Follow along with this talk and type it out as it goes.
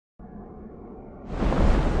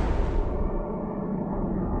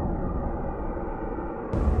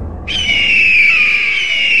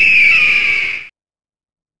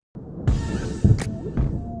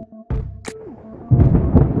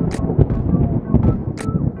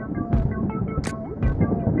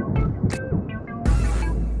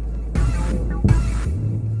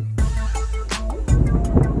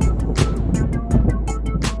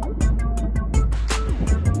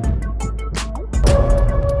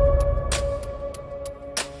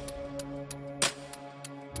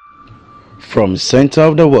From center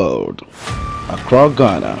of the world, Accra,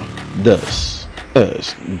 Ghana, this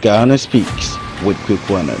is Ghana Speaks with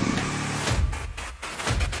Kwikwanan.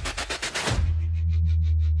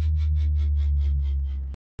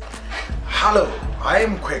 Hello, I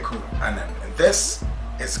am Kweku Anan, and this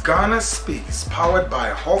is Ghana Speaks, powered by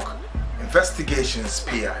Hawk Investigations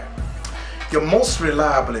PI, your most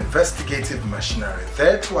reliable investigative machinery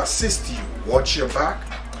there to assist you. Watch your back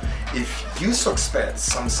if you suspect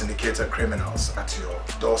some syndicated criminals at your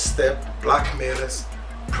doorstep, blackmailers,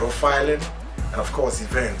 profiling, and of course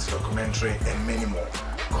events, documentary, and many more.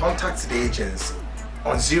 Contact the agency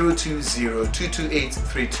on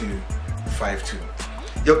 020-228-3252.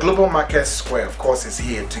 Your Global Market Square, of course, is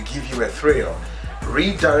here to give you a thrill,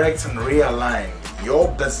 redirect and realign your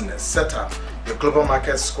business. Set up your Global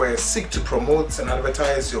Market Square, seek to promote and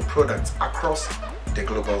advertise your products across the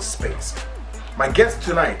global space. My guest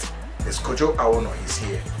tonight is Kojo Awono. He's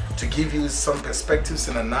here to give you some perspectives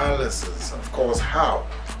and analysis, of course, how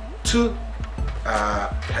to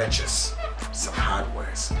purchase some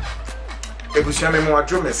hardwares. Ebusiame mo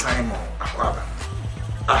adrome Simon Akwaba.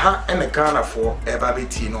 Aha ene Ghana for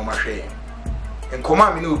ebabeti no mahwe.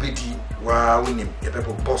 Enkoma mi no obedi wa wonim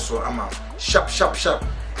ebebo bosso ama sharp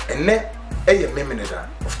ene eye memeneda.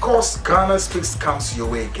 Of course, Ghana Speaks comes your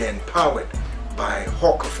way again, powered by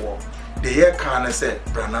Hawk for the year Ghana said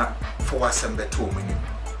brana for asembe to mini.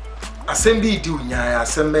 Assembly do nya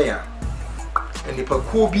asembe ya. Enipa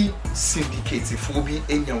ko bi syndicate fo bi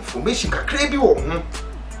enya information kakra bi wo ho.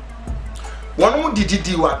 One more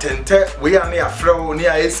didi watente we are near Fro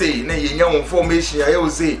near say na yenya information ya you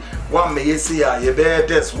say one may say ya ye bear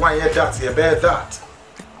this one ye that ye bear that.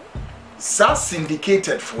 Sa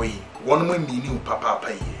syndicated for you one more meaning papa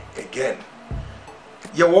pay again.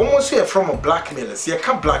 You almost hear from a blackmailer. You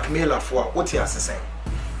can't blackmailer for what you are saying.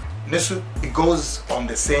 Nesu it goes on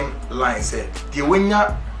the same line. Say the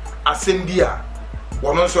winya asembia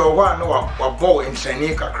one also one no ball in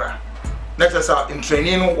training kakra. Next as in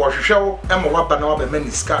training was show and what banana be many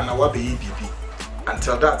scan na what be BB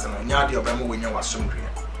until that no nyadi obemo winya wasumdria.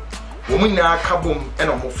 Women na kabum and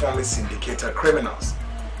omo form syndicated criminals.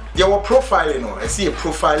 They were profiling no I see a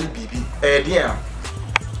profile BB dear.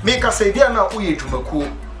 Make us say, dear, now we do Maku,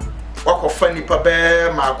 walk of funny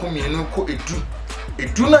pabe, Macumianu,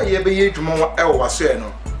 edu na ye be ye to more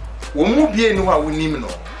elwaseno. We move ye no, we nimno.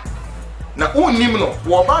 Now, oh, nimno,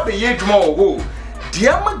 wababe ye to more go.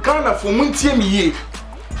 Dear Ghana for Muntiam ye,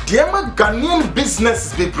 dear Ghanaian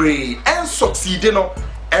business be brave and succeed, no,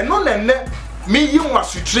 and no, me you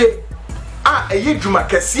must trade. A ye to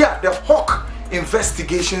Macasia, the Hawk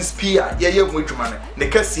Investigations PI, ye with man, the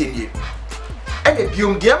Cassian ye. And if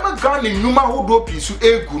you get my gun in Numa who do piece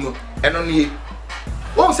eguno and only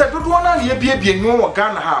one said, don't want to be a no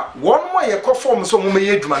gun ha. One more a conform some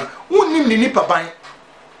man, won't name the nipper by.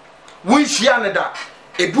 Wish Yanada,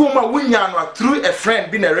 a boomer winyana through a friend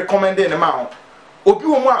being a recommended amount.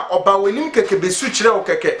 Obioma or Bawinim keke be switch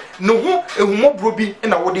keke, no who a more broby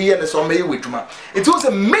and a woody and a may with ma. It was a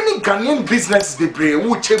many Ghanaian business be brave,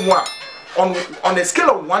 which on a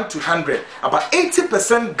scale of 1 to 100, about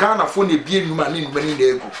 80% Ghana for the beer human in many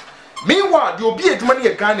nego. Meanwhile, there will be a money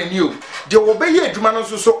a Ghana in you. There will be a Duman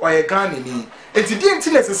also or a Ghana in me. And to the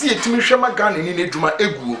internet, I see a Timishama Ghana in a Duma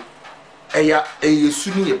egu. A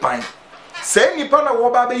Sunni a pine. Say Nipana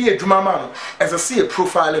Wababe a Dumamano, as I see a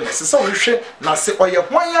profile and as a solution, Nasi or your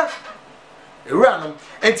wire. Random,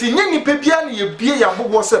 and to Yenny Pepiani, you be a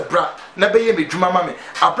was a bra, Nabe be Dumamame,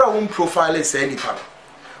 a brown profile is any panel.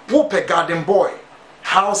 Whoop garden boy,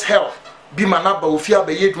 house help, be manaba ufia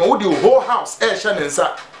be yet mo the whole house shan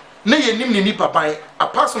sa. Nay ni papa, a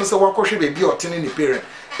person say wakoshi baby or tin in the parent.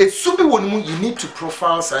 A subi one you need to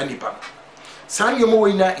profile sa nipa. San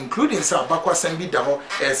yomoina including sa bakwa sembi daho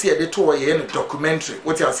see a to a documentary.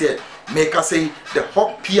 What I said, make us say the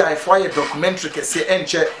Hawk PI fire documentary can say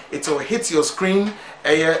enche it will hit your screen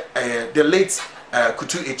the late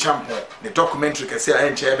Kutu Echampo, the documentary can say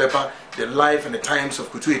the life and the times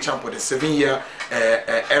of Kutu Echampo, the 7-year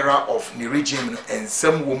era of the regime and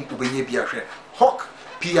some womb ubenye biakre. Hawk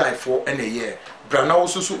PI for a year. Brana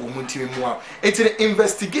also so umunti mwa. It's an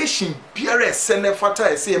investigation. PRS sene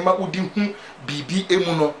fata say ma udi BB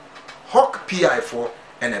emuno. Hawk PI for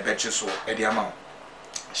and a betche so at the amount.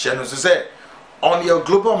 Shano say on your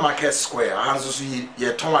Global Market Square, Hansu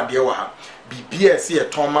ye toma dewa BBS ye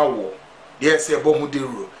toma wo. Yes, a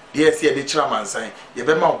bomudiru. Yes, the chairman saying, you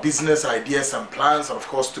have business ideas and plans, and of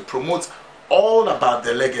course, to promote all about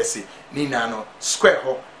the legacy. Ninano, Square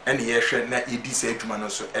Hall, and the air na EDC to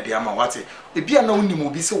Manoso at the Amawati. If you are no new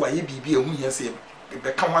movie, so why be a woman say,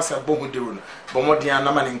 become was a bomudiru,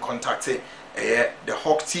 Bomodiana man in contact, the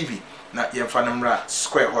Hawk TV. na yemfanamra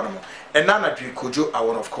square honomo and nana dri Kojo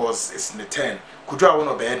Awon of course is in the 10 Kojo Awon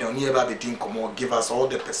obed on nearby the din komo give us all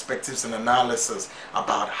the perspectives and analysis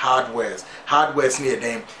about hardwares near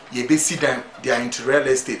them ye be see them they are into real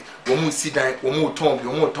estate womu see them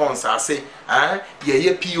womu ton sa say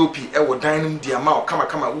ye pop e wo dining the amount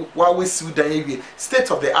kama wa we see dan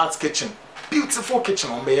state of the art kitchen beautiful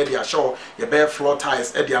kitchen on be there show ye bare floor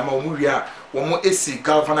tiles e the amount mu ria womu AC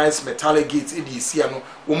galvanized metallic gates e di sia no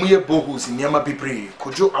womu ye bohos niama bebre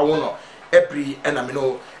Kojo Awon every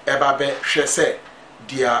enamino eba be hwe se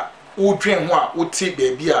dia udwen ho a wote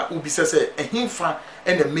baabi a ubisa se ehimfa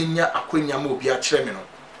ena menya akwanya ma obi a kire me no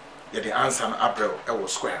ye the answer no abrel e wo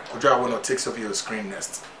square Kojo Awon takes over your screen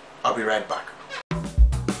next. I'll be right back.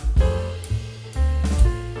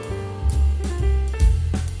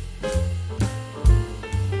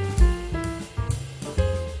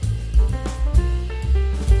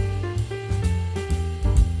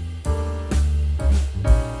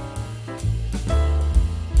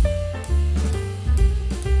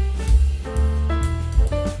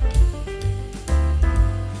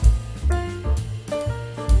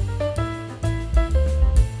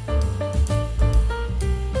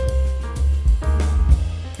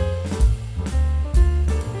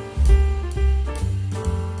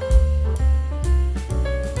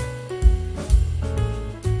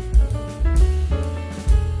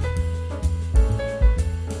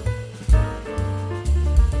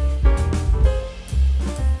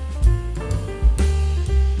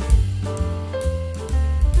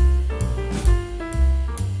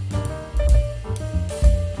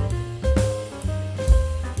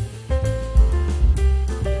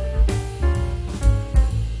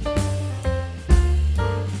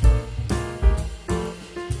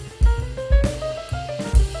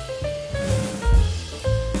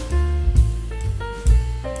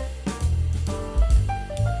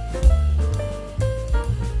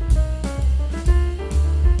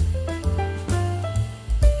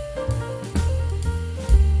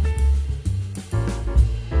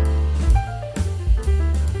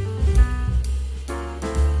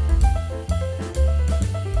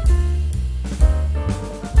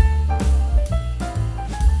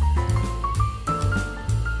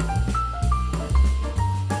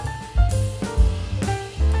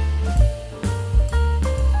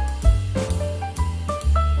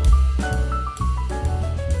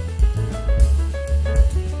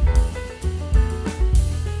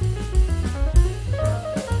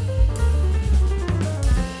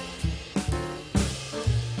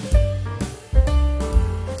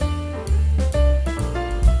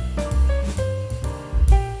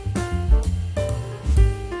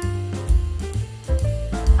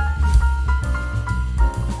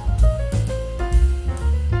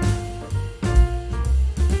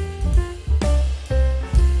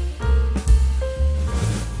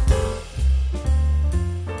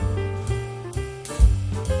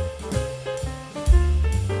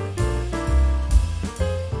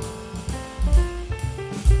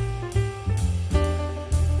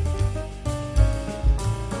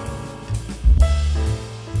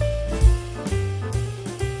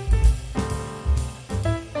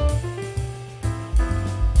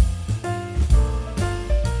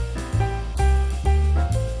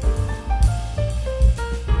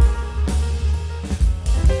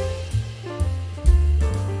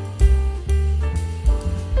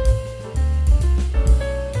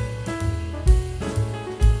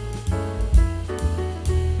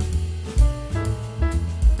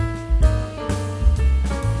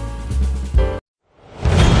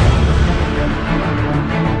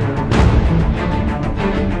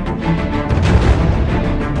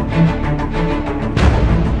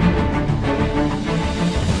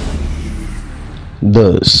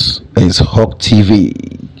 This is Hawk TV.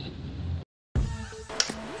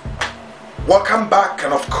 Welcome back,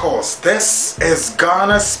 and of course, this is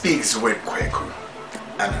Ghana Speaks with Kweku.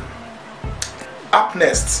 And up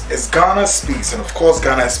next is Ghana Speaks, and of course,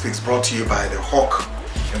 Ghana Speaks brought to you by the Hawk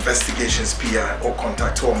Investigations PI or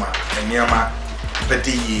Contact Oma and Nyama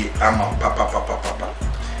Bediyi Ama Papa.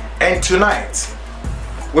 And tonight,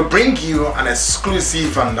 we bring you an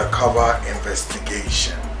exclusive undercover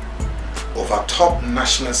investigation of a top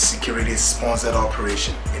national security sponsored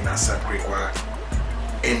operation in Asankragua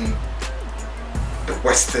in the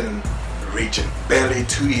western region barely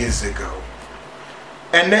 2 years ago.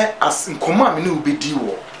 And then as in Koma Minu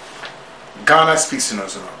Bidiwo, Ghana Speaks in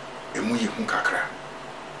Ozono, Emuyi Hunkakra.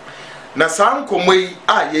 Na san komwe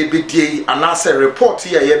a ye bedie anase report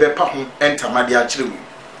here ye be pa ho entamade a kire wu.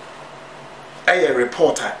 Eye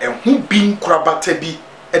reporter hu bin krabata bi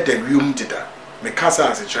e da wium dida. Me kasa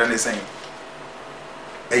as kire ne sen.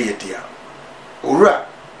 eyedia ora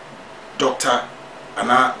Dr.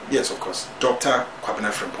 Anna, yes, of course, Dr.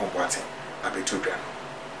 Kwabena Frimpong Boateng abetodwa no.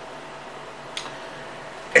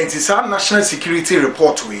 And it's our national security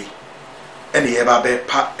report we and the eba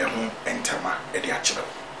pa eho entama e de achiro.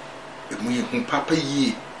 Emu hu papa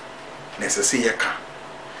yi necessary yeka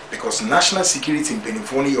because national security in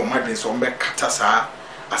Penifoni or Madrid so mbe kata saa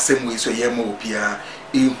asem we so yema opia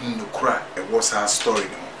ehu no kura e was our story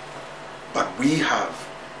no. But we have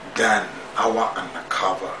done our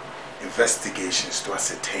undercover investigations to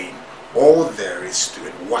ascertain all there is to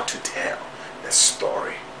it, what to tell the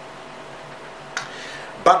story.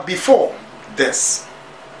 But before this,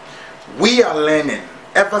 we are learning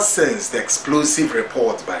ever since the explosive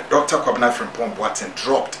report by Dr. Kwabena Frimpong Boateng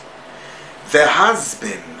dropped, there has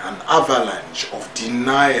been an avalanche of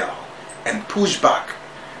denial and pushback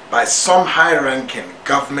by some high-ranking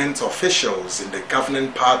government officials in the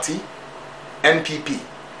governing party, NPP,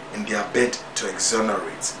 in their bid to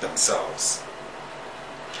exonerate themselves.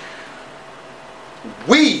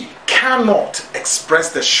 We cannot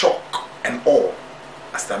express the shock and awe,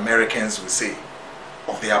 as the Americans will say,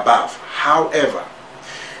 of the above. However,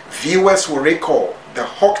 viewers will recall the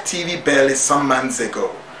Hawk TV barely some months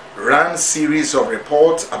ago ran a series of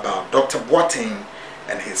reports about Dr. Boateng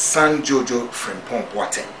and his son Jojo Frimpong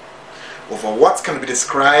Boateng over what can be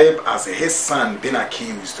described as his son being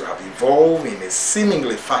accused to have evolved in a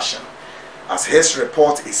seemingly fashion as his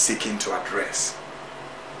report is seeking to address.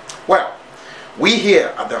 Well, we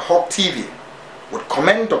here at the Hawk TV would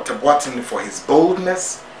commend Dr. Boateng for his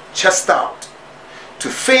boldness, chest out, to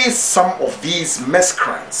face some of these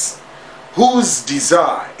miscreants whose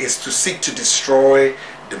desire is to seek to destroy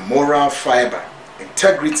the moral fiber,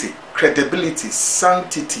 integrity, credibility,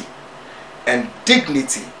 sanctity, and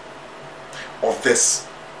dignity of this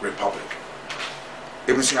republic.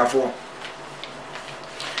 Ebusuafo,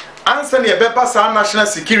 answer ne beba sa national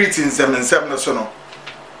security nsem no so no.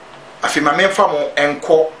 Afima memfa mo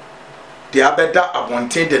enko de abeda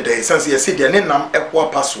abonten de dey sense ye se de ne nam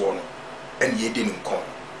ekwo apaso no en ye di nkom.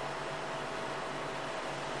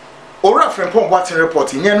 Ora Frimpong Boateng report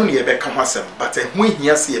nya no ne ye beka hwasem but ehun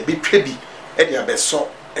hia se ye betwa bi e de abeso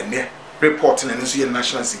ene report na nso ye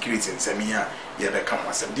national security nsem ya ye beka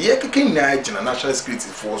hwasem de ye keken na agina national security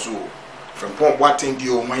force o Frimpong Boateng di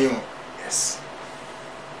o man yes.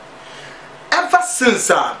 Ever since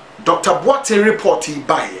Dr. Boateng report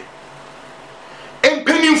by in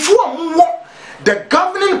Penifua, the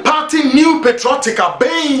governing party New Patriotic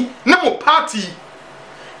Bay, no party.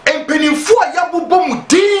 In Penifua, Yabu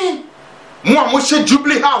Bomudi, Muamusha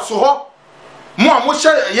Jubilee House,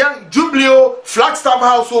 Muamusha Young Jubilee Flagstaff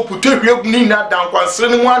House, or Puterio Nina down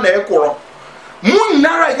concerning one echo.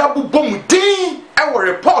 Munara Yabu Bomudi, our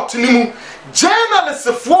report to Nimu. Journalists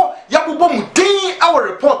for Yabu Bomudi,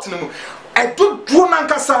 our report to Nimu. I do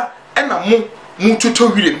Drunankasa and a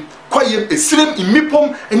Mututo William. Kwayem esrem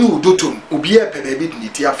imipom eni odotom obi e pebebi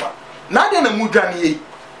nitiafa na de na mudwane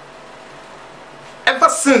ever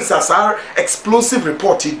since as our explosive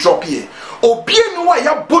report he drop here obi eni wa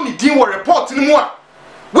ya boni din wo report ni mu a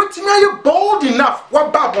wetimi aye bold enough wa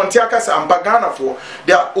ba bonti akasa ambagana for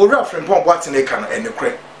their ora Frimpong Boateng e kan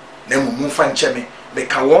enekre na mumu fa ncheme me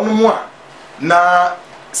ka wonu mu a na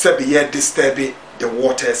se be ye disturb the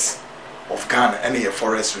waters of Ghana and a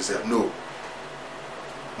forest reserve. No.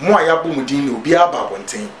 Moya Bumudin, Ubia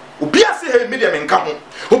Babontin, Ubia say medium in Kamu,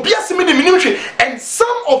 Ubia see medium, and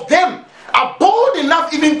some of them are bold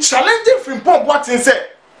enough, even challenging Frimpong Boateng said.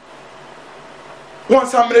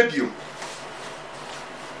 Once I'm review.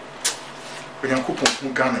 When you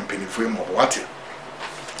could Ghana and penny for him or what?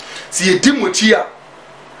 See a dim with here,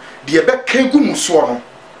 the Abek Kengu Muswano,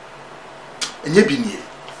 and ye be near.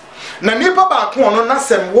 Na nipa ba ko no na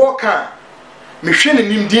sem walker me hwe ne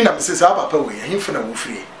nim din na Mrs. Abapa we himfo na wo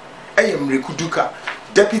free Mreku Duka,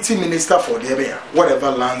 deputy minister for the area, whatever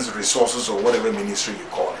lands resources or whatever ministry you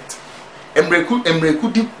call it. Mreku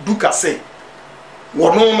Duka say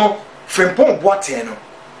wono no Frimpong Boateng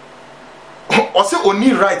no or say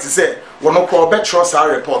only right to say wono ko be trust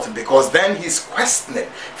our report because then he's questioning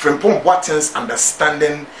Frimpong Boateng's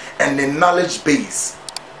understanding and the knowledge base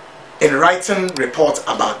in writing reports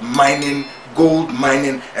about mining, gold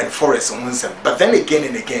mining, and forest on one. But then again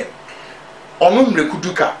and again, Onum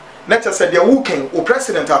Rekuduka, let us say they're working or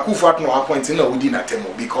President Akufo-Addo no appointing no within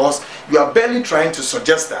Atemo because you are barely trying to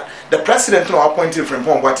suggest that the president no appointed from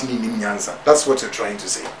Boateng in Nyanza. That's what you're trying to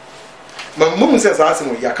say. But Mum says,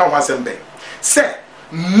 "Asim, you can't have say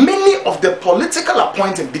many of the political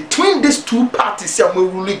appointments between these two parties are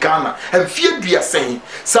ruling Ghana and fear we are saying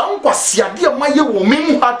some kwasiade ma ye wo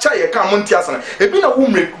memu ha cha ye ka monti asana e bi na wo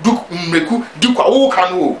mreku di kwa wo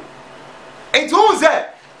kan wo it was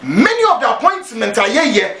that many of the appointments are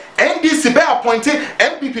here NDC be appointed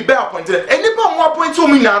MPP be appointed anybody more appoint to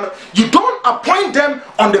me now you don't appoint them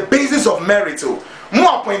on the basis of merit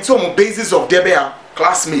more appoint on the basis of their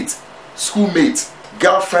classmates schoolmates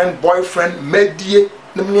girlfriend boyfriend medie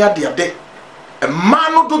namnia de a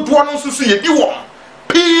man do do no so ye di won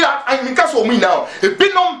pia anka so mi now e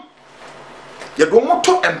binom ye do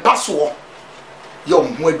moto empaso ye o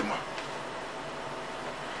ho aduma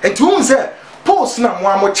enti un se post na mo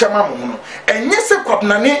amo chema mo no enye se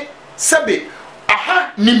kwabnane sebe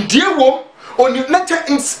aha nimdie wom oni na che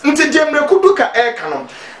ntedemre kuduka e kanom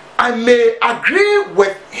I may agree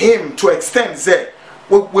with him to extend say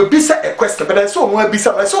we bisa a question but I saw no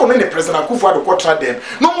bisa I saw no the president Akufo-Addo kontra dem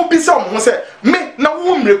no mo bisa mo say me na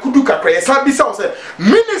wo mrekudu kakra yesa bisa o say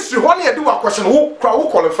ministry ho na ye do a question wo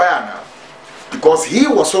qualifier now because he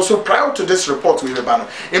was also prior to this report with Rebano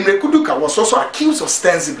Mrekuduka was also accused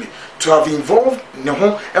ostensibly to have involved ne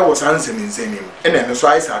ho e was ansem nzenim and then so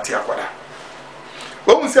I say ati akwada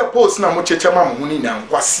when we say post na mo chechama mo ni na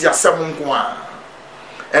kwasi asem nko a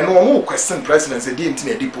and no question president say di nti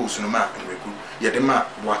na di post no ma Mrekudu yedema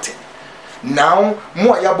what now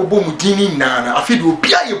mo ya bobo mudini nana afidi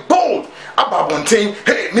obi aye bold ababonten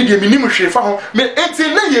hey me de minim hwefa ho me enti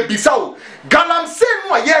na ye bisa o galamsey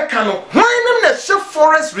no aye ka no hwan na she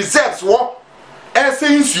forest reserves wo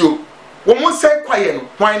esensuo wo mo say kwaye no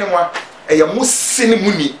hwan ne mo eye mo sini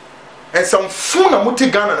muni and some phone na muti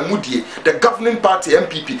Ghana na mudie the governing party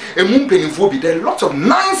MPP emu mpenifo bi there are lots of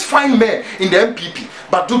nice fine men in the MPP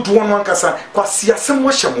but do one kasa kwasi asem wo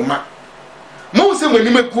hyemoma mo se wani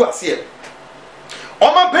megu ase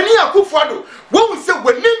Omampeni Akufo-Addo wo se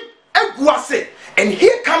wani egu ase and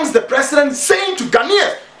here comes the president saying to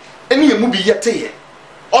Ghanaians eni emu bi yete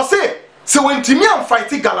or say wentimi am fight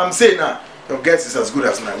galamsey na your guess is as good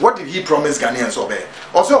as mine. What did he promise Ghanaians obey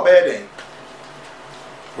also obey then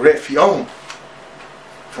refi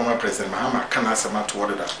former president Mahama kana sama to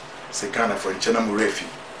order that say Ghana for nchena mu refi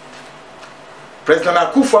president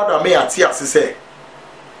Akufo-Addo me ati ase say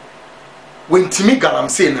when Timmy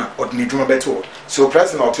galamsey na ordinary dwuma beto so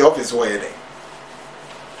president of the office where then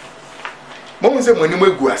mom say monim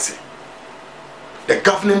egu ase the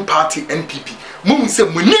governing party NPP mom say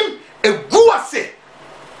monim egu ase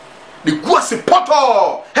the gu ase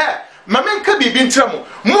poto he mamenka bibi ntramo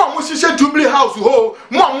mo a mo hihye Jubilee House ho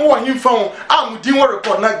mo a mo wo himfa ho am din wo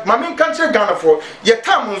report na mamenka nche Ghana for ye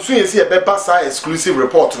kam nso ye se ye beba sa exclusive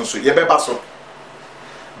report nso ye beba so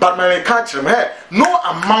but my catch him here no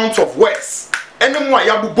amount of words anymore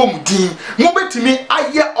yabubom din mo betimi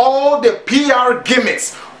aye all the PR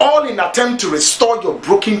gimmicks all in attempt to restore your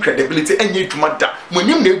broken credibility and you tumada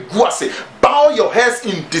monim na egu ase bow your heads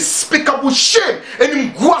in despicable shame and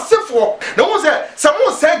in gu ase for no one say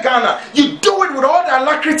someone say Ghana you do it with all the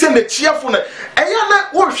alacrity and the cheerfulness eya na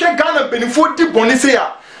wo hwe Ghana benifo di boni say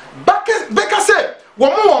ya beka say wo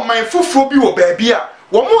mo man fufuro bi wo ba bia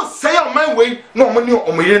wo mo say o man we no mo ni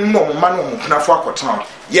o mo yire no mo man no knafo akotan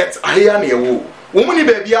yet ahia na ewo wo mo ni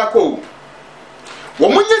ba bia ko wo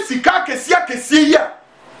mo nya sika kesia ya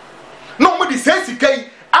no mo di say sika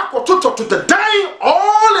akototo to the dying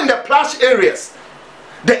all in the plush areas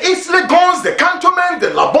the East Lagos the cantonment the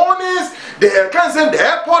Labonis the Kansan the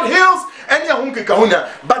airport hills any ahunke kahuna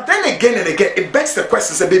but then again and again it begs the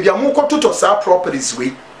question say baby amoko to sa properties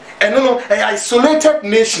we and no an isolated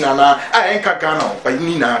nation na enka Ghana but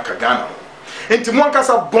ni na ka Ghana enti mo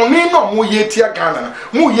kasa boni no mo yetia Ghana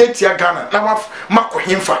na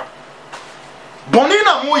makohimfa boni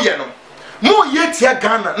na mo ye no mo yetia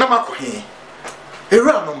Ghana na makohin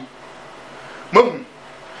eranom mahu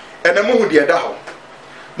ene mo hu de da ho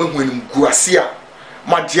mahu enim guasia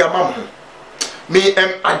magiama mo me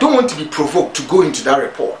I don't want to be provoked to go into that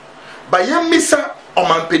report but ye misa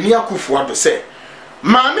Omampeni Akufo-Addo say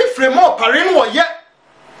Mami Fremo Parin wo ye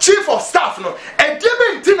chief of staff no e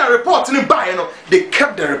debe nti na report ni buy no they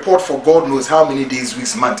kept the report for God knows how many days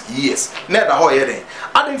weeks months years na da ho ye den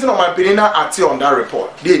adenti na Omampeni na ati on that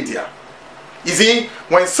report dey India. You see,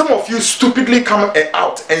 when some of you stupidly come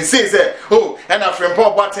out and say, oh, and I'm from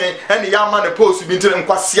Paul Barton, and the young man opposed to be doing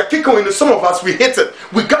Kwasiakiko, some of us, we hate it.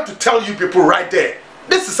 We got to tell you people right there.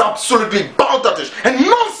 This is absolutely balderdash and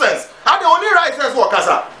nonsense. Are the only right as what,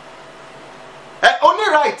 Kasa? Only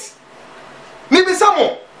right. Maybe some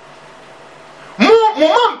more.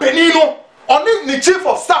 Mom Penino, only the chief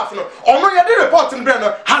of staff, no, or no, you did report in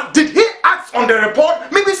Brenner. Did he act on the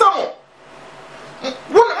report? Maybe some more.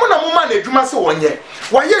 One woman a dwuma se wonye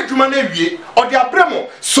Why ye adwuma na wie or the abremo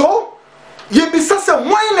so ye bisa se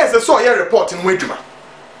why na so ye report in adwuma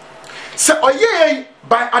se oye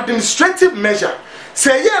by administrative measure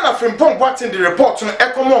say ye na frimpong watching the report no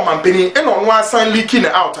ekomo mampeni e no no asan leaking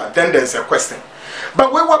out then there's a question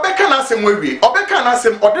but we beka na asem we wie obeka na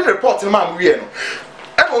asem or the report no ma wie no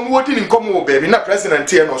e no no wodi ni nkomo baby na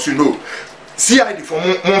president here no so no CID for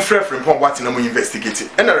mon frère frimpong watching no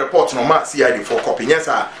investigate and the report no ma CID for copy yes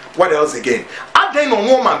sir. What else again? Aden no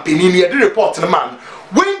woman penini the report no man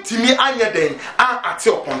when timi anya den act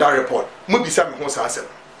upon that report. Mo bisa me ho sa asem.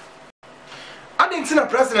 Aden tina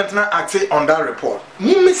president na act on that report.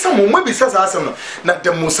 Mo bisa mo bisa sa asem no. Na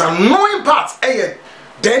the most annoying part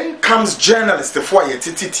then comes journalists before your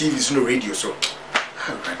TVs no radio so.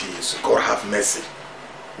 So God have mercy.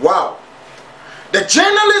 Wow. The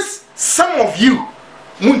journalists, some of you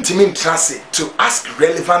muntimin trust to ask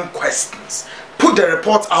relevant questions. Put the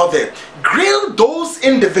report out there. Grill those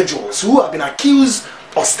individuals who have been accused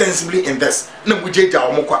ostensibly in this. No, we did our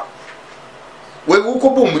mokwa. We will go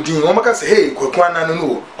boom with you. Omaka say, hey, Kwekwana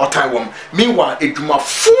no or Taiwan. Meanwhile, it do my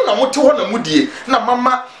phone and what you want to mudi. Na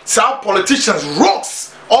mama, South politicians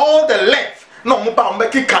rocks all the length. No, Mopa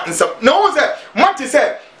make it cut and stuff. No, sir. Mati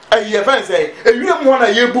said, a year say, you don't want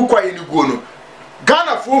a year book in the Gono.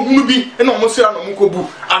 Ghana for Mubi and almost no Mukobu.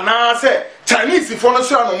 And I say, Chinese if on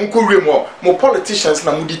so no muko remo mo politicians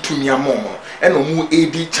na mudi tumi amomo e no mu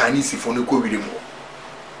edi Chinese if on ko remo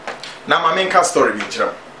na ma menka story bi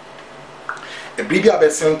nkyerem e bibi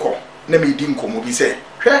abesenko na me di nkomo bi se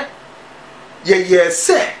hwe ye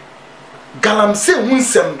se galamse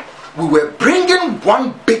hunsem we were bringing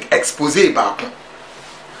one big expose back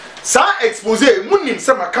sa expose munim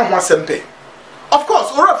se maka ho asempe of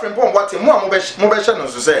course ora frimpon what mo be no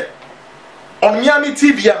so say on Miami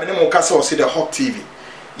TV, I'm in Mokasa, see the Hot TV.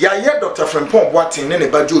 Ya ye Dr. Frimpong Watting, and a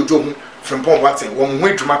Bajo Joe Frimpong Watting, one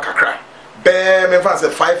way to Macacra. Bear me fans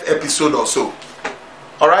a 5 episode or so.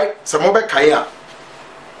 Alright, some more Kaya.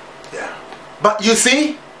 Yeah. But you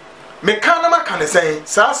see, Mekanama can say,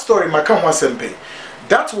 sad story, Makan Wasempe.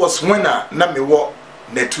 That was when I Namiwo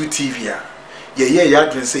Netu TV.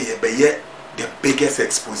 Yeah, say, ye the biggest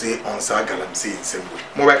expose on Sagalam say in Sembu.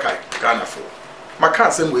 Morekai, Ghana for.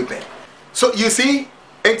 Makan same way pen. So you see,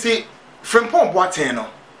 enti Frimpong Boateng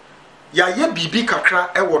ya ye bibi kakra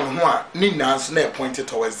e wo no ho a ni nanso na pointed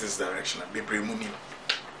towards this direction bebre mu ni.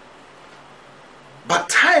 But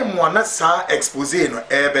time one na sa expose no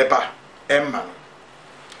e beba emma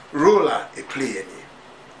roller e play any.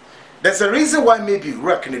 There's a reason why maybe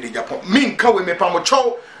work in the Japan. Min ka we me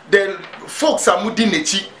pamocho the folks are mudi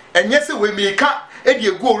nechi enye se we me ka e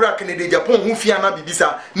de go work in the Japan hu fia na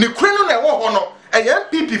bibisa ne kwenu na e wo ho no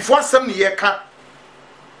MPP for asem ne ye ka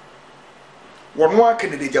wonu aka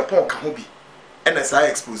ne Japan ka ho bi and as I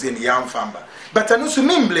expose in yam famba but I no so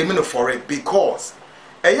me blame no for it because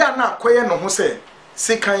eya na akoye no ho say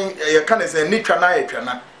sekan ye ka ne say nitwa na yetwa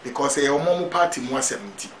na because e omomu party mu asem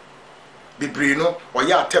nti bebre no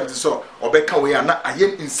oya attempt so obeka we na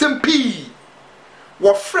aye nsem pi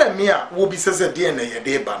wo frame me a wo bi sese de na ye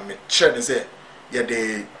de ba me chere ne say ye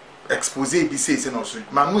de expose bi say no so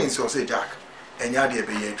ma mu nsi o say jack enya de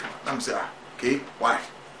be ye adwuma na me say okay why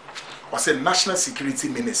was a national security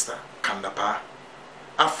minister kandapa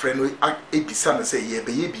afre no ebisa no say ye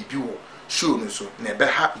be ye bibi wo show no so na be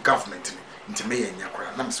ha government nti me ye nya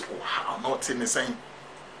kora na me say oh how not in the same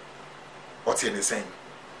what in the same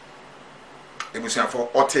ebusia for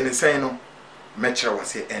what in the same no measure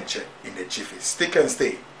was here enche in the jiffy stick and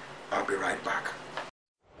stay. I'll be right back.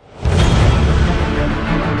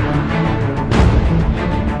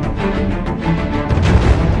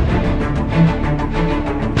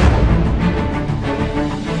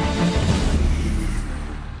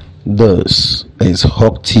 This is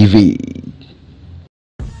Hawk TV.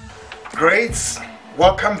 Great.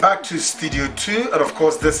 Welcome back to Studio 2. And of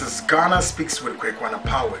course, this is Ghana Speaks with Kwekwana,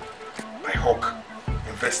 powered by Hawk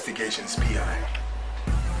Investigations PI.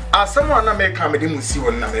 As someone I make comedy musi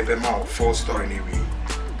one na mebe ma full story ni we.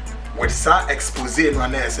 With sa expose no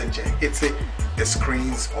na SNJ, it's the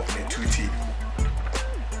screens of the 2TV.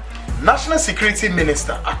 National Security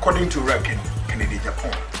Minister, according to Reckon, Kennedy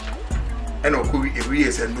Japan. And Okuri every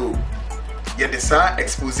year said no. Yet the sa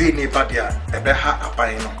expose ne badia ebeha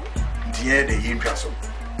apai no. Die de yintwa so.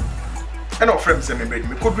 And our friends say me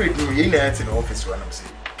could read me in the office when I'm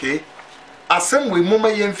saying, okay? Asem we mama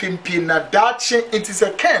yemfim pi na dache it is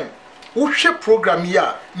a ken. Wo hwe program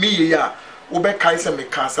ya me ya wo be kai se me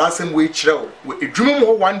ka asem we kire wo edwuma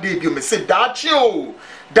mo one day bi me say dache o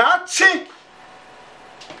dache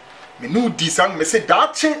me no di sang me say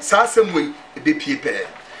dache sa asem we e be pie pe.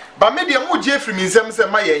 But me de mo je free me nsem say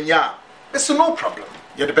ma yenya. It's no problem.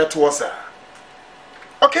 You're the better was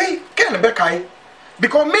okay, Ken Bekai.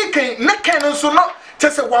 Because making ne Ken also not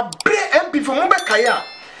just a what bre MP for Mubekaya.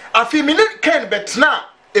 I feel me Ken bet now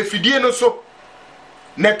if you didn't so.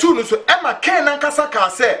 Netu so Emma Ken and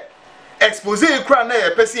Kasaka say expose a crown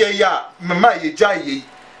there, Pessia ya, Mamma ye jay.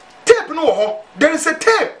 Tape no, there is a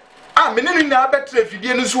tape. I'm in now better if you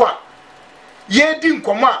didn't so. Ye didn't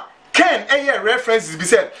come out. Ken a references be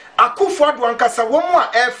said. Akufo Addo ankasa one more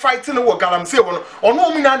air fighting no galamsey one or no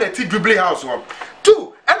mina na ti Jubilee House one.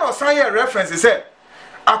 Two, and osan ye references said.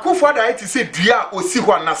 Akufo Addo iti say dua osi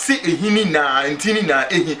ho na se ehini na ntini na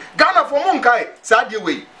ehi. Ghana for monkai sad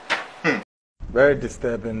way. Very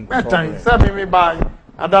disturbing. That time, say me buy.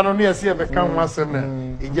 I don't know see if I can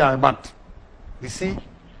wasem na but you see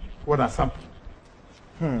what has happened.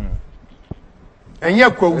 And ye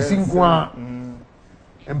kwa usinko a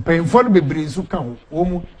and paying for the baby so can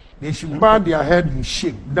they should bow their head in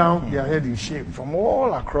shame, down their head in shame from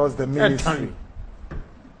all across the ministry.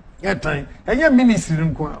 That time. And your ministry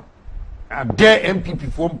are there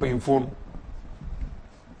MPP form paying for.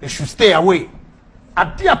 They should stay away.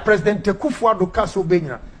 At dear President Akufo Addo Kaso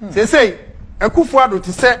Benya. Say Akufo Addo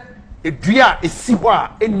to say a dria is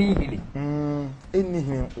siwa any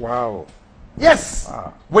Wow. Yes.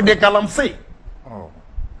 What they call say. Oh.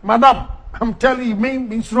 Madam, I'm telling you,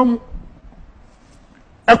 means wrong.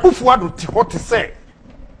 Akufo Addo to what to say.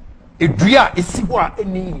 A dria is siwa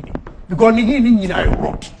any because he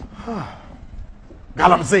rot.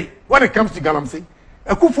 Galamsey. When it comes to Galamsey,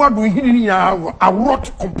 Akufo Addo he a rot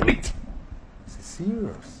complete.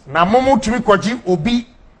 Serious. Na momo tumi kwaji obi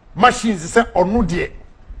machines say onu de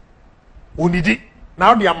onidi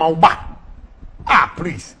now they are mauba.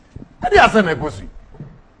 Please. Adi asa na ekosi.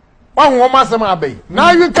 One woman sama abey.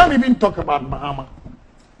 Now you can't even talk about Mahama.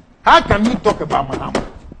 How can you talk about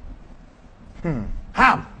Mahama?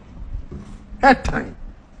 How? That time.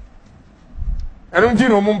 I don't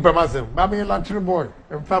know myself. Baby, luxury boy.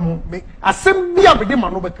 And family. Assembly of the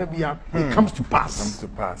man it comes to pass. Comes to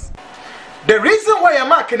pass. The reason why I'm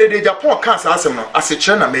marking the Japan cancer as a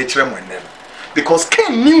China matron when them because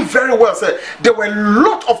Ken knew very well said there were a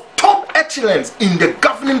lot of top excellence in the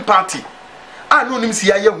governing party. I know him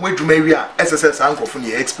see I am way to marry SSS uncle from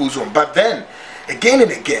the expose on, but then again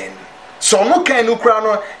and again, so no can no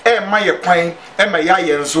crown my pine and my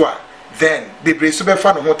yaya. Then they bring super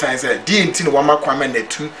fun more times DNT no wama kwame na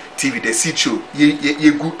 2 TV the situ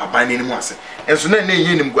ye gu abane ni mu ase enso na na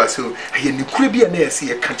yin nim guaso ye ni kure bia na yesi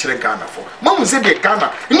ye ka kire Ghana for mamu se de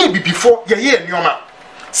Ghana ni bi before ye ye nioma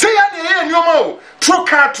say ya ne ye nioma o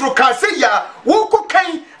troka say ya wo ko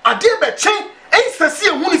kan ade be chen ensase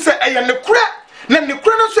ehunu se eye ne kure na ne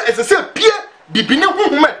kure no so esese pie bibine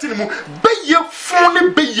huhuma tinimu beye fone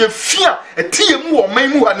beye fia etie mu wo man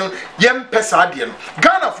mu ha no yem pesa ade no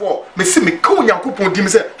Ghana for me si me ka onyankopon dim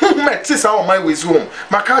se huhuma tisa wo man we zo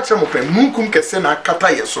maka kire mo pe munkum kese na akata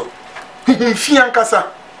yeso fia nkasa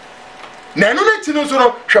na enu na ti no so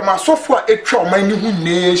no hwema sofo a etwa man ni hu na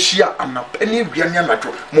ehia anapani wiane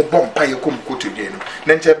anadwo mo bompa ye kom kotodwe no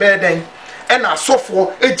na nche be den ena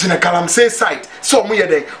sofo ejina Galamsey side so mo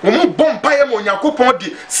yeden wo mo bompa ye mo nyakopon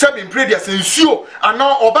di 7 prayers nsuo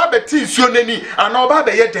ana oba beti nsuo nani ana oba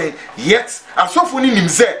be yeden yet asofo ni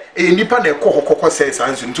nimze nipa na ekokokoko say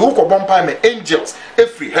sansu nti wo ko bompa me angels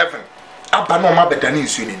every heaven aba no ma bedani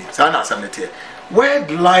nsuo nani sa na asamete where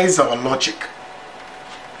lies our logic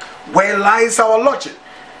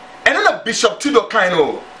and then a Bishop Tido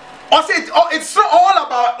Kaino also it's not all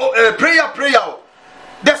about prayer.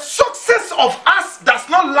 The success of us does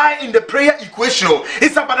not lie in the prayer equation.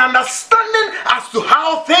 It's about understanding as to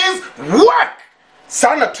how things work.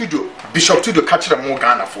 Sana Tudo, Bishop Tudo catch them more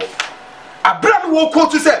Ghana for. Abraham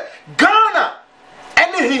Woko to say Ghana,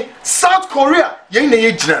 anything, South Korea,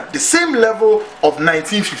 the same level of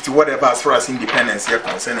 1950 whatever as far as independence here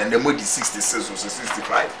concerned, and the more the 66 or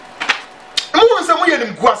 65.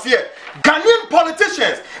 Ghanaian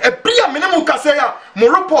politicians, a bria minimum kasaya, mo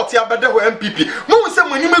report ya bede ho MPP. Mo say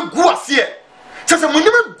mo nime guasie. Say mo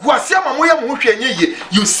nime guasie ma mo ya mo hwenye ye.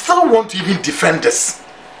 You still want to even defend this.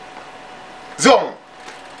 Zone.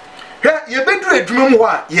 Ye bedru adwuma mu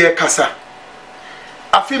a ye kasa.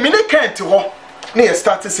 Afi me ne kan te ho. Na ye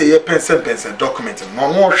start say ye pensen document.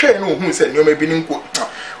 No hwe no hu say nyoma bi ni nko.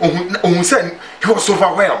 Ohun say he was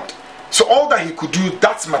overwhelmed. So all that he could do,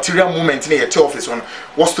 that material moment in the office on,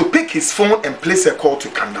 was to pick his phone and place a call to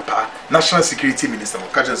Kandapa, National Security Minister.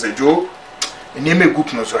 Kajan said, Joe, name a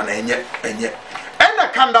group no so enye. And the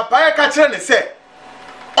Kandapa Kajan said,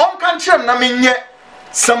 on country na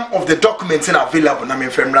some of the documents in available na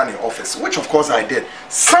from running office, which of course I did.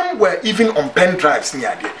 Some were even on pen drives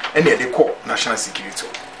near there, and they call National Security.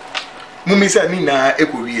 mumisa ni na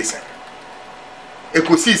ekowie sen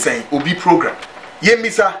ekosi sen obi program ye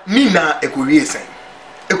misa ni na ekowie sen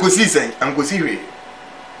ekosi sen angosi hwe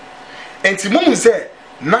enti mumu say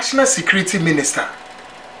National Security Minister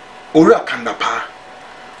Ora Kandapa,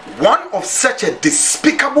 one of such a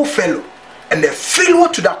despicable fellow and a failure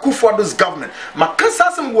to the Akufo-Addo's government.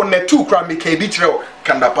 Makasasem won ne two kra me ke bi kire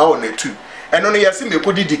Kandapa on ne two. And on yesi me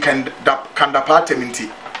kodi di Kandapa teminti.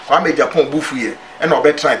 Kwa me Japan bufu ye and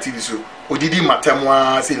obetra TV so odidi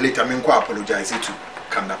matemwa say later me nko apologize to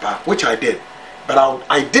Kandapa, which I did. But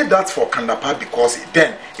I did that for Kandapa because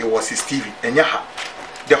then it was his TV and yaha.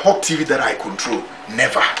 The hot TV that I control,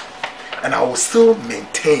 never. And I will still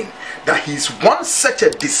maintain that he's one such a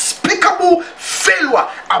despicable failure,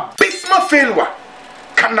 abysmal failure,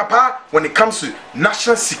 Kandapa, when it comes to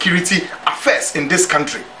national security affairs in this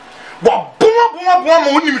country.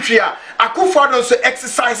 Akufo-Addo also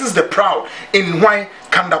exercises the proud in why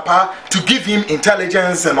Kandapa to give him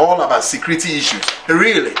intelligence and all about security issues.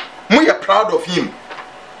 Really, we are proud of him.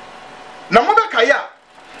 Namobekaya.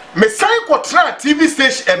 Mesai Kotra TV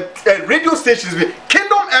station and radio stations with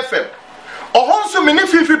Kingdom FM. Also many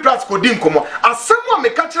free plus codim komo. As someone may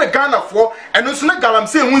catch a Ghana for and also galam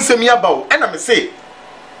say won semia bao. And I say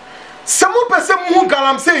some person who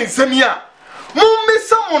galam say in semia. Mummy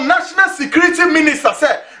some national security minister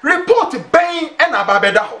said report Bain and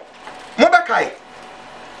Ababedaho. Mobakai.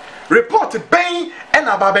 Report Bain and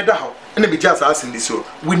Ababedaho. And we just asking this so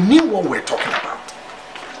we knew what we're talking about.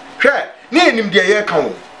 Here, near him the year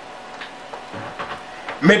come.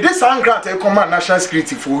 Me this Asankragua command national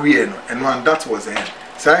security for we and one that was the end.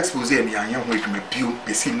 So I expose me and young way to me build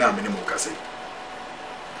be seen now minimum kase.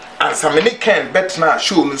 And some many can bet na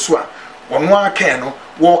show no so one one can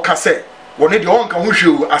walk kase. One the on kan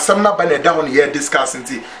show asam na ba na down here discussing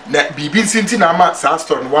na bibi sinti na ma sa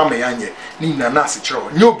store no wa me anye ni na na se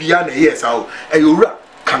kiro. Nyo bia na yes awo eyura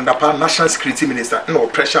Kandapa national security minister no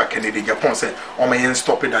pressure Kennedy Japan say o me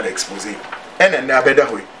stop that expose. And na abeda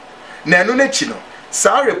hoy. Na no na chi no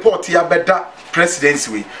sa report ya beda presidency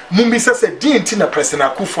we mumbi say DNT na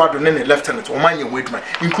president Akufo-Addo and lieutenant omanye weduma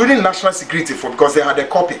including national security for because they had a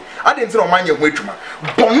copy I didn't know omanye weduma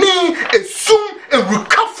boni esum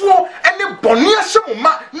erukafo ene boni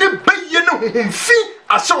ahyemoma ne beye ne huhumfi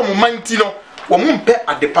ahyemoma ntino wo mumpe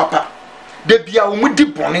ade papa de bia wo mudi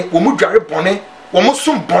boni wo mudware boni wo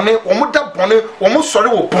musum boni wo muda boni wo musore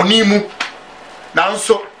wo boni mu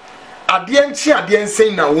nanso adienchi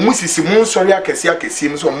adiensen na wo musisi mu nsori akesi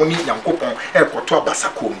mu so mo ni yankopon ekoto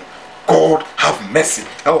abasako mu. God have mercy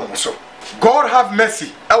ewo mo so. God have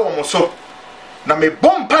mercy ewo mo so. Na me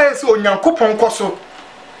bompa ese onyankopon koso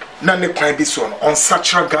na ne kwan bi so no on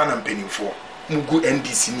sacred Ghana mpenimfo mugu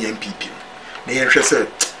NDC ni MPP na yenhwe se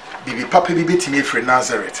bibi papa bibi timi free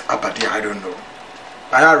Nazareth abade I don't know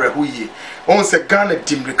ayare huye on se Ghana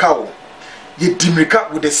dimrika wo ye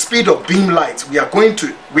dimrika with the speed of beam light we are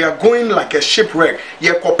going like a shipwreck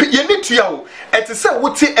ye copy ye need to yawo et say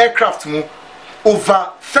what aircraft mu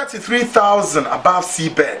over 33,000 above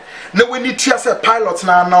seabed na we need to say pilot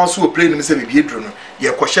na announce we plane me say be edru no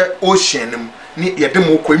ye kwhye ocean ni ye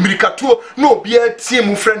dem ko emirika to na obi atie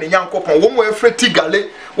mu frɛ ne nyankopon wo mo efrɛ tigale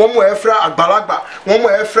wo mo efrɛ agbalagba wo mo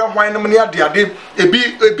efrɛ hwan nem ne ade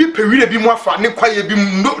ebi pewire bi mu afa ne kwaye bi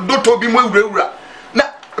doto bi mu awurawura na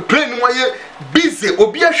plane mu aye busy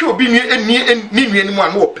obi ahwe obi ni nnuani mu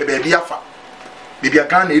an wo pe ba bi afa bibi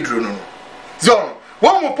Ghana edru no zone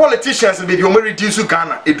one more politicians be o reduce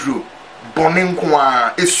Ghana edru bonin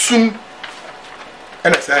kwa esum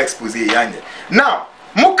and as I expose yanye now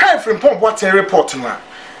mo kai from pon what report no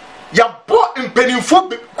ya bo mpenimfo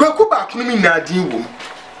kwaku ba konomi na adin wom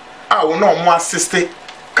a wo no mo assist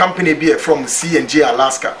company be from CNG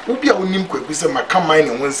Alaska obi a wonim kwaku se maka mine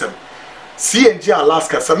wonsem CNG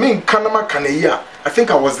Alaska Samin Kanama Kaneya I think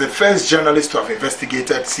I was the first journalist to have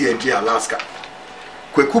investigated CNG Alaska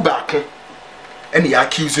kwaku ba kon and he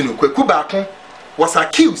accused you Kwaku Bakon was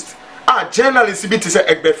accused journalist be to say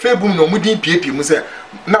egbe febum no mudin pp mu say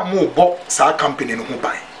na mo bo sa company no ho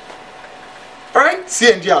ban alright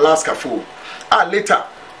CNG Alaska for later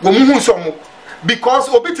wo mu hu so mo because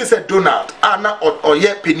obi to say Donald na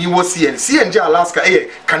oye penny wo CNG Alaska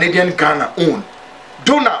Canadian Ghana own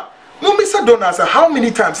Donald mo me say Donald say how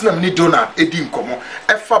many times na me Donald edi nkomo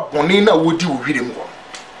efa boni na wodi wo hwire mu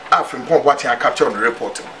afrim pon what I capture on the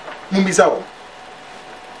report mo me say wo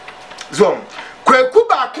zom Kwaku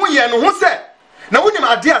Bakun ye no ho se na wonim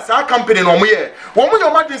ade asa company no mo ye wo mo your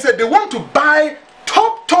imagine say they want to buy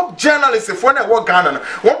top journalists for na wo Ghana no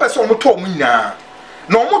one person mo to mo nya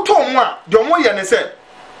na mo to mo a de mo ye ne se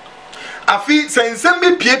afi sensem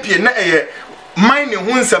be piepie na mine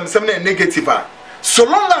ho nsem na negative a So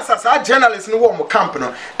long as our journalists no one camp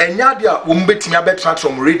no enya dia wo mbetimi abetena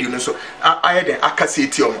from radio no so ayeden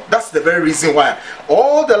akaseti omo. That's the very reason why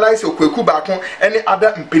all the likes of Kweku Baako any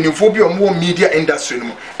other mpenimfo bi omo media industry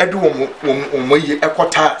no edu omo yi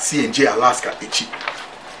ekota CNG Alaska echi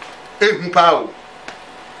ehu pa o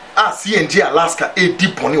CNG Alaska edi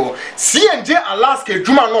poni o CNG Alaska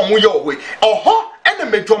edwuma no omo ye owe oho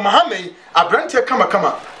ene medwo mahame abrante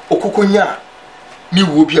kama okokonya ni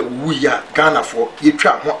wo bia wu ya Ghana for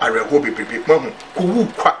yetwa ho areho bebrebe mahu ko wu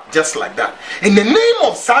kwa just like that in the name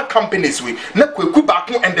of some companies we na Kweku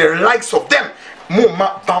Baako and the likes of them mo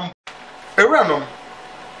ma bam eranom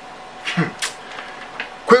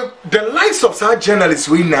the likes of some journalists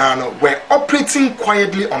we now were operating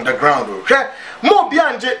quietly on the ground mo bia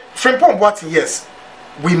anje Frimpong Boateng, yes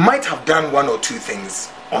we might have done one or two things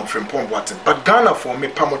on Frimpong Boateng but Ghana for me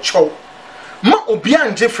pamocho ma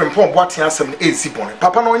obianje Frimpong Boateng asem ezi bone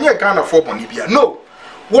papa no onye Ghana for bone bia no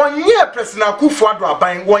wonye President Akufo-Addo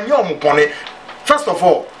aban wonye omubone. First of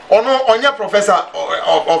all onye professor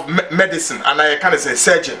of medicine and I can say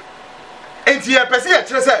surgeon enti e pese e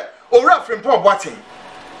kire say owura Frimpong Boateng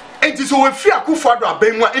enti so we fi Akufo-Addo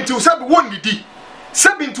aban mu enti usabi wonnidi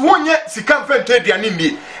sabi nti wonye sika mfento aduane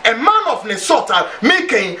ni a man of ne sort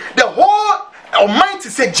making the whole Almighty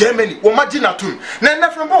say Germany wo magina tum na na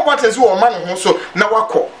Frimpong Boateng so wo ma no ho so na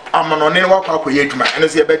wakọ amanone wakọ akoye adwuma ene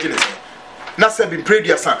se be gine na se bi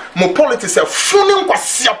previous mo politics e funi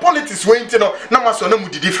nkwasia politics we ntino na maso na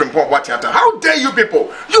mudidi Frimpong Boateng. How dare you people,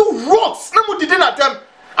 you rots na mudidi na them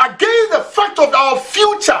against the fact of our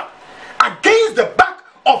future, against the back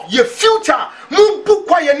of your future. Mu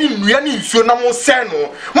bukwa ye ni nnua ni nsuo na mo se no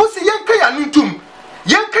mo se yenka ya ntum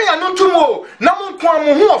o na mo nko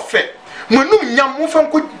am ho ofe monum nyam mo fam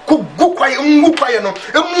ko gukwaye ngukwaye no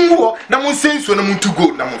emu ho na mo se nsuo na mo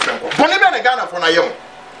ntugo na mo fam ko bone be na Ghana for na yem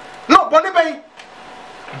no bone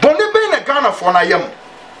be na Ghana for na yem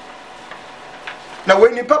na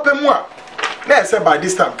when ni papa mu a na say by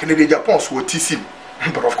this time Kennedy Japan so otisim.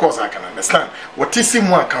 But of course I can understand what is in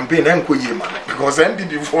one campaign and go ye man because ended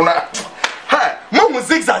before na ha mo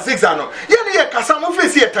zigzag no ye ne kasa mo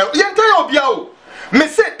face ye obia o me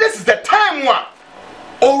say this is the time one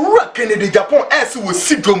owura Kennedy Japan as we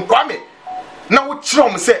sit dom Kwame na wo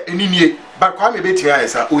kire mo say eninie but Kwame beti ya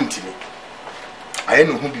esa ontimi aye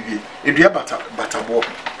no hu bibie edua batabo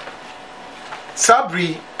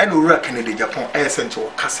sabri and owura Kennedy Japan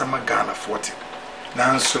essential kasama Ghana 40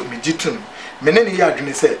 nanso mijitum menene ya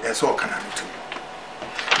adwene say eso kana nitum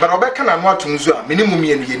but obeka na no atumzu a minimum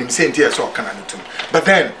yenim say nti eso kana nitum. But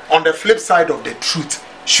then on the flip side of the truth,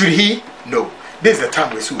 should he? No, this is the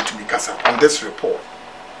time we see to be kasa on this report.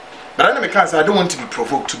 But I don't want to be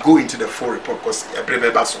provoked to go into the full report because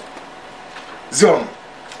ebrebe baso zion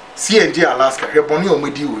CNG Alaska heboni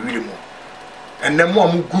omedi o really mo and then mo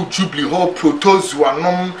good Jubilee Hall protozoa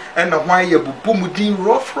nom and why ye bubumudin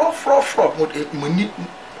rough money.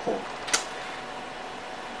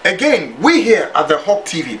 Again, we here at the Hawk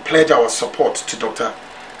TV pledge our support to Dr.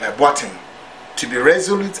 Boateng to be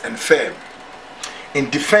resolute and firm in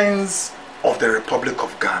defense of the Republic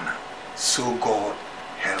of Ghana. So God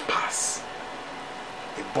help us.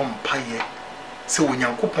 A bompaye se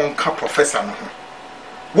wonyankopon ka professor no ho.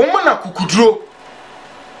 Woman akukudro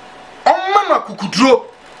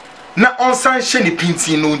na onsan hye ni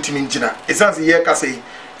pinti no ntimi ngina. Esanse ye ka sei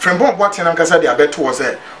Frimpong Boateng ankasa de abeto wo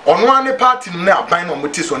se ono ane party no na aban no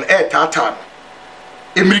moti so no tata no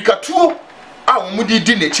emirikatuo a omudi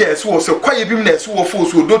di ne che so wo se kwaye bim na so wo fo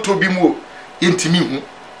so doto bim wo yentimi hu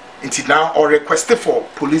nti now or request for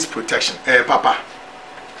police protection papa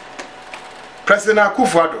President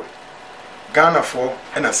Akufo-Addo Ghana for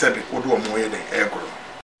and asebi odo omo ye den egro.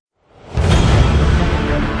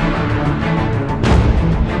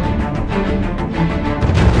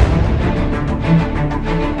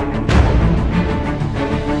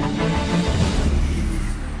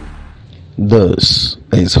 This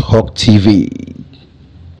is Hawk TV.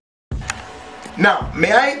 Now,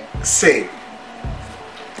 may I say,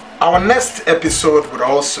 our next episode would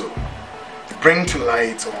also bring to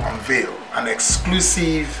light or unveil an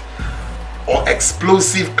exclusive or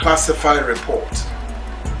explosive classified report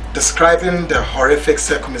describing the horrific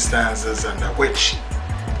circumstances under which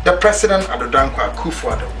the President Adodankwa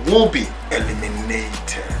Akufo-Addo will be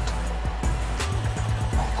eliminated.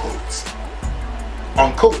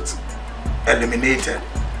 Unquote. Eliminated,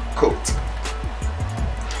 quote,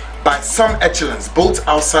 by some echelons both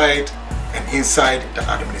outside and inside the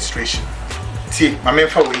administration. See, my main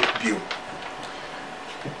view.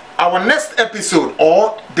 Our next episode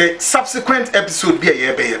or the subsequent episode be a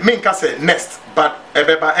year, mean say next, but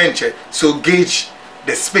ebeba enche, so gauge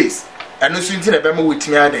the space And no soon to be with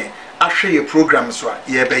me I share your programs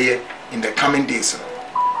in the coming days.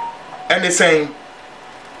 And they're saying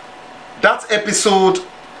that episode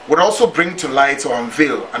would also bring to light or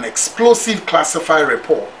unveil an explosive classified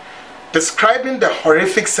report describing the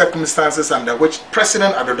horrific circumstances under which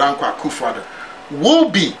President Adodankwa Akufo-Addo will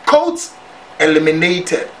be, quote,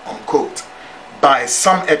 eliminated, unquote, by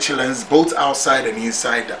some echelons both outside and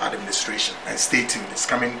inside the administration. And stay tuned, it's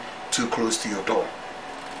coming too close to your door.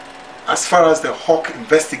 As far as the Hawk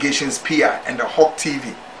Investigations PR and the Hawk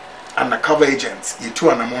TV undercover agents,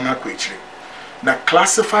 Yitu Anamona Kwechiri. Now,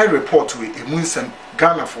 classified report with Emunsem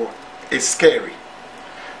Ghana for is scary.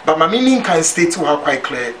 But my meaning can state to her quite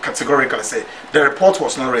clear, categorically say, the report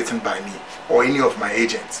was not written by me or any of my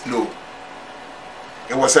agents. No.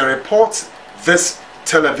 It was a report this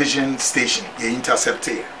television station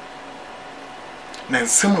intercepted. Now,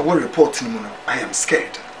 someone report I am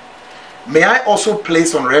scared. May I also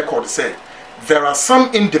place on record say there are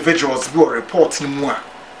some individuals who are reporting more.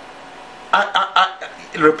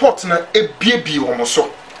 Reporting a baby almost.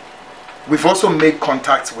 We've also made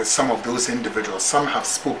contact with some of those individuals. Some have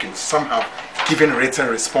spoken, some have given written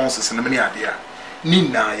responses in many idea.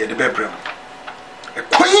 Nina ya de bebrem. E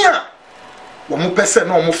kwanya wo mo pese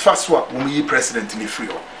na wo faswa wo yi president ni free.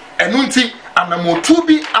 Enu nti anamotu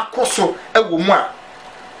bi akoso e wo mu a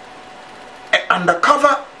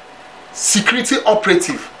undercover security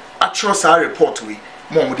operative actual sa report we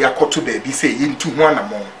mo de akoto ba bi say yintu ho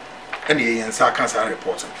anamon ene ye yensa kan sa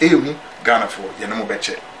report ehun Ghana for ye no mo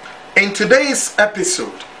beche. In today's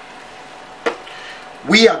episode,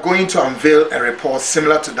 we are going to unveil a report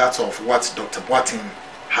similar to that of what Dr. Boateng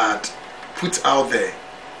had put out there.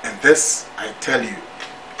 And this, I tell you,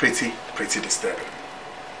 pretty disturbing.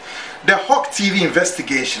 The Hawk TV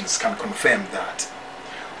investigations can confirm that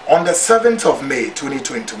on the 7th of May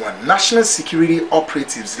 2021, national security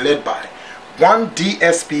operatives led by one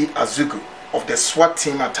DSP Azugu of the SWAT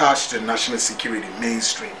team attached to the National Security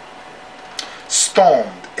Mainstream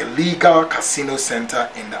stormed a legal casino center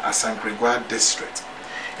in the Asankragua district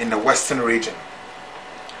in the western region.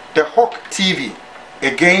 The Hawk TV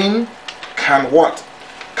again can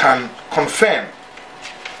confirm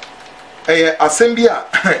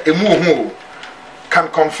can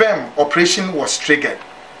confirm operation was triggered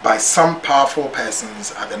by some powerful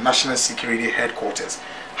persons at the National Security Headquarters.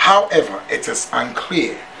 However, it is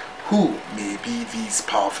unclear who may be these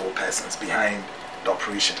powerful persons behind the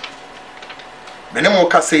operation. Menemo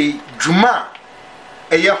ka say Juma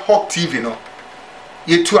eye Hawk TV no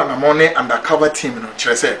Yitu Anamone undercover team no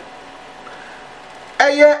kire say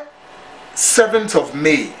eye 7th of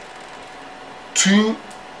May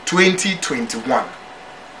 2021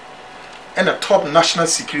 and the top national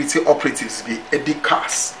security operatives be Eddie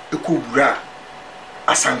Cass ekura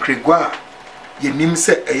Asankragua yenim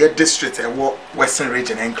say eye district ewo western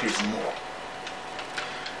region enclave more.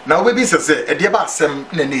 Now we be say e de ba asem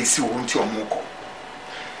na na esi wo nti omoko.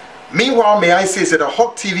 Meanwhile, may I say that the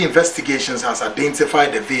Hawk TV investigations has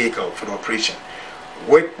identified the vehicle for the operation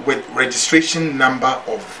with registration number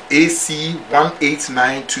of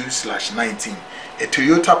AC1892/19, a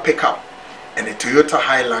Toyota pickup and a Toyota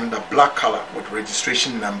Highlander black color with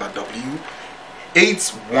registration number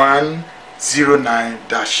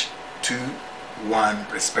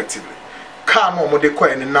W8109-21 respectively. Car no more de kwa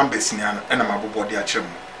any numbers in and amabody achim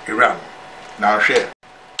Iran. Now share.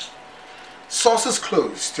 Sources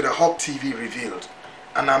close to the Hawk TV revealed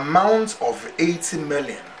an amount of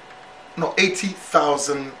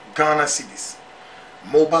 80,000 Ghana cedis,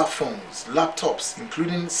 mobile phones, laptops,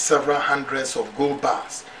 including several hundreds of gold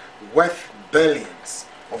bars worth billions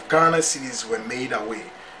of Ghana cedis were made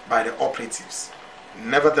away by the operatives.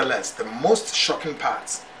 Nevertheless, the most shocking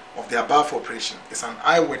part of the above operation is an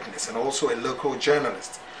eyewitness and also a local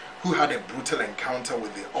journalist who had a brutal encounter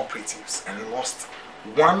with the operatives and lost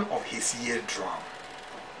one of his eardrum.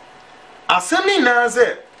 Assembly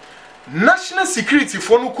naze national security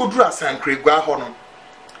for no kodru Asankragua hono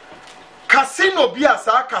casino bi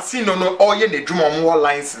asa casino no oye ne dwuma mo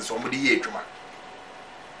license o mo de ye dwuma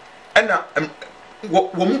ena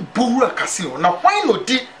wo mu buru casino na why no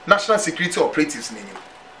di national security operatives nenim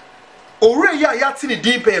ore ya yati ni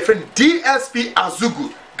din pay friend DSP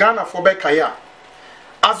Azugu Ghana for bekaya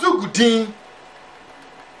Azugu din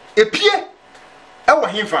epie ewa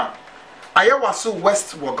himfa Ayawaso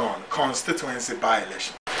West Wagon constituency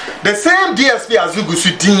by-election. The same DSP Azugu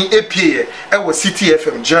Sudin APA ewa City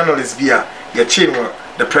FM journalist via ye chain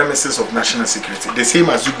the premises of national security. The same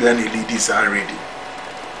Azugu and ladies are ready.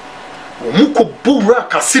 Omuko bura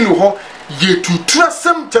casino ho ye to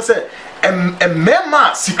trusem to say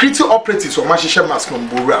mema security operatives o mahihye mask no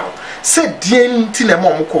mbura say dien ti na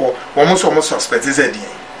mom ko wo so suspect is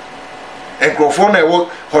dien enkrofo na ewo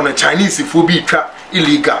hono Chinese fo bi twa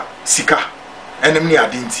illegal sika enem ni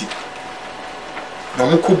adenti no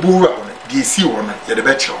mko bura on the see one ye de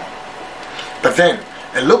betcho. But then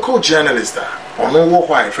a local journalist or no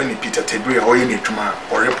why friend Peter Tebri or any tuma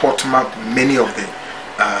or report many of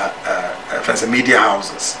the media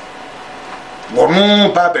houses.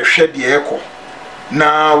 Wono ba be hwe de eko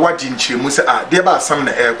na wadi nchiremu se de ba asam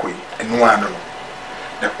na eko enu ano no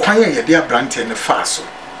the kwan ye de abrante ne faso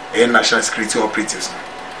e national security operatives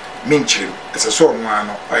minchirem ese so onu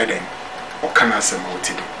ano oyeden o kana asem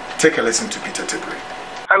otidi. Take a listen to Peter Tebri.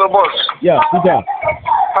 Hello boss. Yeah, Peter.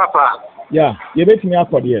 Papa. Yeah, you bet me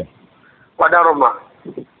up here. Wadaroma.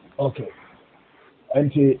 Okay.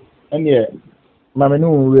 And yeah, mama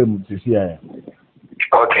no room to see here.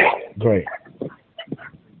 Okay. Great.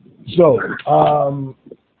 So,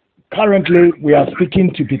 currently we are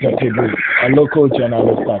speaking to Peter Tebri, a local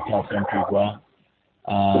journalist at Asankragua,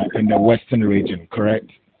 in the Western region,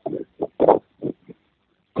 correct?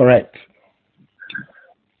 Correct.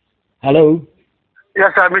 Hello?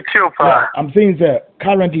 Yes, I'm with you, Pa. Yeah, I'm saying that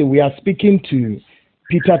currently we are speaking to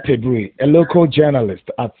Peter Tebri, a local journalist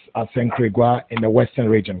at Asankragua in the Western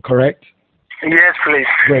region, correct? Yes, please.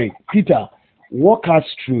 Great. Peter, walk us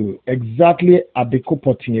through exactly at the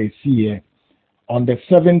Kopotier on the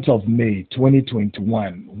 7th of May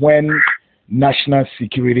 2021 when national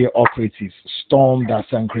security operatives stormed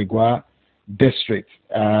Asankragua district,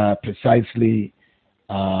 precisely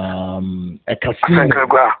a casino.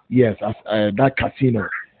 Yes, that casino.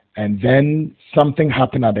 And then something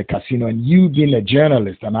happened at the casino, and you being a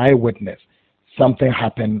journalist, an eyewitness, something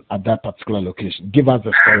happened at that particular location. Give us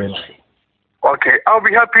the storyline. Okay, I'll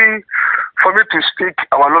be happy for me to speak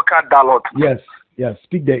our local dialect. Yes,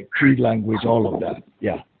 speak the Cree language, all of that.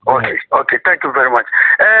 Yeah. Okay, thank you very much.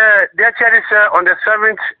 The actually is on the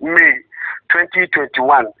 7th May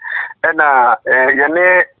 2021, and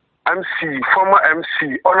MC, former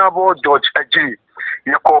MC, Honorable George Ajiri,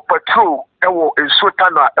 Yako Patrol, Ewo, in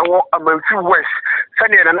Sotana, Ewo, Amanfi West,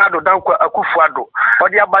 Sani and Anado Danko Akufado, or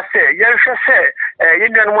the Abase, yes,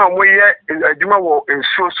 Indian one way, Dumawo, in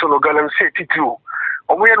Solo Galam Say Titu,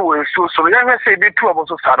 or we are so young, say the two of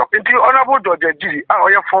us start up into Honorable George Ajiri,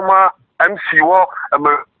 our former MC, or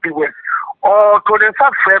Amanfi West, or to the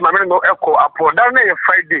sub frame, I mean, no echo, upon down there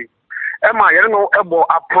Friday. Emma, you know, ebo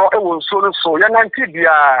apro ewo so ya nanti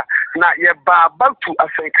bia na ye ba back to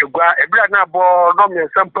Asankragua ebia na bo no me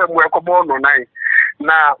sampa mu ekobo no nai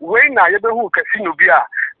na we na ye be hu casino bia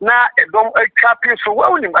na edom atwape so wa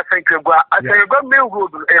unim Asankragua main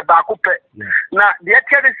road e ba ko pe na de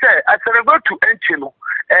etiere say Asankragua to enchi no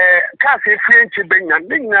cars e free enchi benya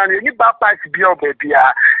na ni ba pass bia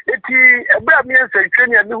obia eti ebia me nsentwe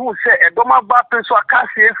ni hu say edom ba pe so cars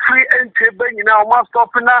e free enchi benya na o ma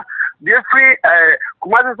stop na the free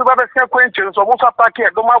Kumasi Sababa Sequential, so most of Paki,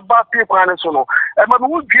 Doma Bapi, Panasono, and my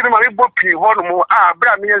wood give my boppy, Hormo,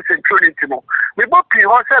 Bramian Centurion. We boppy,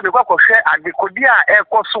 Horse, the work of share at the Kodia Air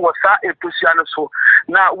Kososa, a Pusiano. So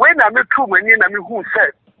now, when I met two men, I mean, who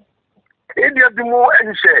said, India do more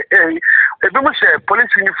and say, a police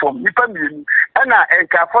uniform, Nipam, and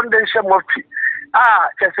Foundation Murphy.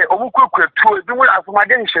 Just say, Omuku, two, do as my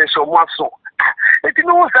dension, so much so. It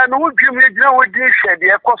knows I know you may know what they said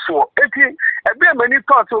the Ecoso. A very many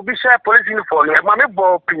thoughts will be share police uniform. Mammy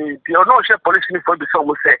Boppy, you know, share police uniform, some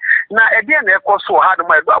will say. Now, again, Ecoso had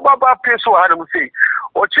my Baba Peso had them say,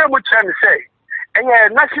 or Chemuchan say,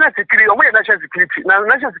 and national security, or national security, now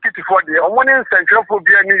national security for the one in Central for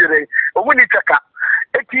Bia New Year, or when it's a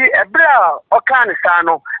Eti ebra oka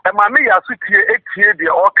sano e ma me ya sutie etie de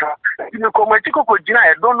oka ti me ko machiko ko gina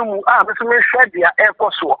e don mu me so me hwe de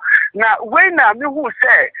ekoso na we na me hu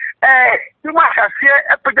say ti ma hase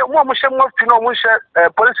epede mo hye mo fi no mo hye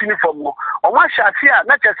police uniform no o ma hase a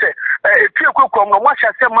na chese etie kokom no mo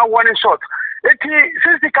hase ma warning shot eti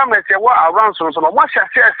since cameras e wa around so mo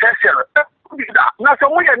hase essential na so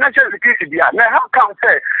mo ye national security dia na how come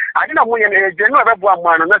say I didn't know any general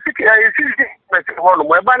man, and I think I see one of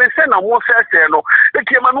my banner send a more say no. The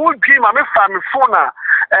Kiman would dream my family phone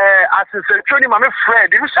as a training my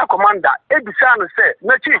friend, division commander, Ebisan said,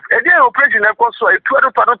 no chief, a day operation also a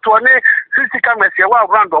 12 60 cameras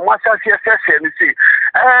around on Massa CSS and see.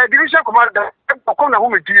 Division commander, Pocona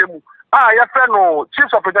whom GM. Your friend, no,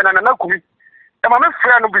 chief of the Nanakumi. And my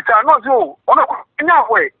friend will be not so, on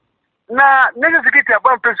a way. Na nigga security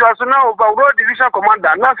about person so now about road division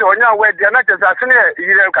commander na se onya we dia na tesa se ne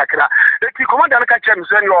yire kakra the commander na ka chem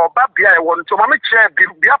so no ba bia e won to ma me che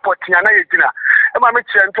bia potia na yetina e ma me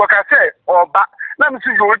che nto ka se oba na me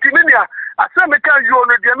see you ti me nia asa me kan you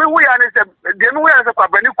no de me hu ya ne se de me hu ya se kwa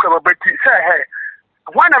bani kwa babati say hey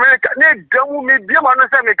one America ne damu me bia ma no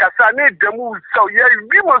se me kasa ne damu so ye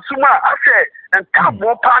bi mo suma ase and tap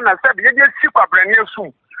mo pa na se be je si kwa brani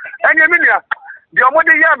asum enye me nia the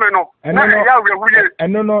omode ya me no na ya we wuye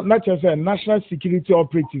eno no na che say national security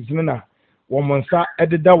operatives no na wo monsa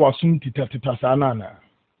ededa wasum tita sana na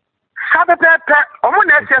Sabepe omo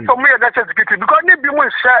na ese so mo ya national security because ne bi mo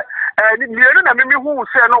hye ni na me hu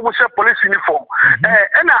say no mo hye police uniform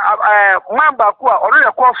na mamba ko a oro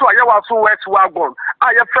ye ko so aye wa so west wagon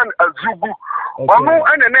aye friend azugu ono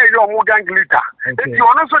ene na ye omo gang leader eti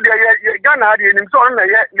ono so de ye Ghana ha de nim so ono na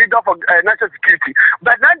ye leader for national security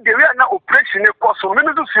but na de we na operation e ko so me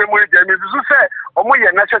no so mo de me so say omo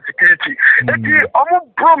ye national security eti omo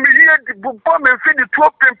bro me ye di bo me fi di to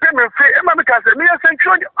pempe me fi e ma me ka say me ye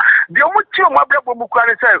central de omo ti omo abrabo mu kwa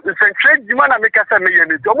ne say central di ma na me ka say me ye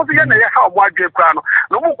ni de omo so ye na ye ha omo adwe kwa no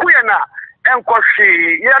mo ku ye na enkohwe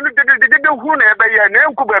ye no de hu na ebe ye na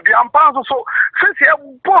enku ba bi ampa so sisi e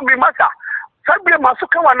bo mi masa sabe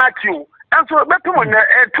masuka wa na tiwo enso beto na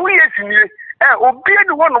 2 years ni obi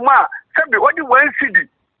ni wono ma sabe odi wan city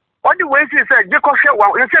say je ko hwe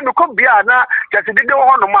wa ye se me ko bia na jase de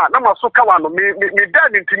wono ma na masuka wa no me da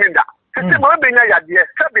ni ntimi da sisi mo be nya yade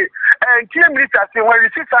sabe ntie minister say when you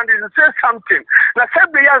see something na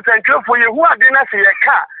sabe ya nsentwefo ye hu ade na se ye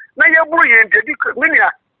ka na ye buru ye ndedi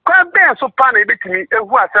minia kwa ben so pa na ebetimi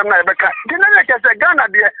ehu asem na ebeka de na le kese Ghana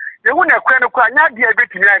de ye hu na kwa no kwa nya de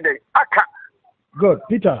ebetimi ade aka. Good,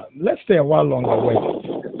 Peter. Let's stay a while longer. Wait,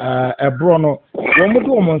 Bruno, when we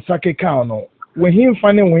do on Sake Kano, when he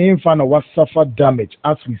find what suffered damage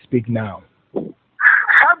as we speak now.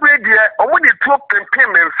 Sabre dia, omo di top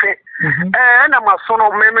payment fe. Na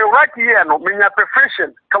masono me right here no me nya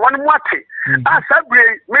profession. Ka wani mwate.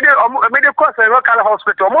 Sabre me de course local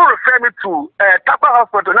hospital. Omo refer me to Tapa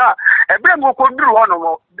hospital na. Ebe mo ko duru hono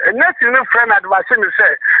mo. Next in friend advice me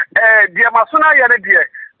say, dia masono ya ne dia.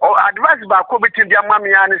 O advice ba ko bitin dia mami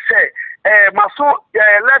ya ne say maso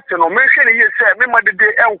left no me hwe ne ye say me ma de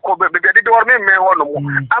enko be de or me hono mo.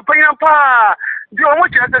 Apanya pa di omo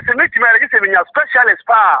che se me timi ara se nya specialist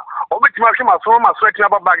pa obitima hwe maso etina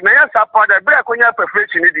bag na ya sapa da bre akonya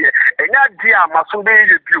perfection ni de enya dia maso be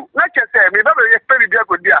ye biu na che se me ba be ye peri dia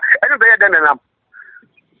go dia eno be ye den nam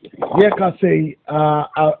ye ka say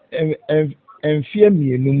enfie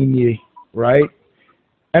mienu munie right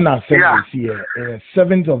and I said this here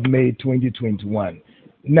 7th of May 2021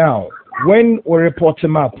 now when we report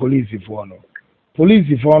to police if one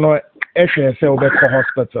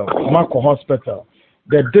hospital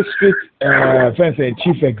the district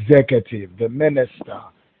chief executive the minister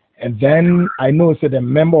and then I know said the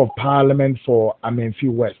member of parliament for Amenfi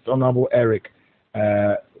West Honorable Eric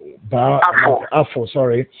Afo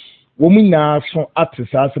sorry women now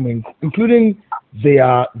including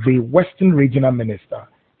the Western regional minister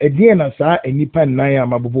again as nipa nine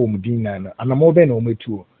amabobo mudina and I'm be no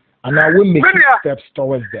metu and I will make steps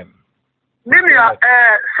towards them. Mimia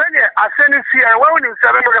senior aseni si when you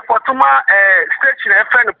seven report to my station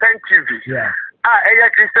FN Pen TV. Yeah. A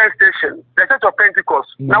Christian station, the Church of Pentecost.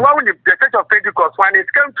 Now when the Church of Pentecost when it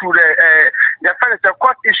came to the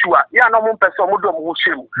court issue, yeah no more person mudom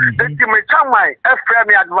mushim. The my FM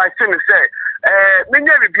advice me say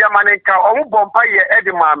minya bibia manenka omo bompa ye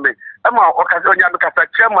edimame ama okazonya bekata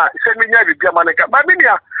chema se minya bibia manenka ba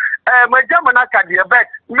minia my German academy bet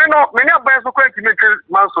me no ban so kwenti me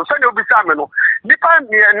manso se ne obisa me no nipa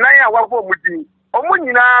ne nan a wafo mudi omo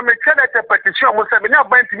nyina me tell that petition mo se me na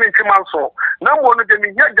ban ti me manso na mo no de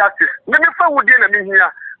me hear justice me fa wudi na me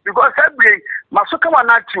hia because every masoka wa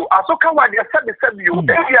na tu asoka wa de sabi you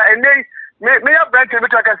area ene me ya branch me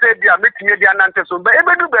taka say dia metime dia nante so be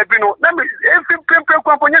ebedu baabi no na me efi pempe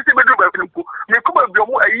kwamponye se bedu baabi nku me ko ba bi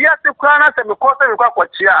omo ayi ase kwa na se me ko se me kwa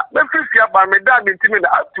kwachia me fifia ba me da me ntimi na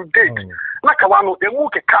up to date na ka wa no emu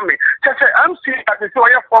ke kame che MC at say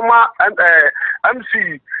oya former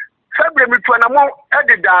MC sabre me tu na mo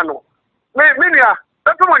edida no me nia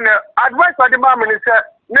pepe mo na advice for the man minister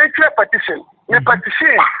nature petition the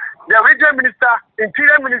regional minister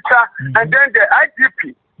interior minister and then the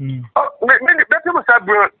IGP. Many people say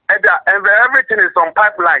everything is on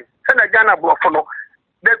pipeline. Send a Ghana buffalo.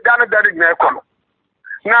 The Ghana that is near Kono.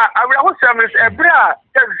 Now, I will say, Miss Ebra,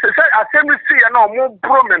 assembly see and no more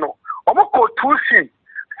promeno. Omoko 2C,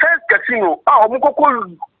 first casino.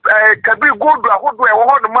 Omoko Kabi Gold, who do I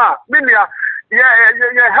want to ma? Minia,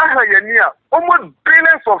 yeah, almost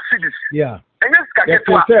billions of cities. Yeah. And yes,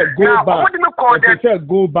 now, what do you recorded. They say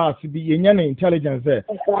go bars be any intelligence there.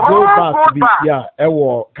 Go bars be yeah.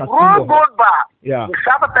 Casino. Gold bar. Yeah.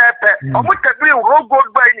 Saba pepe. Omo tabi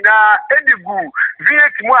gold bar ina edigu.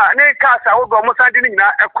 Viet mo na kasa wo go mo sadi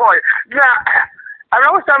ina ekoi. Na I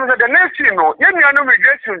was saying that the nation no. Yen ya no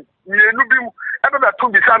migration. Mienu bi ebe ba to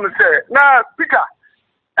bi sam say. Na Peter.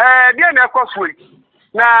 Dia na ekoswe.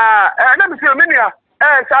 Na na me say menia.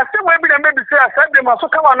 Sa se we bi na maybe say asade ma so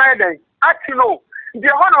ka wa na den. Atino. The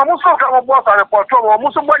one almost so come boss and report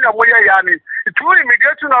almost so when you yani. It's two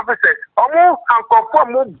immigration officers. Almost and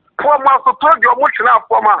conform poor man so told you much now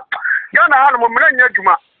for man. Ghana had a million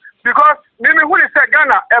juma. Because maybe who is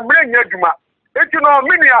Ghana a million juma. If you know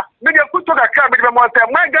media put to the camp with the monster,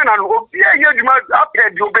 my Ghana will be a year juma up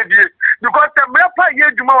at you because the Mapa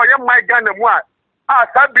year juma my Ghana one. Ah,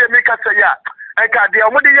 Sabia make us say ya. I got the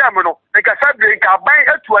Amudi Yamano, I got Sabia buying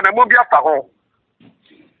it to an movie after home.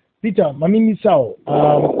 Peter, Mamini Sao,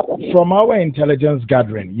 from our intelligence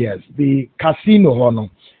gathering, yes, the casino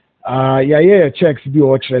checks be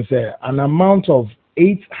an amount of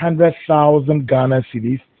 800,000 Ghana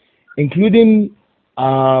cedis, including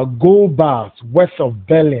gold bars worth of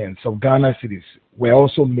billions of Ghana cedis were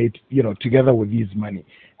also made, together with this money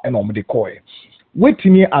and on the coin. Wait to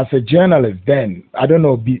me as a journalist then, I don't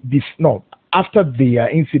know, after the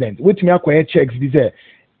incident, wait to me acquire checks,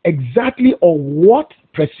 exactly or what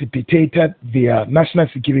precipitated their national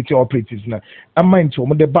security operatives now. I'm mind to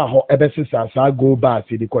the bar or go bar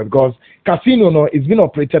because casino is being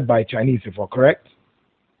operated by Chinese, if I'm correct.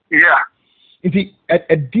 Yeah.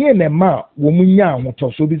 A DNMA woman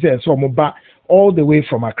so be so all the way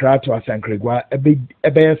from Accra to Asankragua a big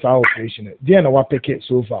operation. DNA what pick it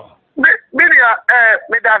so far. Media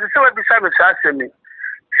me that so beside me.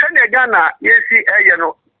 Send Ghana, yes,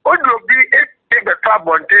 Odo be the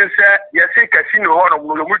trouble say you see casino or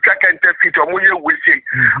mucha can fit or we say.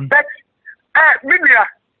 But media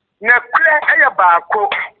na clear bako.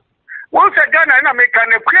 Once a Ghana and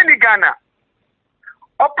American a Ghana.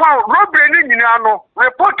 Upon robbery in Yano,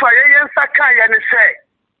 report to a yen Sakai and say,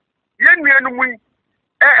 Yen Yanui,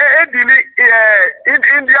 in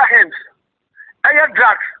India hands, air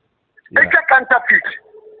drugs, a counterfeit.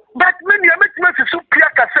 But many amendments is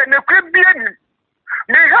superior, and a crib being.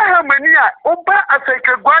 May have many over as a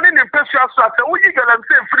Guan in Persia, so we can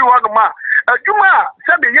say free one ma. A Juma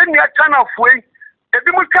said the Yen Channel way, a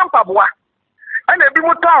Bimu Campabwa, and a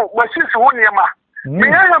Bimu town was his own Yama. May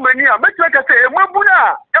have many, but like I say, a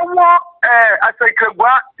Mabuna, a war as a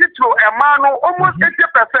Kagua, Tito, a mano, almost 80%,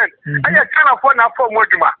 and a channel for now for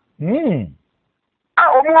Mojuma.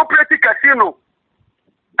 Ah, more pretty casino.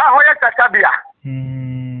 Ah, Hoya Sabia.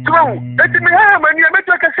 So, let me have many,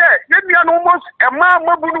 like I say, let me almost a man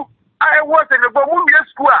Mabunu. I was in the Bomulia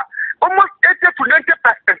Square, almost 80 to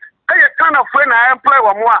 90%. I kind of friend I employ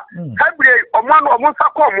one more. Hybrid or one or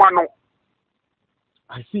one.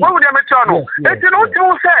 I see. What would you make channel? It's not to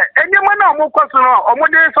say, and you man more question or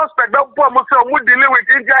more suspect that poor Muslim would deal with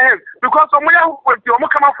India hands because of my with your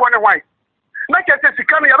come up for a white. Like I said, she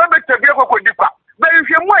can't have a better vehicle with Dipa. But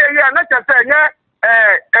if you're more, yeah, not just say,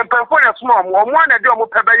 and perform a small or one a job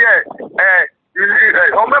of Pebble,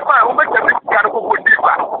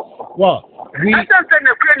 well, we send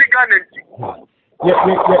a pretty gun. You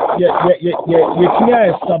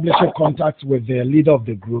can establish a contact with the leader of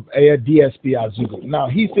the group, DSP Azugo. Now,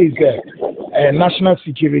 he says that a national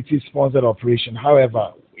security sponsored operation.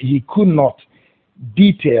 However, he could not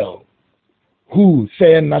detail who,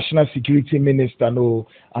 say, a national security minister, no,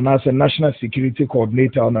 and as a national security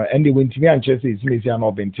coordinator, no, and they went to me and just says, "Maybe I'm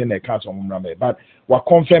not being taken a cast on Mumrame." But what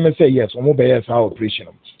confirm and say yes, or mobile yes, our operation.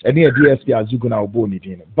 And the DSP Azugo now born it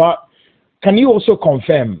in. But can you also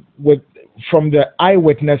confirm from the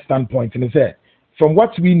eyewitness standpoint, and say, from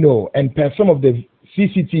what we know, and per some of the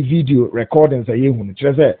CCTV video recordings,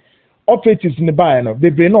 operators in the bar, they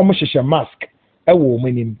bring no much a mask. A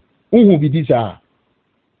woman, who will be this? I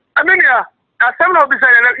mean, some of the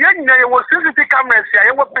young was CCTV cameras,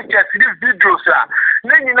 I want pictures, these videos,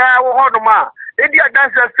 then you know, Hodoma, Edia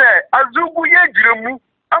dancer say, Azugu Yajumu.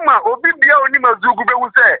 Ama obi bia oni mazugu be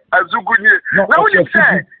say azugu ni now you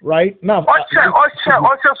say right now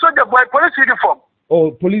Osha soldier boy police uniform.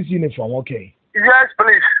 Oh, police uniform, okay. Yes,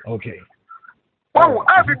 please. Okay. Oh,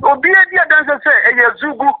 obi dia dance say e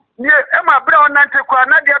azugu ni e ma bra onante kwa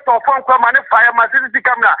na dia to fon kwa ma ne fire ma CCTV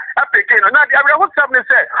camera apeke no na dia bra who sam ne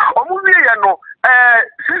say omu wi ye no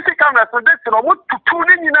CCTV camera so this no mo tutu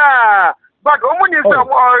ni nyina but omu ni say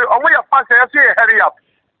omu ya pass say hurry up.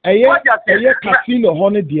 Aye casino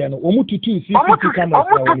honey dear no omu tutu CCTV camera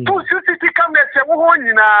CCTV camera se wo ho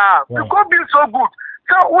nyina because been so good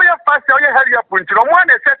so we are fast we hurry up until one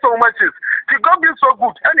set so much God be so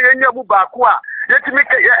good. Any mu baako a yetimi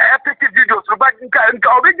epic videos but nka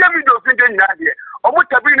obegya videos ndi nyina de omo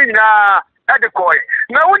tabi ni nyina e de koy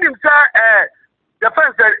na wonim say the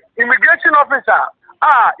first immigration officer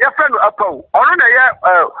your friend apo ono na ye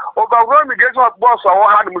overall immigration boss o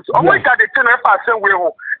ha no muti omo ita de tin e fa sen we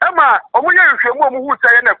ho e ma omo ye hwehwemu omo hu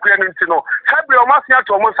say na kura no nti no sabi omo asia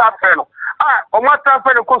to omo sa fe no omo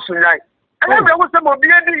transfer no ko sunyan and we say mo bi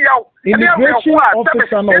edi yaw immigration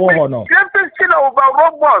officer no wo ho no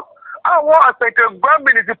overall boss our Asankragua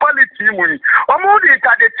municipality mu ni omo di ita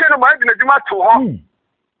de tin ma di na djuma to ho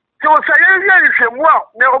so say ye hwehwemu a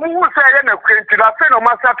na omo hu say na kura nti na fe no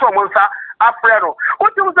ma sa to omo sa afrero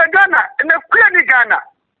what you say Ghana na kura ni Ghana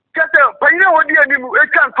kete panyina wodi ani mu e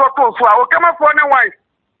kan to so a o kama fo ne wan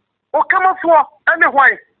o kama fo ene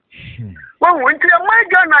wan wo nti ya my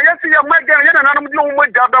Ghana yesi ya my Ghana yana nanom di mo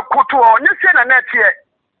da da koto o nye se na na tie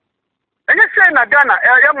enye se na Ghana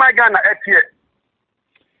ya my Ghana etie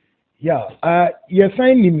you're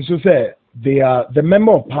saying him so say they are the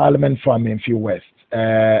member of parliament from Enfield West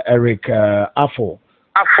Eric Afo.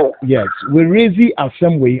 Yes, we raise the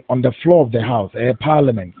assembly on the floor of the house,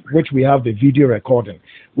 parliament, which we have the video recording.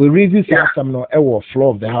 We raise this assembly on the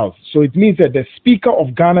floor of the house. So it means that the Speaker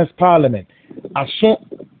of Ghana's parliament, as soon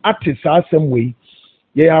at this assembly,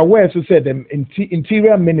 they are aware to say the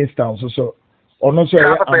interior minister also, or not so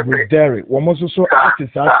Abu Derry, one also at this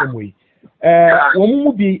assembly. One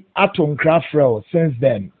will be atom craft since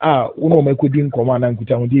then. Uno me could in command and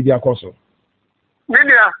could be a coso.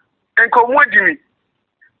 Minia and Comodini.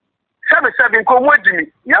 Seven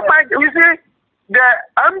Comodini. Yeah, you see, the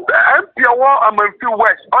MP of Enfield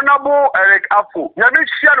West, Honorable Eric Afo, Yamin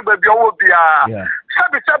Share Baby Obia,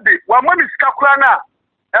 Sabi, one money Skakrana,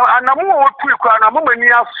 and a more Twikana,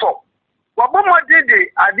 Mumania so. What Boma did,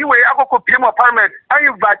 I do a Agoko Parliament, I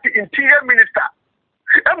invite the Interior Minister.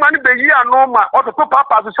 A man be here normal or the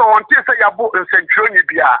papa so on say yabo in Central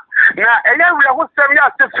Nibia. Now, a year we are 7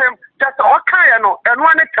 years the same, just all kind and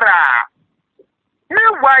one tra.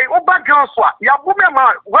 Meanwhile, Oba Joshua,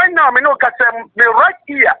 Yabuma, right now, me no Kassam, me right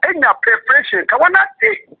here in your preparation. Kawana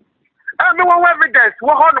say, I mean, one evidence,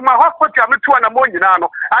 what on my hospital, I'm 2 and a morning.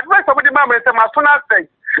 Advice of the mamma, my son, I say,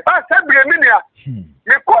 I said, Minia,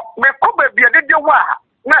 me could be a day wa,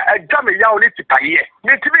 not a jammy yaw to pay,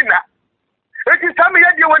 me to be now. It is time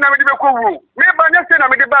you when I'm in the room. Me by nothing,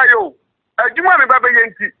 I'm in the bio. Do you want me, Baba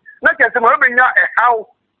Yanti? Not as I'm having a how.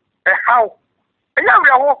 And now we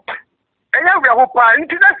are hope. And now we are hope.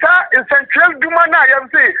 Into that in Central Dumana, I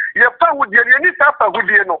say, your pa would be any supper would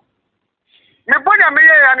be no. Me boy, I'm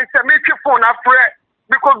here and it's a make your phone after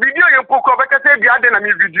because video you poke over the other than a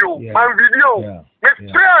video. My video. Me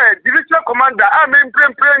prayer, division commander, I'm in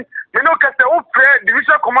praying. Me no can say, oh, prayer,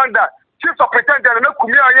 division commander. Chief Superintendent no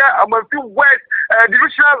kumia ya Enfield West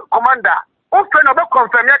divisional commander o fe no be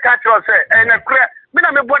confirm ya ka tro say na kure me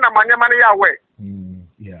na me bo na mane ya we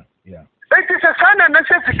it is a sign of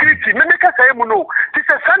national security me make say mu no it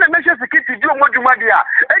is a sign of national security di o moduma dia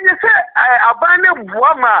enye say abane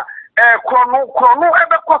buama krono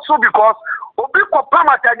ebe kwaso because obi ko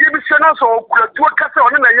pamata divisional so kuratu ka say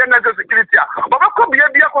on na ye national security obi ko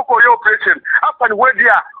bia kokori operation after we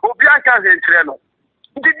dia obi anka he ntire no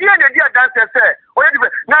the dia dance say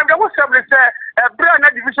now the who say brand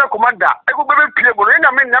division commander e go be play go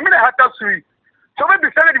na me hata sui so we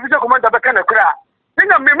be send division commander be kan kra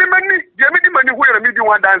na me mani de me di mani hu me di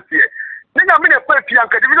one dance here na me na pa pia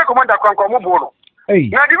kan division commander kan ko mo bo no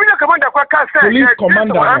na division commander kwa ka say police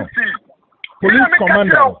commander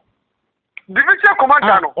division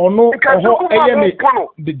commander no ono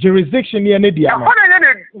the jurisdiction here ne dia no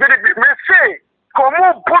me say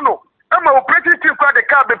komo bono ama operating team kwa de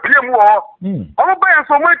car be play mu o omo buy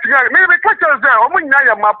so mo tiga me be catch us there omo nya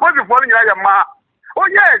ya ma police for nya ya ma oh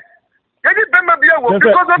yes yedi bemba bia wo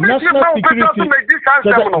because of this now better to make this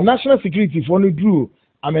answer national security for no drew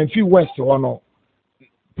Enfield West ono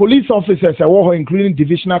police officers e wo ho including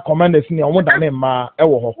divisional commanders ni omo dane ma e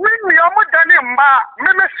wo ho we omo dane ma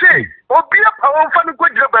me say obi apa wo fa no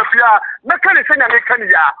godira ba fia me kan se nya me kan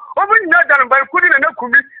ya omo nya dan ba kudi na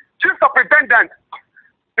kumi chief superintendent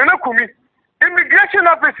na kumi immigration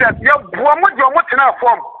officers ya buamu de omo tena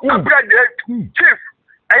form chief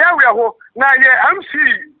aya we ho na ye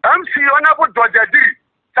MC honorable Dojadiri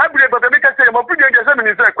sabre baba make say mo pudi nje say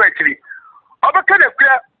minister kwa kiri obaka na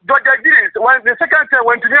kwa Dojadiri when the second time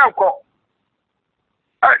went to Nyanko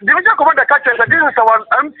division commander catch us this is our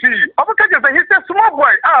MC obaka say he say small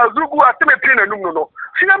boy zugu ateme pin na num no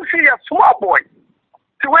MC ya small boy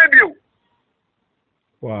ti we bio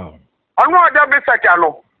wow ono ada be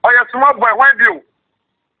sakalo oya small boy why bio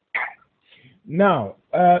Now,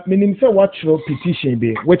 meaning say what petition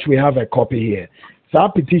be, which we have a copy here. So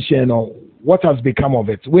our petition, what has become of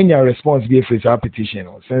it? When your response be for our petition,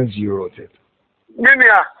 since you wrote it.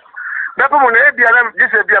 Minia, this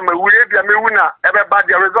is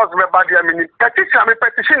everybody results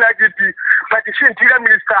petition IGP, petition interior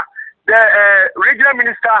minister, the regional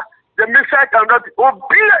minister, the minister cannot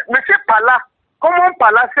obey Monsieur Pala. Common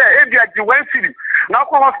Pala say Abia Jiwen City. Now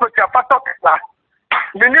come hospital patok.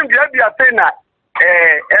 Minim the Abia Pena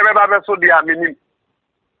everybody so dia minim.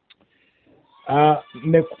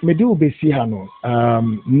 Me do be see hano.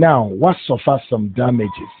 Now what suffer some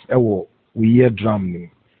damages we hear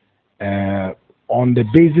drumming on the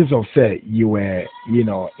basis of say you were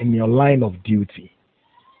in your line of duty.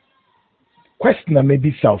 Question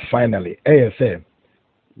maybe self finally ASM,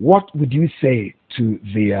 what would you say to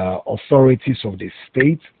the authorities of the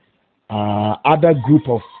state, other group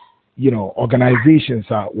of organizations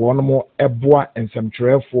one more eboa and some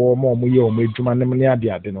trade for more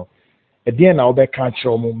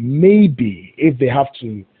maybe if they have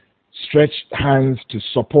to stretch hands to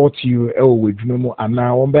support you with and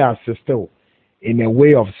now assist in a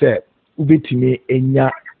way of say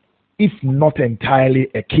if not entirely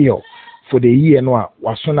a cure for the year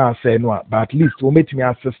but at least we make me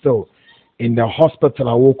assist in the hospital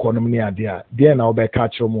I work on there now be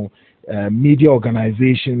catch media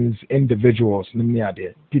organizations, individuals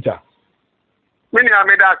Peter. Many are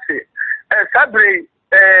made that say Sabri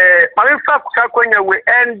we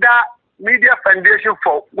end Media Foundation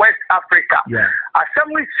for West Africa.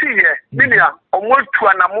 Assembly see Minia almost to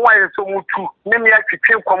an amoy so mutu, Mimia to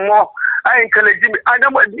came from more. I encourage me. I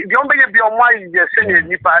don't be on my senior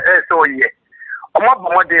nipa so ye.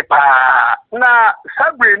 Omo de pa na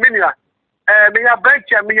Sabri Minia me ya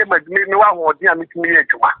branch ya me wa ho de am me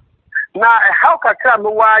adwuma. Na how kakra me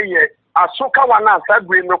wa ye asoka wana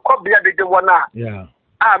Sabri me ko bia de wana.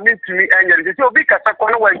 Me to me enye. So obi kasa ko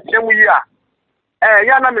no wa nkyem yi a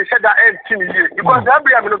yana me said that year because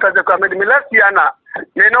every am look at the comedy me last year na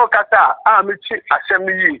me no kata me chi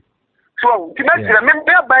assembly yi so ti me tire me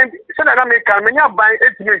be ban say na me kan me nya ban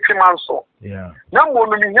etimi twema nso na mo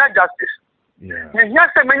no me nya justice me nya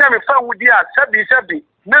say me nya me fa wudi a sabi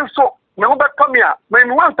me nso me ho beto me a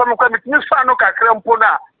me wan to me kwa me timi fa no kakra mpo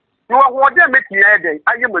na me wa ho de me tia den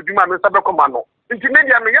aye madwuma me sabe koma no nti me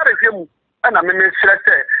dia me yare hwemu ana me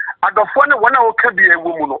srete adofo ne wona wo ka bi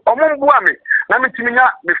ewu mu no omomboa me na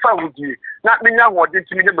metiminya me fa wudie na menya hode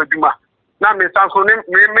timinya madwuma na me sanso ne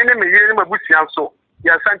me yere mabusia so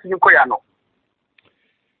ya santimi koya no.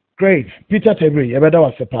 Great. Peter Tebri, yebeda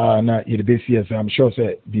wasepa na yebesi as I'm sure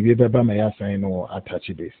say bibi beba me yasan no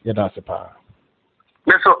attach base. Yeda sepa.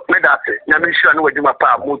 Meso me da se na me sure no wadwuma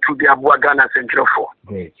pa mo tu bi aboa Ghana Central.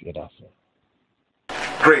 Great, yeda se.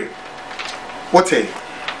 Great. What a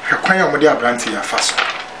kwan ya omode abranti ya faso.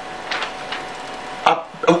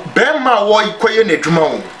 Bema wo ikoye na adwuma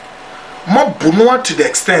wo mo bunu to the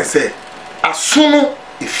extent say asono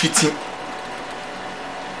efiti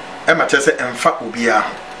e ma chese emfa obia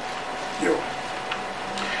yo.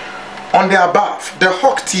 On the above, the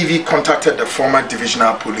Hawk TV contacted the former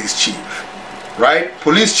divisional police chief, right?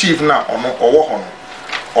 Police chief na ono owo ho no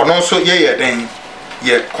ono so ye den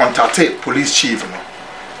ye contacted police chief no,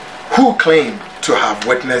 who claimed to have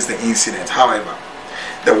witnessed the incident. However,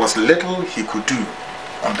 there was little he could do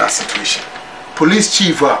on that situation. Police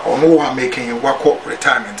chief ono making a wako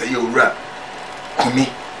retirement ura kumi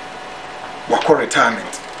wako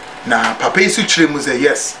retirement na papa isu chire mu say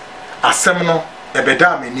yes asem no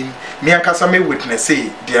ebeda menim me akasa me witness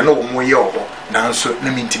say de no omo ye oho nanso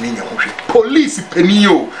na mintimi nya hwe police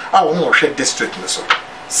peniyo a wo hwe district no so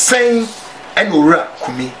saying enura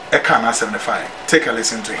kumi e kan asem ne fine. Take a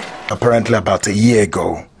listen to him. Apparently about a year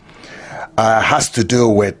ago has to do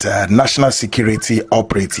with national security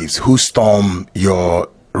operatives who storm your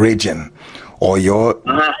region or your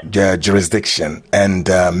jurisdiction and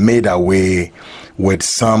made away with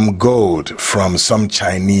some gold from some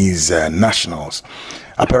Chinese nationals.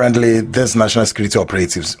 Apparently, these national security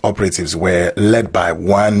operatives were led by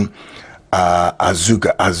one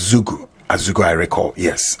Azugu, I recall,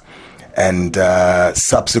 yes. And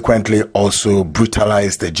subsequently also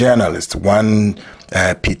brutalized the journalist, one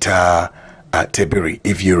Peter Tebiri,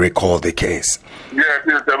 if you recall the case.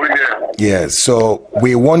 Yes, so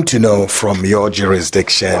we want to know from your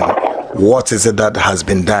jurisdiction, what is it that has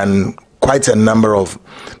been done quite a number of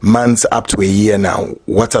months up to a year now?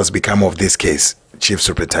 What has become of this case, Chief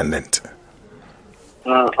Superintendent?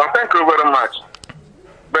 Thank you very much.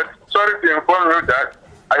 But sorry to inform you that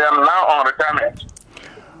I am now on retirement.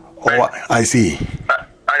 Oh, I see.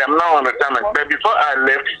 I am now on retirement. But before I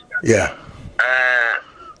left,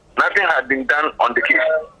 nothing had been done on the case.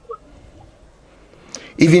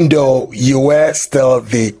 Even though you were still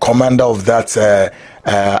the commander of that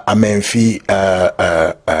Amenfi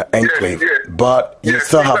enclave, yes. but you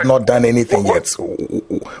still have not done anything yet. So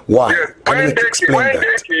why? Yes. Can you explain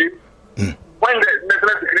that? When the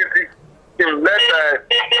national security team let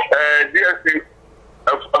DSP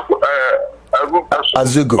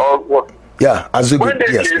Azugu. Or what? Yeah, Azugu. When they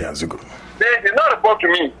DSP came, Azugu. They did not report to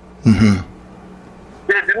me. Mm-hmm.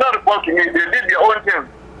 They did not report to me. They did their own thing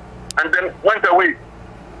and then went away.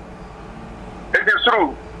 It is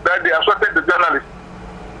true that they assaulted the journalist.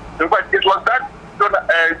 In fact, it was that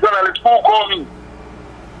journalist who called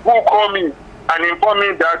me and informed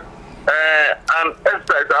me that an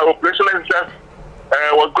exercise, an operational exercise,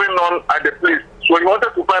 was going on at the place. So he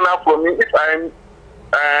wanted to find out from me if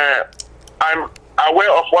I'm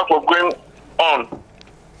aware of what was going on.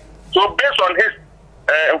 So based on his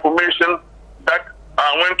information, that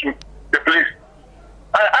I went to the place.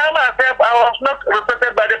 I myself, I was not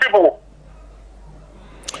respected by the people.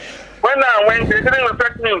 When I went, they didn't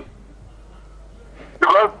respect me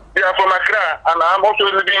because they are from Accra and I'm also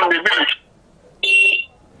living in the village.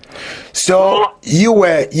 So you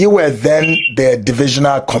were then the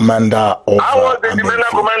divisional commander of I was the divisional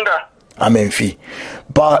commander. Amenfi.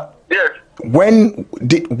 But yes. When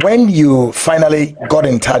you finally got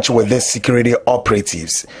in touch with the security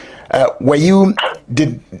operatives,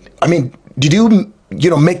 did you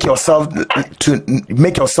make yourself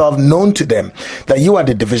known to them that you are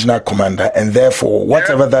the divisional commander and therefore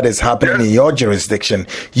whatever that is happening in your jurisdiction,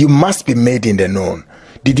 you must be made in the known?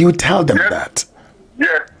 Did you tell them that?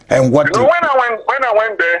 Yes. And what? When I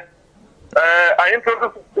went there, I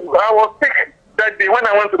was sick that day. When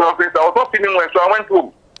I went to the office, I was not feeling well, so I went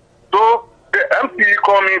home. So the MC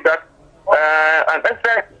called me that an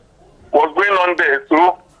exercise was going on there,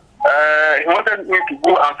 so he wanted me to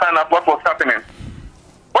go and find out what was happening.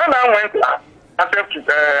 When I went, I said to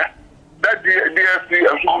that DSP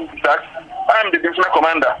that I am the divisional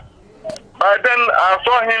commander. But then I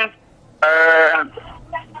saw him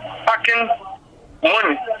packing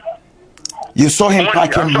money. You saw him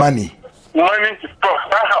packing money? Money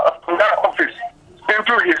from that office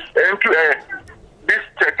into this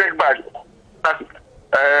check bag. That's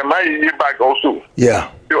my bag also.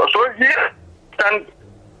 Yeah. So he can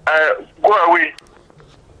go away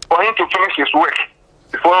for him to finish his work.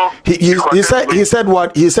 Before he said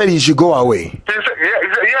what? He said he should go away. He said,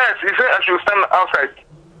 yes, he said I should stand outside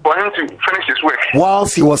for him to finish his work.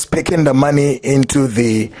 Whilst he was picking the money into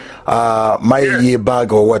the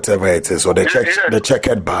bag or whatever it is, or the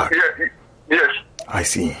checkered bag. Yes. I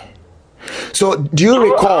see. So do you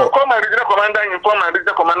recall? I called my regional commander and informed my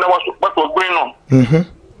regional commander what was going on.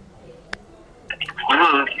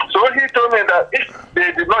 So he told me that if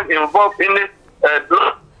they did not involve any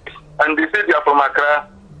and they say they are from Accra,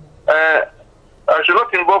 I should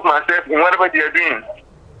not involve myself in whatever they are doing.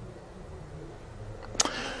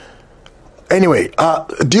 Anyway,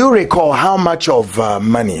 do you recall how much of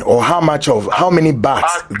money or how many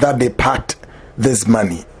bags that they packed this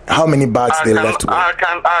money? How many bags they left with? I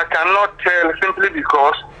cannot tell simply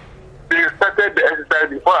because they started the exercise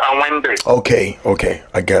before I went there. Okay.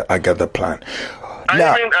 I get the plan.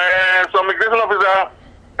 Now, even some immigration officer,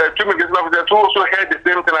 two immigration officers who also heard the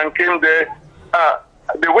same thing and came there.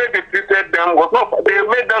 The way they treated them was not. They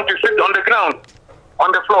made them to sit on the ground,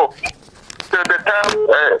 on the floor, till the time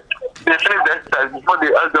they finished the exercise before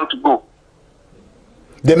they asked them to go.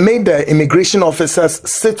 They made the immigration officers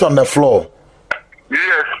sit on the floor.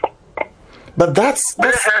 Yes. But that's they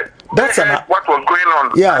heard what was going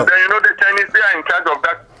on. Yeah. And then the Chinese, they are in charge of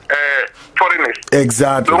that foreigners.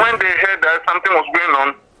 Exactly. So when they heard that something was going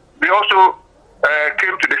on, they also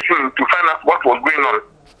came to the scene to find out what was going on.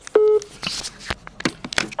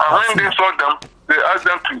 And when they saw them, they asked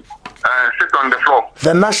them to sit on the floor.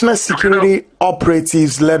 The national security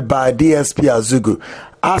operatives led by DSP Azugu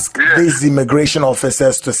asked these immigration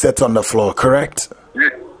officers to sit on the floor, correct?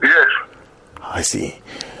 Yes. I see.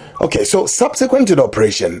 Okay, so subsequent to the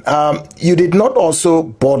operation, you did not also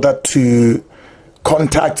bother to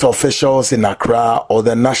contact officials in Accra or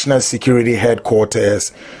the national security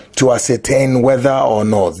headquarters to ascertain whether or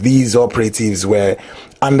not these operatives were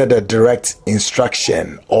under the direct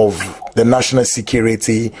instruction of the national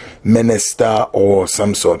security minister or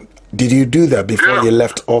some sort. Did you do that before you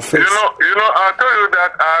left office? I told you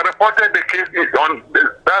that I reported the case on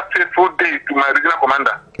that fateful day to my regional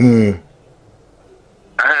commander.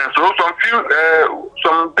 So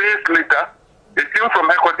some days later, a team from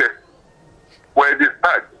headquarters were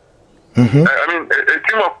dispatched. A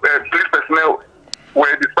team of police personnel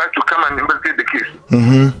were dispatched to come and investigate the case.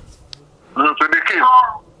 So they came.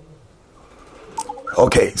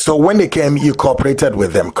 Okay, so when they came, you cooperated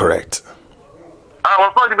with them, correct? I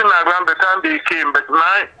was not even around the time they came, but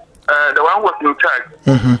the one was in charge.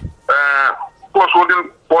 Was holding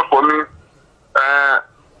forth for me,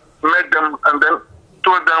 met them, and then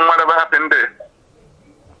told them whatever happened there.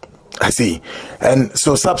 I see. And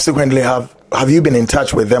so subsequently, have you been in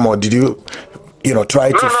touch with them, or did you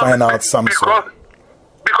try to find out some sort?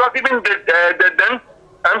 Because even the then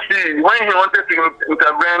MC, when he wanted to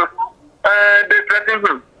intervene, they threatened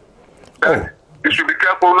him that he should be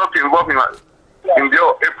careful not to involve him in their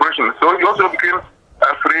operation. So he also became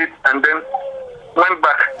afraid and then went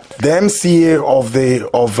back. The MCA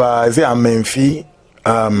of is it Amenfi?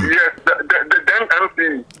 Yes, the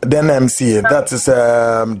then MCA. That is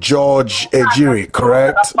George Ejiri,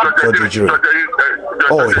 correct?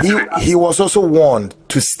 George Ejiri. He was also warned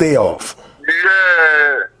to stay off.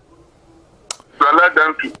 Yeah, to allow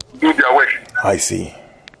them to do their work. I see.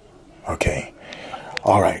 Okay.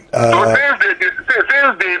 All right. So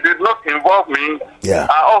since they did not involve me,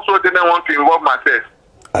 I also didn't want to involve myself.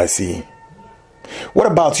 I see. What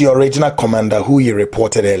about your original commander, who you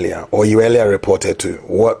reported earlier, or you earlier reported to?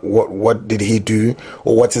 What did he do,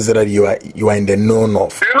 or what is it that you are in the known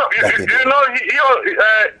of? When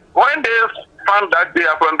they found that they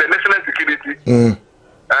are from the national security, and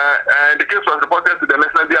the case was reported to the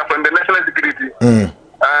national. They are from the national security.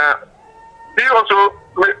 He also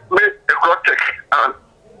made a cross check and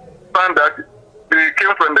found that they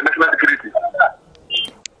came from the national security.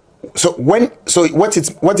 So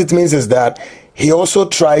what it means is that he also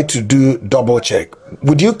tried to do double check.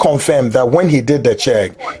 Would you confirm that when he did the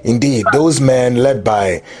check, indeed those men led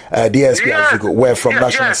by DSP Asankragua were from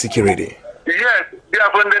national security? Yes, they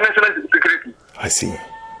are from the national security. I see.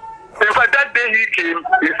 In fact, that day he came,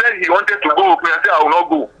 he said he wanted to go with me. I said I will not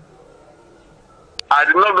go. I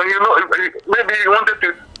did not know. Maybe he wanted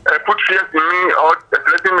to put fear in me or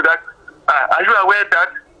threaten me that. Are you aware that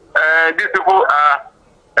these people are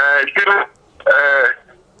still?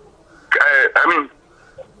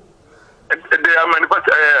 They are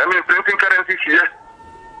manufacturing. Printing currencies here.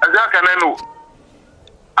 And how can I know?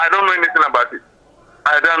 I don't know anything about it.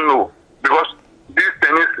 I don't know because these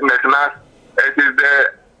Chinese nationals, it is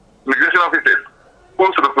the migration officers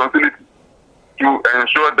whose responsibility to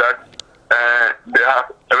ensure that they have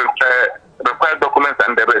required documents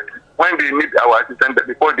and the rest when they need our assistance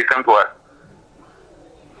before they come to us.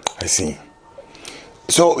 I see.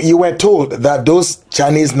 So you were told that those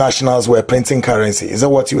Chinese nationals were printing currency. Is that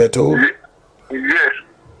what you were told? Yes.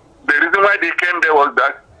 The reason why they came there was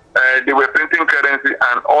that they were printing currency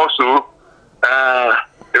and also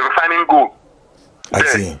refining gold. I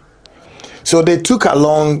see. So they took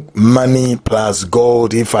along money plus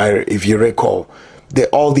gold, if you recall.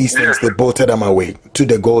 All these things, they bolted them away, to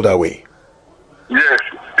the gold away. Yes.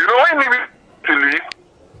 You know, when we to leave,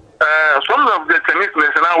 some of the Chinese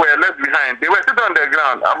nationals were left behind. They were sitting on the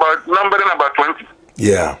ground, numbering about 20.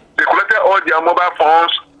 Yeah. They collected all their mobile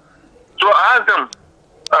phones. So I asked them,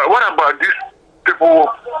 what about these people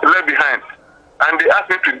left behind? And they asked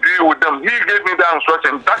me to deal with them. He gave me the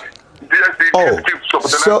instruction. That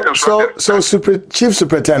Chief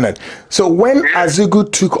Superintendent. So when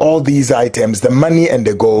Asankragua took all these items, the money and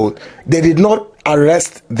the gold, they did not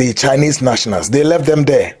arrest the Chinese nationals. They left them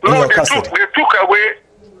there in your custody. They took away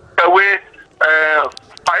 5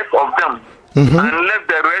 of them and left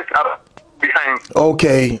the rest up behind.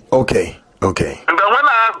 Okay. And then when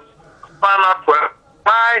I found out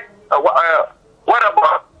why, what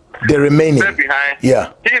about the remaining behind?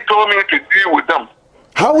 Yeah. He told me to deal with them.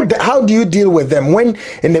 How do you deal with them when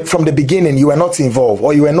from the beginning you were not involved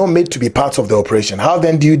or you were not made to be part of the operation? How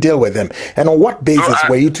then do you deal with them? And on what basis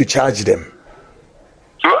were you to charge them?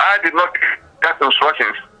 So I did not take that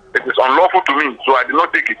instructions. It is unlawful to me, so I did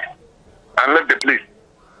not take it and left the place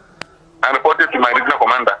and reported to my regional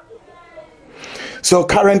commander. So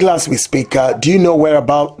currently, as we speak, do you know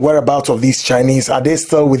whereabouts of these Chinese? Are they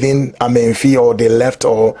still within Amenfi, or they left,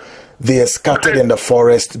 or they are scattered in the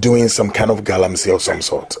forest doing some kind of galamsey of some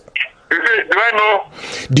sort? Do I know?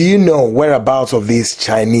 Do you know whereabouts of these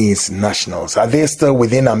Chinese nationals? Are they still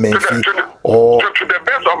within Amenfi, or to the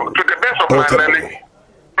best of my knowledge,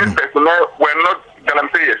 these personnel were not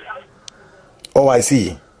galamseyers. Oh, I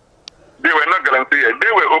see. They were not galamseyers.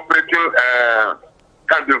 They were operating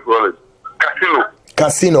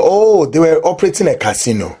Casino. Oh, they were operating a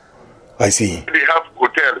casino. I see. They have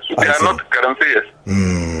hotels, so they are not galamseyers.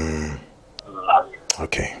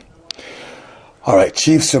 Okay. All right,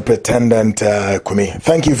 Chief Superintendent Kumi,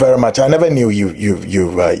 thank you very much. I never knew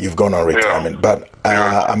you've gone on retirement, but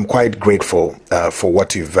I'm quite grateful for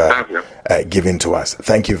what you've given to us.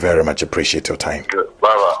 Thank you very much. Appreciate your time.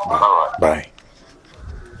 Bye. Bye.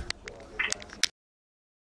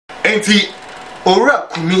 enti owura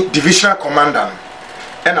kumi divisional commander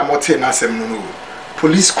and I'm not saying no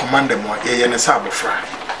police commander mo ye ne sa abofra.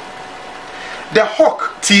 The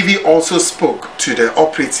Hawk TV also spoke to the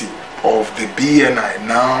operative of the BNI,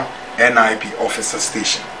 now NIB officer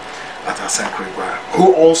station at Asankragua,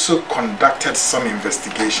 who also conducted some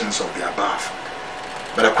investigations of the above.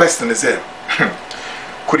 But the question is there,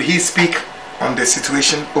 could he speak on the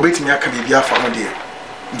situation? Obetimi aka bibia fa ho de.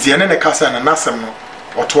 Ndiane ne kasa na nasem no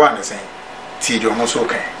otoa ne sen. Ti de omo so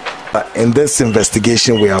kan. In this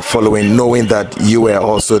investigation we are following, knowing that you were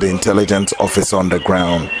also the intelligence officer on the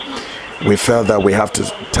ground, we felt that we have to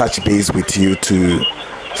touch base with you to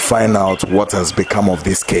find out what has become of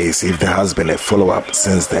this case, if there has been a follow-up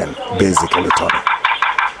since then, basically, Tony.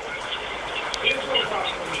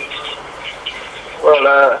 Well,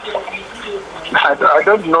 I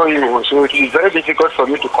don't know you, so it is very difficult for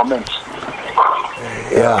me to comment.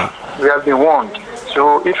 Yeah. We have been warned,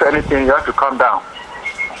 so if anything, you have to calm down.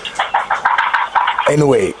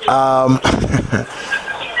 Anyway,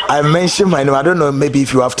 I mentioned my name. I don't know, maybe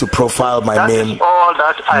if you have to profile my name. That is all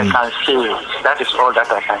that I can say. That is all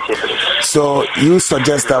that I can say, please. So you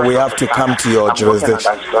suggest that we have to come to your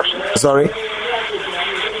jurisdiction? Sorry?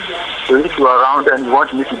 So if you are around and you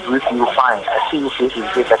want me to brief you, fine. I see you face to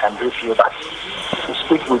face, I can brief you, but to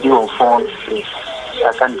speak with you on phone, please,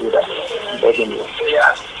 I can't do that.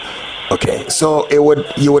 Okay, so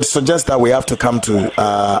you would suggest that we have to come to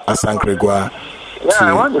Asankragua? Yeah,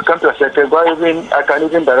 I want to come to Asankragua. I can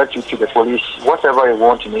even direct you to the police. Whatever you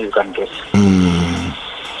want me, you can get.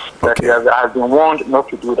 Okay. But I've been warned not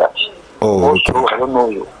to do that. Oh, okay. Also, I don't know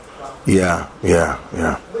you. Yeah.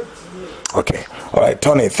 Okay. All right,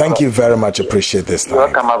 Tony, thank you very much. Appreciate this time. You're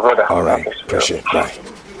welcome, my brother. All right, appreciate it. Bye.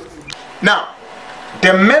 Now,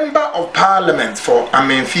 the Member of Parliament for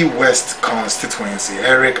Amenfi West constituency,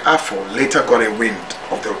 Eric Affo, later got a wind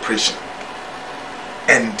of the operation.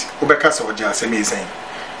 And Ubeka Soja saying,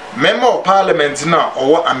 Member of Parliament now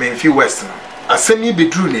or Amenfi West now, Asemi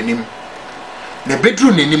bedroom in him. The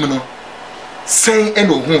bedroom in him no saying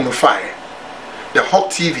no fire. The Hawk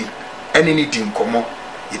TV and any dinkomo.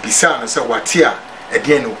 Ibisa no say watia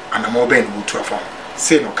edieno anamoben wutu afon.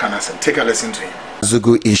 Say no canasa. Take a listen to him.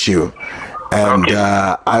 Zugu issue. And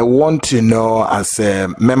I want to know, as a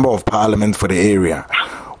member of parliament for the area,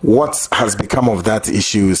 what has become of that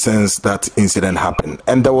issue since that incident happened.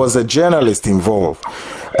 And there was a journalist involved,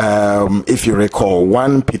 if you recall,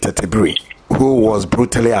 one Peter Tebri, who was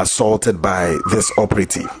brutally assaulted by this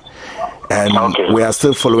operative. And we are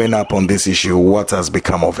still following up on this issue. What has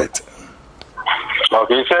become of it?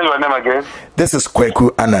 Okay, say your name again. This is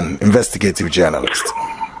Kweku Annan, investigative journalist.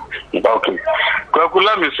 Okay. Kweku,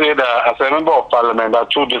 let me say that as a member of parliament, I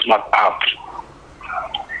told this much out.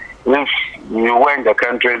 If you were in the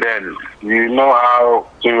country then, you know how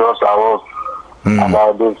serious I was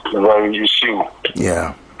about this very issue.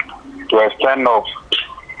 Yeah. To a extent of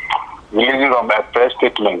releasing of a press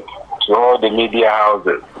statement to all the media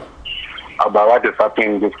houses about what is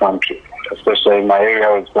happening in this country, especially in my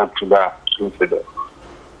area with respect to that incident.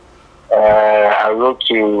 I wrote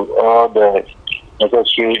to all the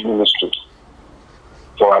necessary ministries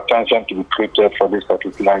for attention to be created for this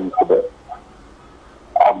particular incident.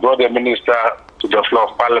 I brought the minister to the floor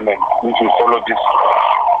of parliament if you follow this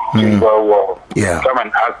war. Yeah. Come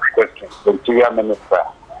and ask questions, the interior minister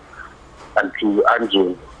and to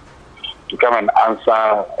Andrew to come and answer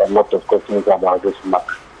a lot of questions about this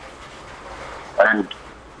matter. And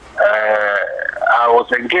I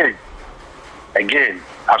was engaged again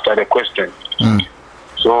after the question.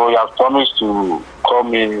 So you have promised to call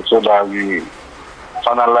me so that we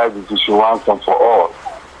finalize this issue once and for all.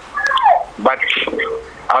 But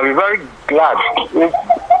I'll be very glad if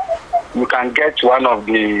you can get one of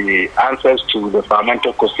the answers to the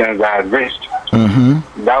fundamental questions that I raised.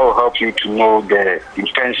 That will help you to know the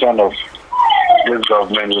intention of this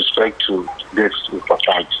government with respect to this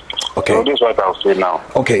reportage. Okay. So this is what I'll say now.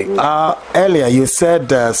 Okay. Earlier you said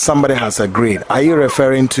somebody has agreed. Are you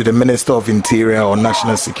referring to the Minister of Interior or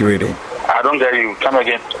National Security? I don't get you. Come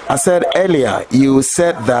again. I said earlier you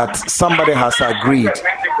said that somebody has agreed.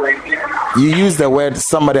 You used the word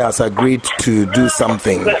somebody has agreed to do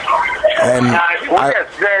something. And yes,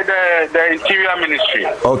 the Interior Ministry.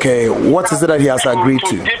 Okay, what is it that he has agreed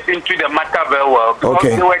to? Deep into the matter very well. Because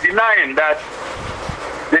they were denying that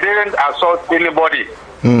they didn't assault anybody.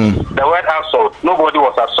 The word assault, nobody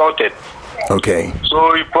was assaulted. Okay.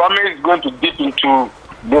 So he promised going to deep into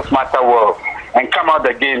this matter well and come out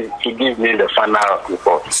again to give me the final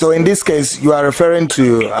report. So in this case, you are referring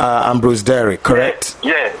to Ambrose Derrick, correct?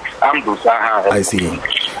 Yes, Ambrose. I see.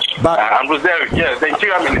 But Ambrose Derrick, yes, the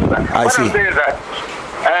Interior Minister. I see. I'm saying is that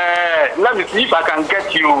Let me see if I can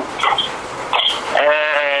get you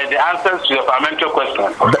the answers to the parliamentary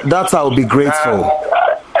question. That I'll be grateful.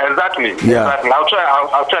 Exactly. Yeah. Exactly.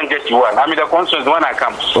 I'll try and get you one. I mean, the questions when I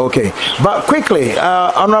come. Okay, but quickly,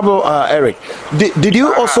 Honorable Eric, did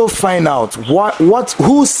you also find out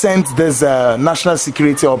who sent this national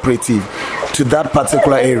security operative to that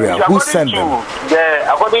particular area? Who sent them?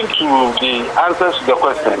 According to the answers to the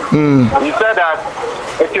question, he said that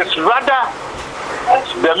it is rather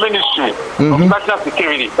the Ministry of National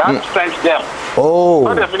Security that sent them. Oh.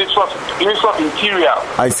 Not the Ministry of Interior.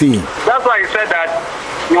 I see. That's why he said that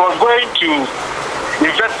he was going to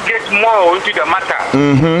investigate more into the matter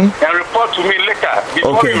and report to me later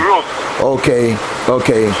before he wrote. Okay.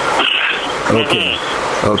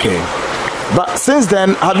 But since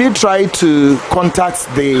then, have you tried to contact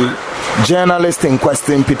the journalist in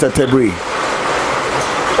question, Peter Tebri?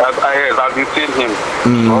 I've been seeing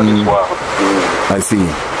him all this while. I see.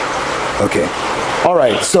 Okay. All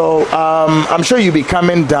right. So I'm sure you'll be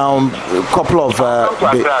coming down a couple of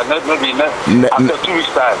maybe after 2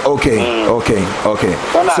 weeks time. Okay.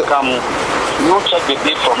 When I come, you'll check the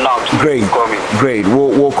date from now. Great.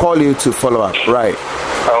 We'll call you to follow up. Right.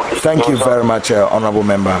 Okay. Thank you very much, Honorable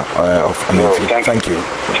Member of Amefi. Thank you.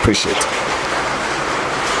 Appreciate it.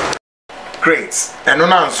 Great. And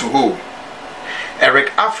on answer who?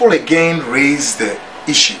 Eric Affle again raised the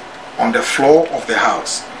issue on the floor of the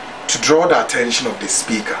House to draw the attention of the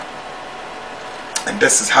Speaker. And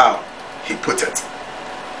this is how he put it.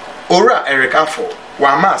 Ora Eric Affle,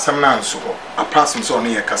 wama samna nsuho, a person so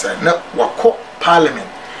near Kasa, na wako Parliament,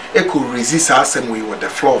 eko resist assembly with the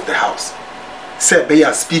floor of the House. Say be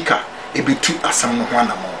a Speaker, e be tu asamno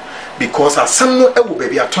hwana mo. Because asamno ewo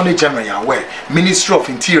baby Attorney General aware, Ministry of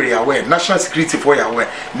Interior aware, National Security for aware,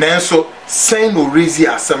 nanso saying no raise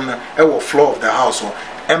asamno ewo floor of the House or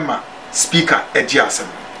Emma Speaker eji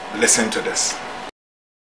asamno. Listen to this.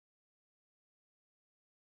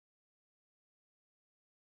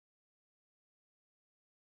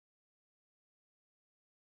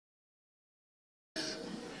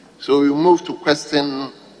 So we move to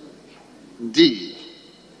question D.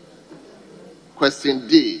 Question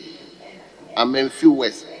D. Amefi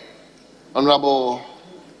West. Honorable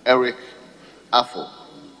Eric Affle.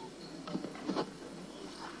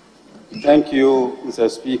 Thank you, Mr.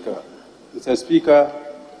 Speaker. Mr. Speaker,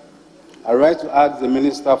 I write to ask the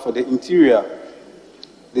Minister for the Interior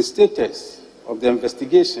the status of the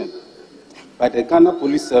investigation by the Ghana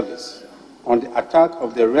Police Service on the attack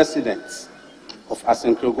of the residents of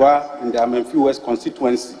Asankragua in the Amefi West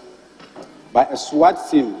constituency by a SWAT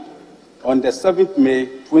team on the 7th May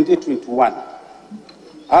 2021,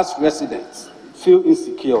 as residents feel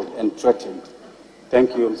insecure and threatened.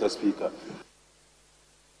 Thank you, Mr. Speaker.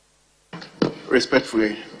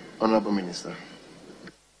 Respectfully, Honorable Minister.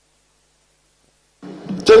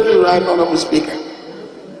 Thank you, Right Honorable Speaker.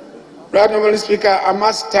 Right Honorable Speaker, I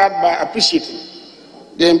must start by appreciating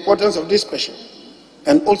the importance of this question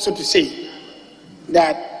and also to say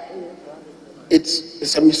that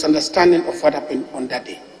it's a misunderstanding of what happened on that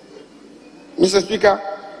day. Mr. Speaker,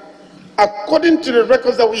 according to the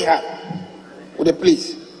records that we have with the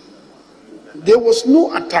police, there was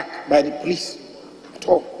no attack by the police at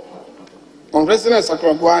all on residents of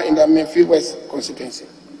Asankragua in the Amefi West constituency.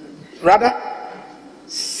 Rather,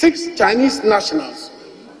 6 Chinese nationals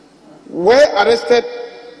were arrested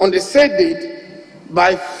on the said date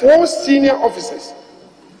by 4 senior officers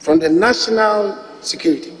from the National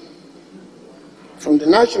Security,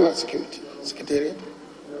 Secretariat,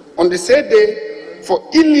 on the said day for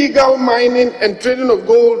illegal mining and trading of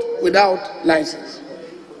gold without license.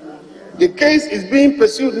 The case is being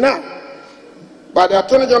pursued now by the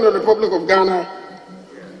Attorney General of the Republic of Ghana,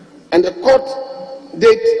 and the court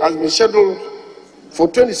date has been scheduled for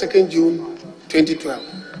 22nd June 2012.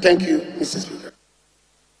 Thank you, Mr. Speaker.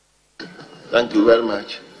 Thank you very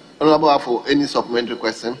much. Honorable Affle, any supplementary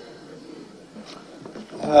question?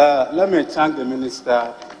 Let me thank the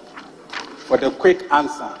Minister for the quick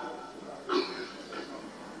answer.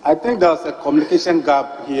 I think there's a communication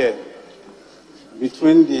gap here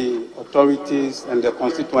between the authorities and the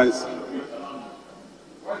constituency.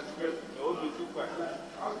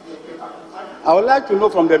 I would like to know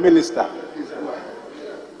from the Minister,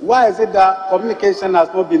 why is it that communication has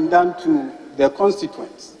not been done to the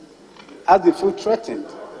constituents as they feel threatened?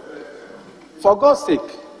 For God's sake,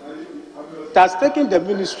 it has taken the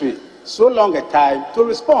ministry so long a time to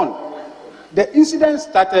respond. The incident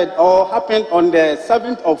started or happened on the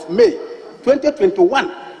 7th of May,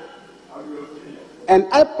 2021. And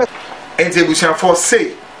I... for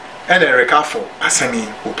say, and Eric Affle, Asani,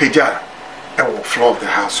 Upeja, and will floor of the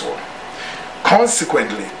household.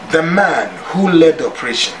 Consequently, the man who led the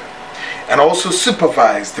operation and also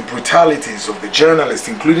supervised the brutalities of the journalists,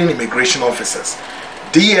 including immigration officers,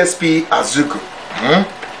 DSP Azugu,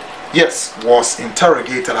 yes, was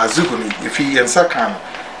interrogated. Azugu, if he and Sakan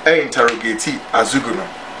interrogated Azugu,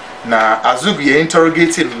 now Azugu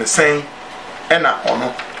interrogated in the same, and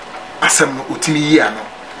ono asem utimi ano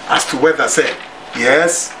as to whether say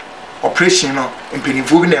yes, operation no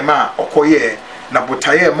impenivu na ma okoye na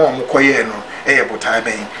botaye ma omokoye no botaye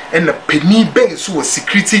ben and the penny ben so was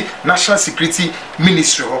security, national security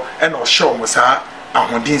ministry ho and or show mo sa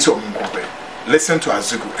ahondin so omokobe. Listen to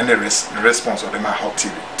Azugu and the response of the Mahawk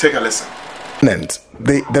TV. Take a listen.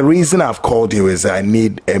 The reason I've called you is I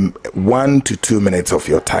need 1 to 2 minutes of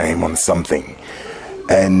your time on something.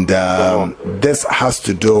 And this has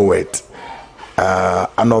to do with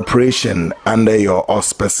an operation under your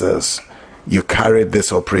auspices. You carried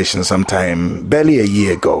this operation sometime barely a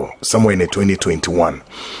year ago, somewhere in 2021.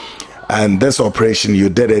 And this operation, you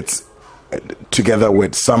did it together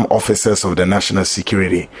with some officers of the National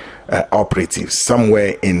Security operatives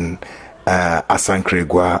somewhere in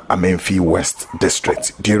Asankragua, Amenfi West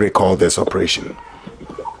District. Do you recall this operation?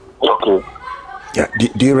 Okay. Yeah.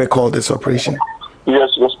 Do you recall this operation?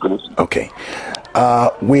 Yes, please. Okay.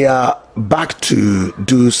 We are back to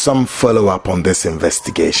do some follow-up on these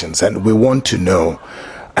investigations, and we want to know,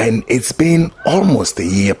 and it's been almost a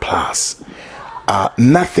year plus,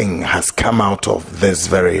 nothing has come out of this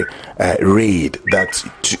very raid that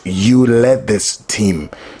you led this team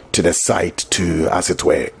to the site to, as it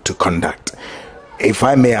were, to conduct. If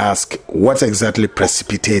I may ask, what exactly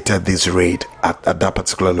precipitated this raid at that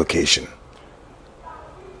particular location?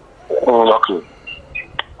 Okay.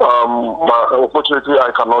 Unfortunately,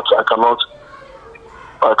 I cannot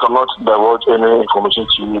divulge any information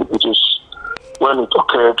to you. It is when it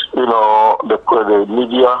occurred, the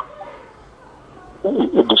media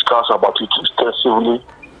discussed about it extensively.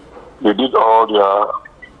 They did all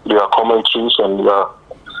their commentaries and their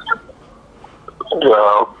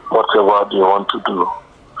whatever they want to do.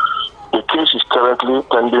 The case is currently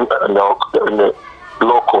pending in the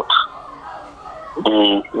law court.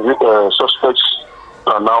 The suspects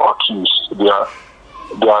are now accused. They are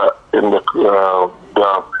in the they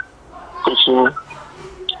are facing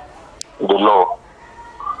the law.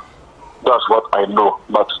 That's what I know.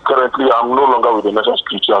 But currently, I'm no longer with the National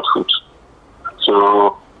Security outfit,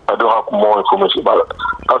 so I don't have more information. But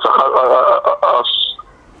as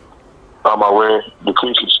I'm aware, the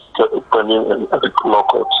case is pending in the law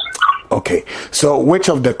courts. Okay. So, which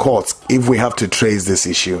of the courts, if we have to trace this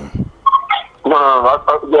issue? No.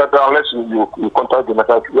 Unless you contact the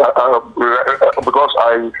National because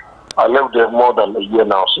I lived there more than a year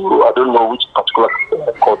now, so I don't know which particular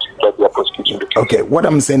court that they are prosecuting the case. Okay, what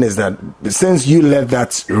I'm saying is that since you led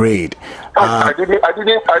that raid, I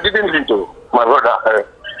didn't lead though, my brother.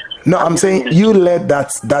 No, I'm saying you led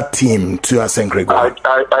that team to Asankragua.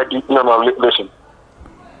 I did. No. Listen,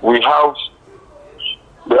 we have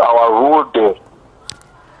our role there.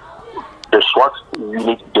 The SWAT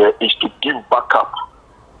unit there is to give backup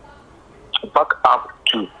to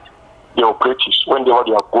the operatives whenever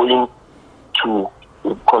they are going to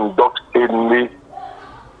conduct any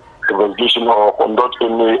investigation or conduct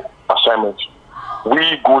any assignment.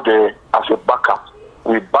 We go there as a backup.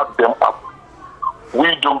 We back them up.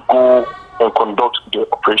 We don't go and conduct the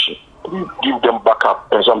operation. We give them backup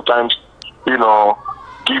and sometimes, give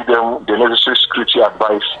them the necessary security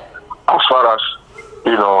advice as far as,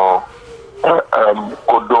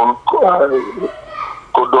 cordon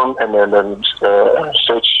and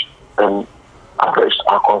search and arrest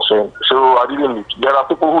are concerned. So I didn't lead. There are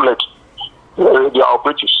people who led. There are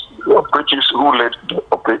operatives who led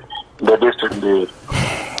the district.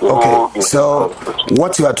 Okay, so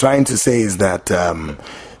what you are trying to say is that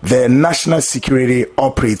the national security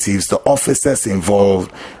operatives, the officers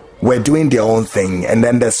involved, were doing their own thing, and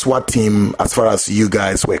then the SWAT team, as far as you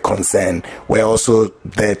guys were concerned, were also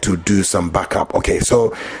there to do some backup. Okay,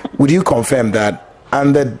 so would you confirm that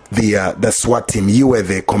under the SWAT team, you were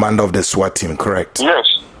the commander of the SWAT team, correct? Yes,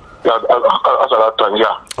 at that time,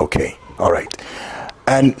 yeah. Okay, all right.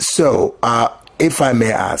 And so, if I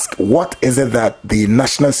may ask, what is it that the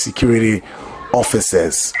national security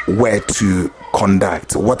officers were to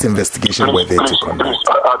conduct? What investigation were they to conduct?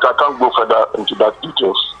 I can't go further into that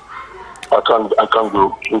details. I can't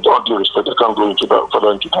go, with all due respect, I can't go into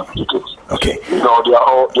further into that details. Okay. They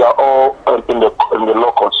are all in the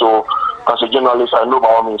law court. So, as a journalist, I know by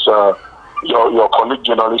all means your colleague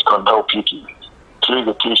journalist can help you to trace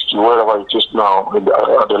the case to wherever it is now at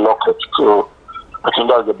the law court. So, I think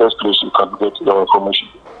that's the best place you can get your information.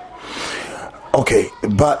 Okay,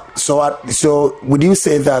 but so would you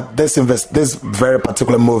say that this very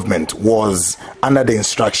particular movement was under the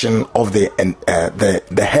instruction of the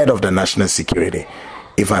head of the national security,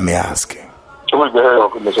 if I may ask? Who is the head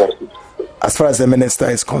of the national security? As far as the minister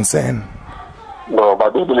is concerned. No,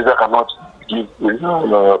 but the minister cannot give please.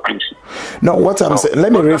 No, what I'm saying.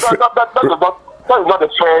 Let me rephrase. That is not the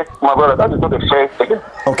first, my brother. That is not the first.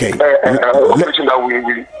 Okay. Operation that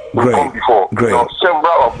we come before. Great.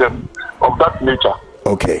 Several of them of that nature.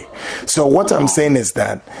 Okay. So what I'm saying is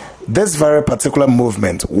that this very particular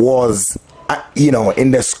movement was,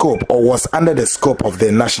 in the scope or was under the scope of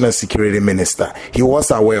the national security minister. He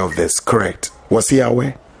was aware of this, correct? Was he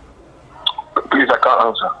aware? Please, I can't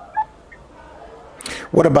answer.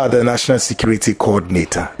 What about the national security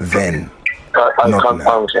coordinator then? I can't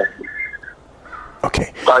answer.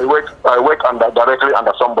 Okay. I work directly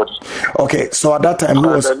under somebody. Okay, so at that time, who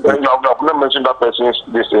was? I've not mentioned that person's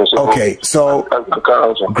this. Okay, so I can't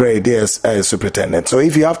answer. Great, yes, Superintendent. So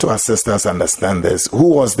if you have to assist us understand this, who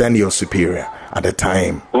was then your superior at the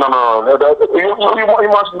time? No. You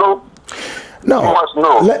must know. No. You must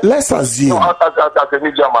know. Let's assume. No, as a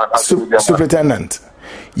media man. Superintendent,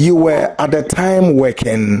 you were at the time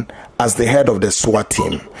working as the head of the SWAT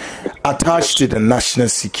team, attached to the national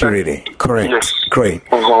security, correct? Yes. Great.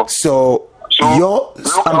 So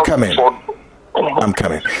I'm coming.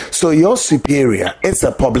 So your superior is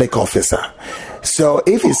a public officer. So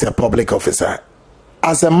if he's a public officer,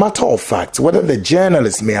 as a matter of fact, whether the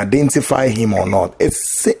journalist may identify him or not,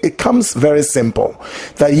 it comes very simple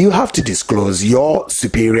that you have to disclose your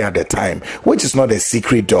superior at the time, which is not a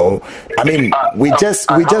secret though. I mean, we just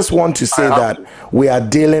want to say that we are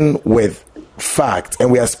dealing with fact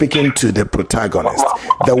and we are speaking to the protagonist,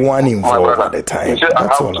 the one involved at the time.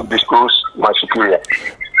 That's all. To disclose my superior.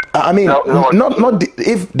 I mean, not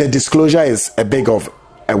if the disclosure is a big of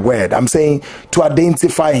a word. I'm saying to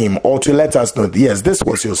identify him or to let us know, yes, this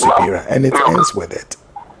was your superior, and it ends with it.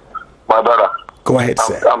 My brother. Go ahead,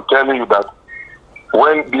 sir. I'm telling you that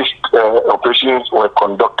when these operations were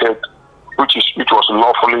conducted, which was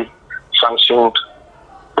lawfully sanctioned,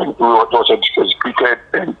 and was executed,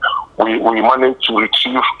 and we managed to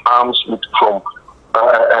retrieve arms from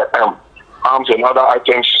arms and other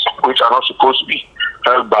items which are not supposed to be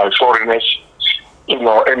held by foreigners, and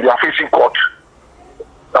they are facing court.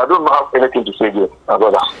 I don't have anything to say there, my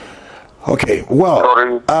brother. Okay, well,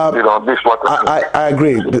 sorry, this what I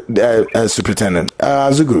agree, Superintendent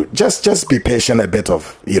Zugu. Just be patient a bit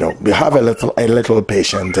of, have a little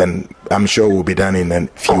patience, and I'm sure we'll be done in a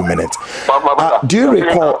few minutes. Do you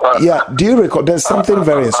recall? Do you recall? There's something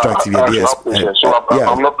very instructive here.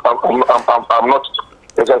 I'm not.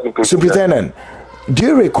 Superintendent, do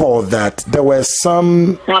you recall that there were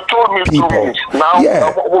some people?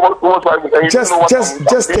 Yeah.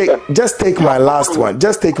 Just take my last one.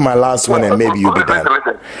 Just take my last one, and maybe you'll be done.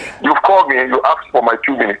 Listen. You've called me. You asked for my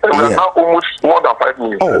 2 minutes, and we're now almost more than 5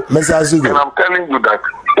 minutes. Oh, Mr. Azugu. And I'm telling you that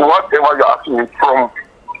whatever you're asking me from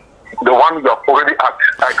the one you have already asked,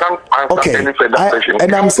 I can't answer any further question.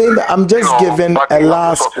 And I'm saying that I'm just giving a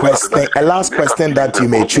last question that you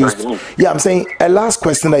may choose. I'm saying a last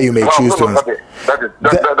question that you may choose to answer.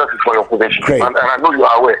 That is for your position. Great. And I know you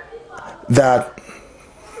are aware. That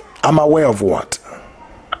I'm aware of what?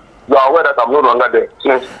 You are aware that I'm no longer there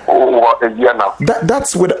since over a year now.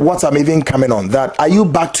 That's what I'm even coming on. That are you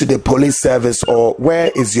back to the police service, or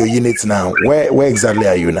where is your unit now? Where exactly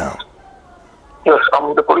are you now? Yes,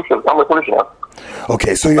 I'm the police. I'm a policeman.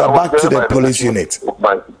 Okay, so you are back to the police unit.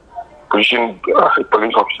 My position as a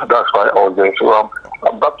police officer. That's why I was there. So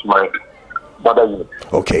I'm back to my mother unit.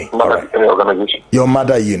 Okay, all right. Organization. Your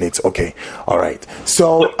mother unit. Okay, all right.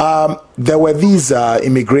 So there were these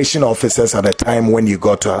immigration officers at the time when you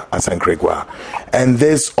got to Asankragua, and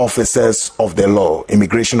these officers of the law,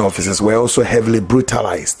 immigration officers, were also heavily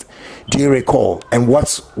brutalized. Do you recall? And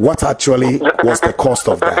what actually was the cost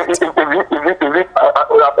of that? Are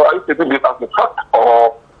you taking this as a fact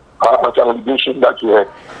or as an allegation that you had?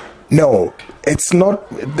 No, it's not.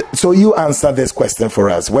 So you answer this question for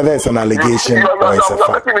us, whether it's an allegation or it's a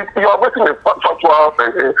fact. You are making a factual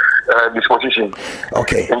disposition.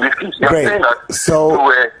 Okay. In this case, great. So you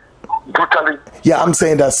were brutally. Yeah, I'm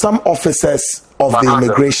saying that some officers of the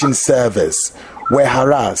immigration service were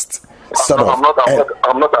harassed. I'm not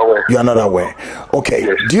aware. You are not aware. Okay.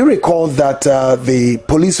 Yes. Do you recall that the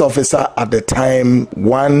police officer at the time,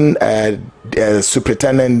 one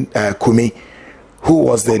Superintendent Kumi, who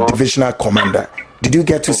was the divisional commander, did you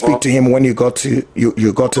get to speak to him when you got to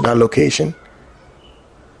you got to that location?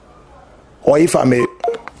 Or if I may,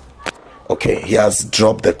 okay, he has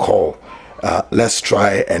dropped the call. let's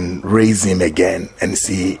try and raise him again and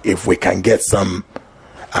see if we can get some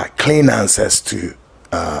clean answers to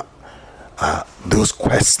those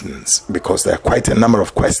questions, because there are quite a number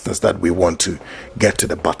of questions that we want to get to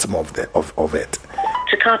the bottom of it.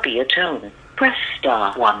 To copy a tone, press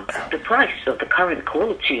 *1. The price of the current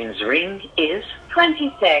Call Tunes ring is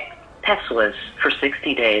 26 pesos for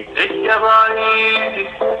 60 days.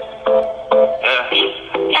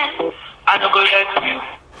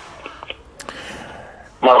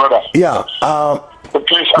 My brother. Yeah.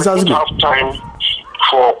 Please, I don't have time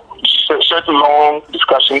for such long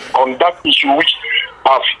discussion on that issue which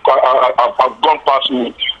I've gone past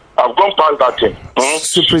me. I've gone past that thing.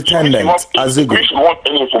 Superintendent Asankragua. If you want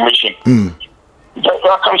any information,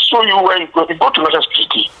 I can show you where you go to National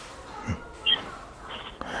Security.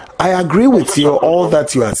 I agree with you, all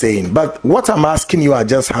that you are saying, but what I'm asking you are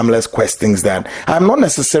just harmless questions that I'm not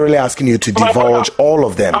necessarily asking you to divulge all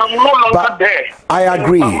of them. I'm no longer there. I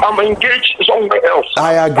agree. I'm engaged somewhere else.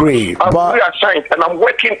 I agree. I'm but reassigned and I'm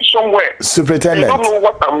working somewhere. Superintendent, I don't know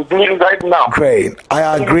what I'm doing right now. Great. I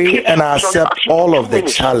agree and I accept all of the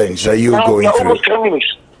challenge that you're going through. Almost 10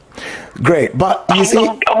 minutes. Great, but you see,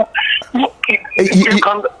 you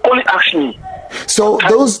can only ask me. So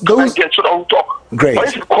those get so I'll talk. Great. But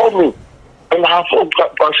if you call me and have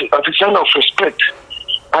as a sign of respect,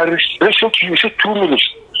 I listen to you. Say 2 minutes,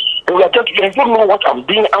 and we are just, you don't know what I'm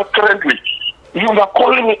doing currently. You are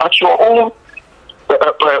calling me at your own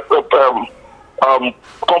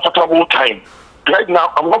comfortable time. Right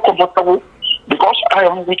now, I'm not comfortable because I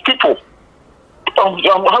am with people.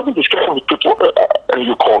 I'm having discussion with people, and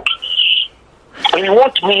you called, and you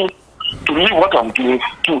want me to leave what I'm doing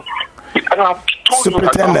to.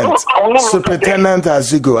 Superintendent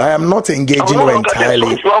Asankragua, I am not engaging you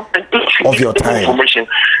entirely of your time.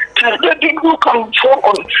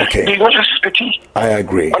 Okay. I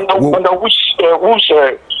agree. Under which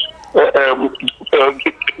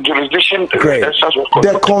jurisdiction? Great.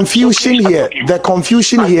 The confusion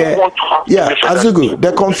here, yeah, Asankragua,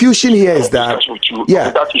 the confusion here is that,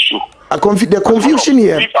 yeah, the confusion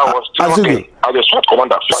here, Asankragua. As a SWAT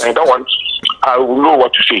commander, and that one, I will know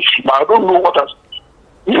what to say. But I don't know what has,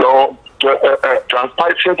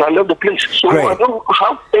 transpired since I left the place. So Great. I don't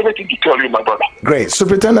have anything to tell you, my brother. Great.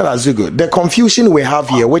 Superintendent Asankragua, the confusion we have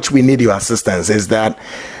here, which we need your assistance, is that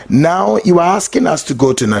now you are asking us to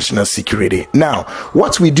go to national security. Now,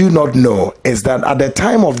 what we do not know is that at the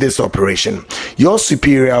time of this operation, your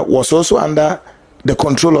superior was also under the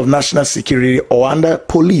control of national security or under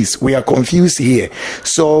police. We are confused here.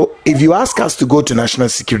 So if you ask us to go to national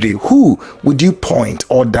security, who would you point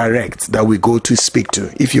or direct that we go to speak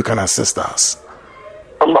to, if you can assist us?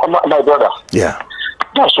 My brother. Yeah.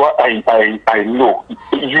 That's why I know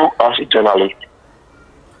you as a journalist,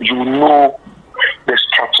 you know the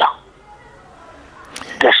structure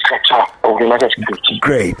of the national security.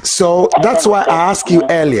 Great. So that's why I asked you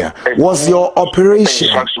earlier, was your operation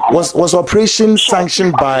was operation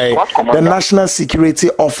sanctioned by the National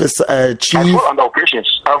Security Office Chief? I fall under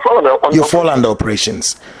operations. You fall under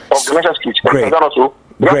operations of the national security. Great.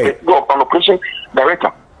 Great. Go on operation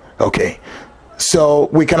director. Okay. So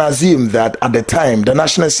we can assume that at the time the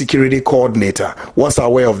National Security Coordinator was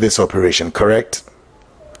aware of this operation, correct?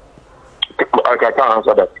 I can't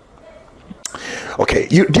answer that. Okay,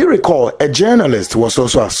 do you recall a journalist was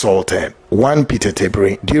also assaulted, one Peter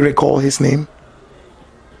Tebri? Do you recall his name?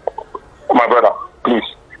 My brother, please,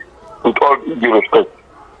 with all due respect,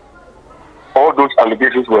 all those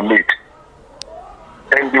allegations were made,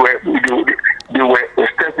 and they were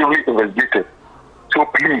extensively investigated. So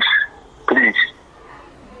please,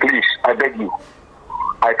 I beg you,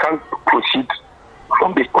 I can't proceed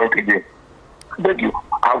from this point again. I beg you,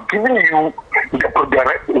 I've given you the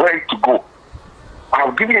right to go.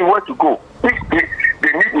 I've given you where to go. If they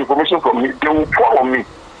need information from me, they will follow me.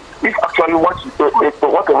 If actually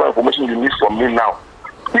whatever information you need from me now,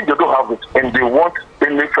 if they don't have it and they want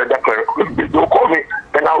any further clarification, they'll call me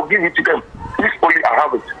and I'll give it to them. If only I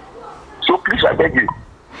have it. So please, I beg you,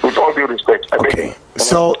 with all due respect, I beg you.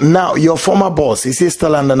 So now your former boss, is he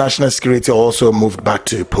still under national security or also moved back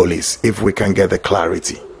to police? If we can get the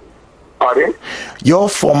clarity. Pardon? Your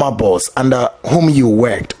former boss under whom you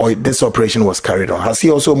worked or this operation was carried on, has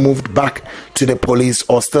he also moved back to the police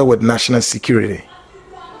or still with national security?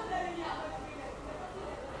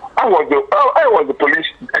 I was the police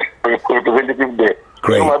representative there.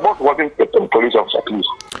 Great. So my boss wasn't a police officer, please.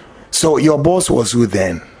 So your boss was who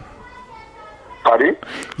then? Pardon?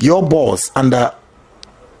 Your boss under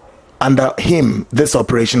him this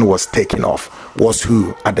operation was taken off was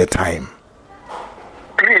who at the time?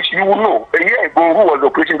 Please, you will know. A year ago, who was the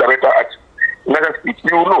operation director at United States?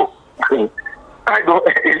 You will know. I don't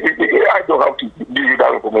have to give you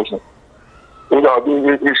that information. You know,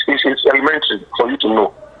 it's elementary for you to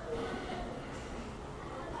know.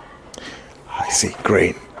 I see.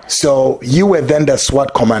 Great. So you were then the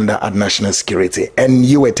SWAT commander at National Security, and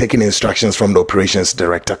you were taking instructions from the operations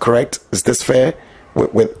director, correct? Is this fair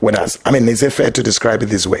with us? I mean, is it fair to describe it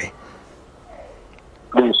this way?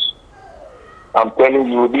 Please, I'm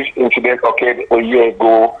telling you, this incident occurred a year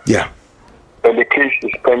ago. Yeah. And the case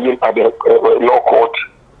is pending at the law court.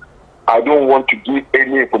 I don't want to give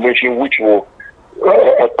any information which will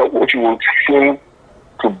seem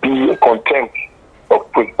to be a contempt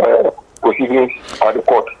of proceedings at the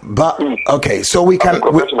court. But please, okay, so we can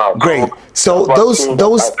great. So those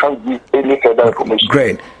I can't give any further information.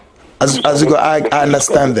 Great. As you go, I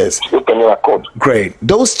understand this. Great.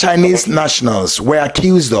 Those Chinese nationals were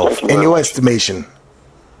accused of, in your estimation.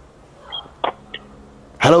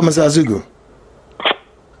 Hello, Mr. Azugu.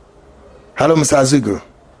 Hello, Mr. Azugu.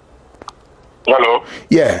 Hello.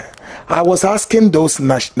 Yeah, I was asking those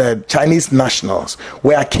Chinese nationals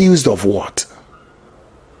were accused of what?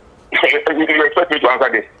 You expect me to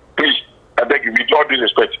answer this? Please, I beg you, with all due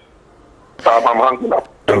respect. I'm hungry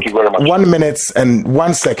up. Thank you very much. 1 minute and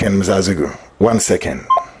 1 second, Mr. Azugu. 1 second.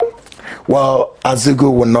 Well,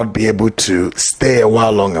 Azugu will not be able to stay a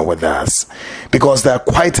while longer with us because there are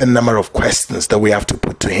quite a number of questions that we have to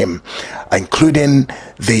put to him, including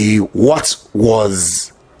the what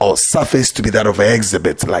was or surfaced to be that of an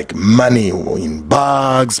exhibit, like money in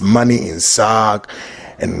bags, money in sack,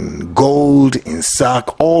 and gold in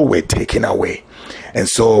sack, all were taken away. And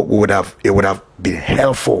so it would have been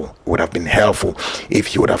helpful if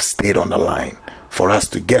he would have stayed on the line for us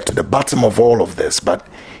to get to the bottom of all of this, but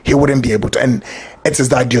he wouldn't be able to. And it is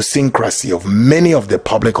the idiosyncrasy of many of the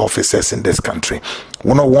public officers in this country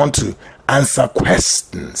who don't want to answer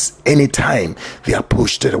questions anytime they are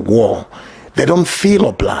pushed to the wall. They don't feel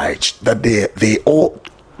obliged that they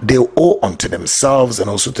owe unto themselves and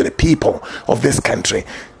also to the people of this country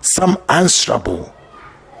some answerable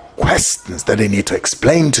questions that they need to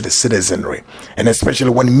explain to the citizenry, and especially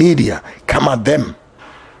when media come at them.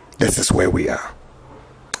 This is where we are.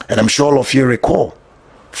 And I'm sure all of you recall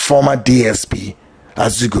former DSP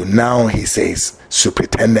Azugu, now he says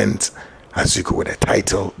Superintendent Azugu, with a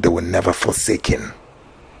title they will never forsake him.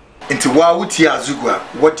 Into Wawuti Azugu,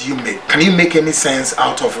 what do you make? Can you make any sense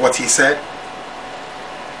out of what he said?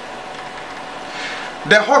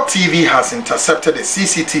 The Hot TV has intercepted the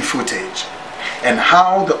CCTV footage and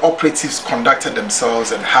how the operatives conducted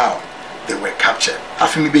themselves and how they were captured.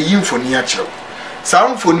 Afimi be yimfoni achiro. Sa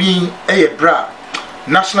mfoni bra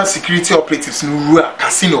national security operatives no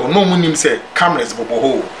casino no munim say cameras bobo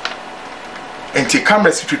ho. Enti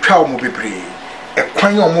cameras twitwa omo bebre.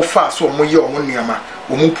 Ekwan omo fa so omo ye omo niama,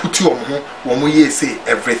 omo puti omo ho, omo ye say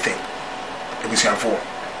everything. Ebusianfo,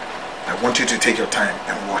 I want you to take your time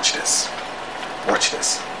and watch this. Watch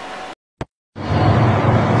this.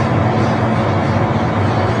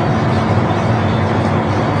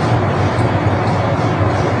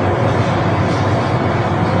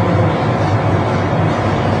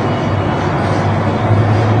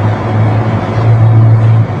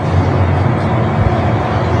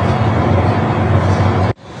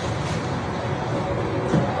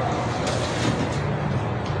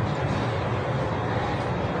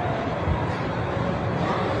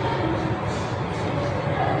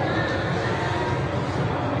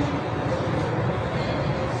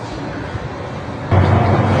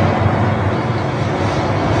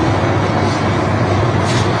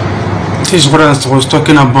 This is what I was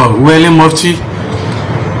talking about. Wele Mufti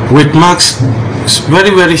with Max is very,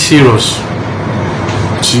 very serious.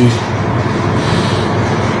 See.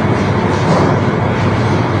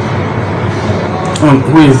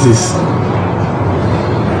 Who is this?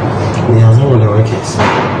 He has one of the workers.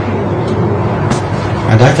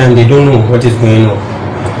 At that time, they don't know what is going on.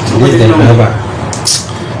 This is the driver.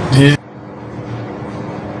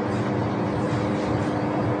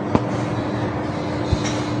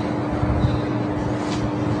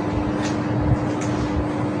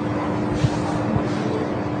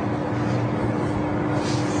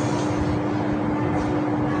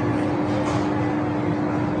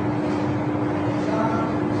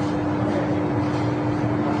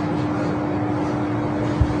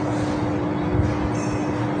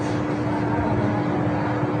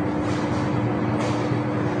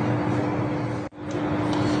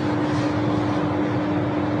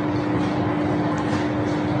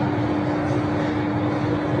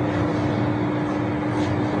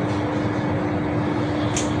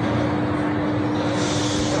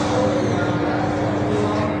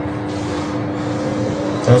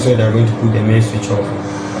 Also, they're going to put the main switch off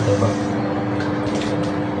at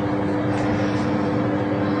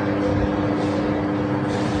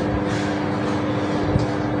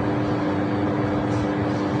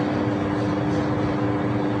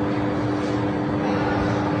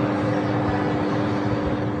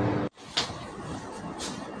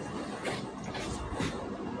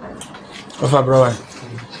Of a brother.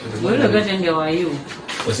 Where are you getting your you?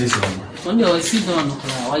 What's this one? When you sit down,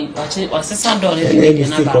 why was a son done? I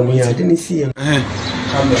didn't see him.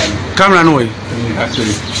 Camera no way.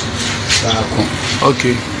 Actually,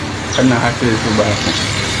 okay. I'm not happy to back.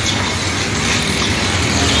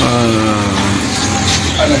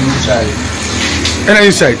 And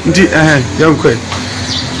inside. Young quick.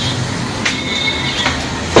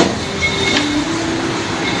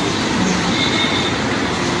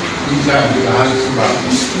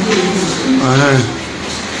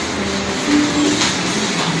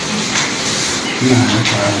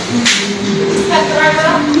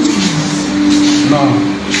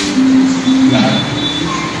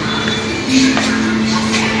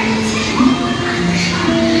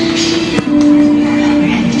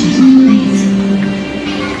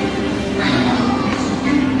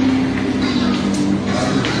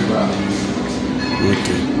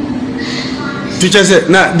 Teacher said,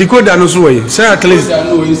 "Nah, the code no so way. Say at least."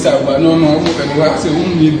 No inside, but no. I say,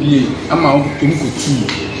 be. I'm out to tea.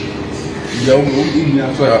 You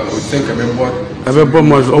so I think I'm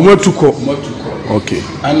more to call. Okay.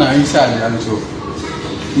 And I inside and so.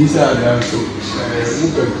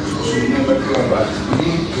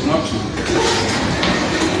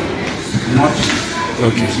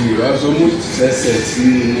 Okay. So much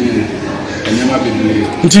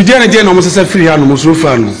Nti dia na no mo sese free ha no mo so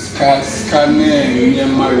fa no scan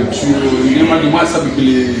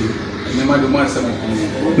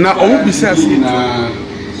na o mo bisa si na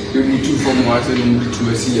you to from what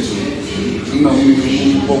to see so na we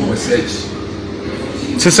go search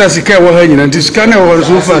sese sika wo ha nyina nti scan wo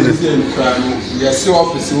so fa de yes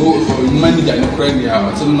office wo manager no credit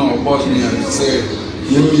ya so no boss me say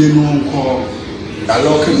you no call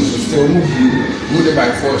allocation so move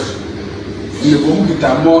by force. Le bon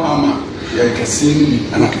bita more hammer ya kasini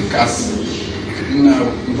ana kikas na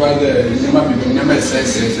vale nyama bi nyama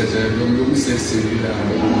sese do sese la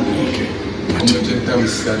okay mateta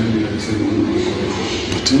miskani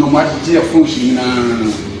so no ma dia function na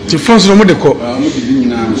ti function mo de ko mo di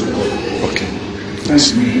na okay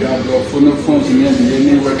thanks you have the function ya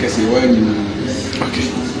ni work as you want na okay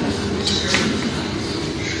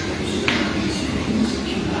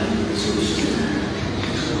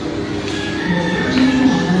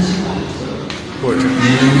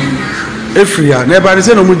Efria, never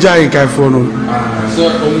say no mujai kai for no. So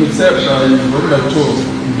on the set the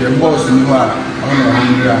boss in wa on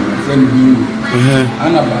 100 friend you.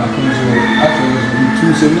 And about actually to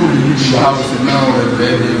say no the house now the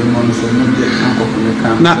money so no get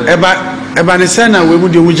na eba ne say na we mu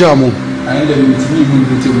de muja mo. And then me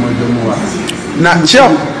mu de mo de mo. Na chio o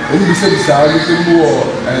bi say bisa o bi mo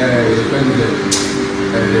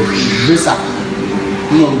visa.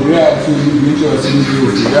 No, we are to meet us in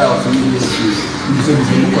the house and you say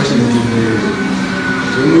the question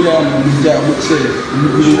so we are would say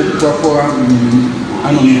we go for and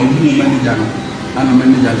manager and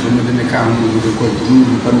manager so me dey come we go do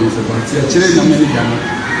permit but actually na manager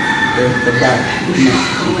the back na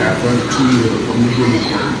ka for 2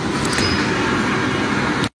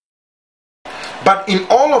 But in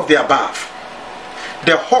all of the above,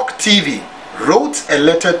 the Hawk TV wrote a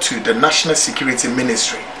letter to the National Security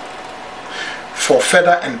Ministry for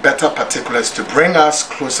further and better particulars to bring us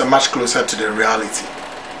closer, much closer to the reality.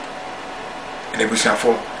 And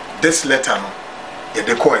for this letter, yeah,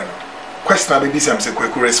 the coin question maybe some say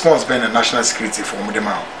quick response by the National Security for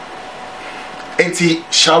Mudema. And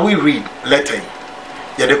shall we read letter?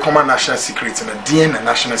 Yeah, the common National Security and the DN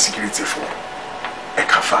National Security for a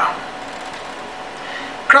kafa.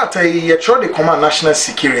 Krata ye try the common National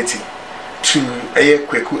Security to Eye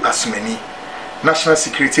Kweku Asumeni, National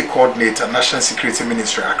Security Coordinator, National Security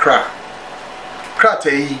Ministry, Accra.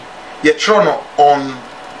 Krate Yetrono on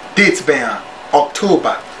date bear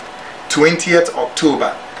October 20th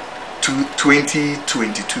October to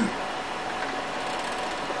 2022.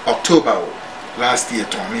 October last year,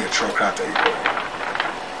 Tommy Yetro Krate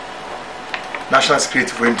National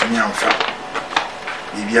Security for him to me and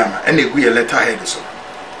Ibiama, and they go a letter head so.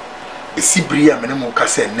 The Sibria minimum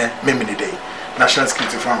cassette, Memini Day, National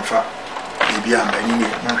Security Farm for Libya and Benny,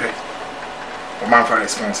 or man for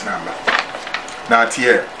response number. Now,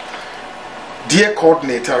 here, dear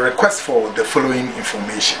coordinator, request for the following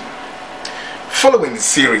information. Following a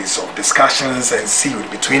series of discussions and sealed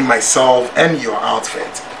between myself and your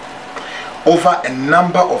outfit, over a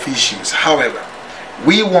number of issues. However,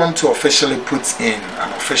 we want to officially put in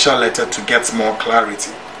an official letter to get more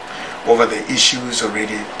clarity over the issues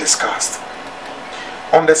already discussed.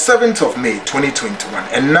 On the 7th of May 2021,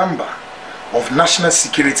 a number of national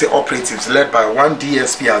security operatives led by one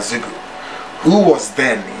DSP Azugu, who was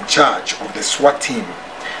then in charge of the SWAT team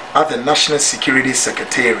at the National Security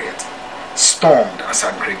Secretariat, stormed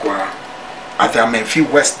Asankragua at the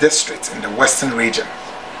Amenfi West District in the Western region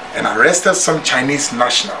and arrested some Chinese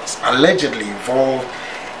nationals allegedly involved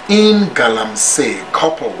in Galamsey,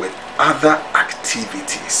 coupled with other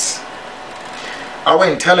activities.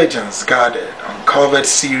 Our intelligence gathered uncovered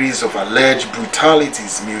series of alleged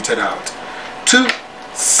brutalities meted out to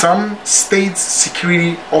some state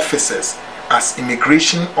security officers as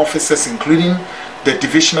immigration officers, including the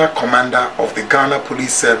divisional commander of the Ghana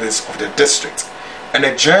Police Service of the district, and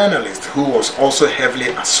a journalist who was also heavily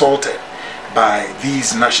assaulted by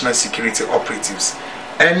these national security operatives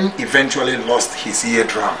and eventually lost his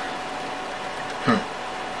eardrum.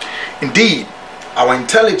 Indeed, our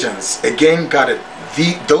intelligence again gathered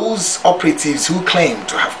those operatives who claim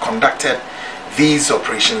to have conducted these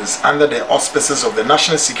operations under the auspices of the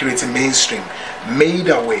national security mainstream made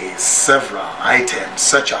away several items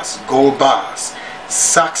such as gold bars,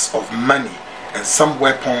 sacks of money, and some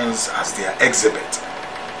weapons as their exhibit.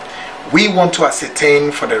 We want to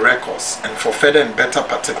ascertain for the records and for further and better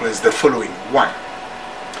particulars the following. 1.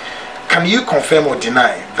 Can you confirm or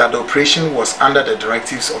deny that the operation was under the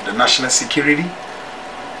directives of the national security?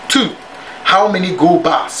 2. How many gold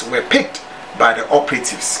bars were picked by the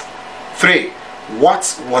operatives? 3.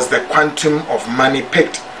 What was the quantum of money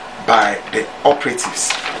picked by the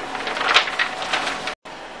operatives?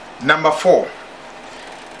 Number 4.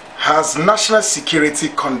 Has national security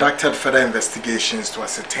conducted further investigations to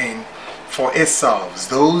ascertain for itself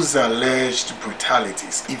those alleged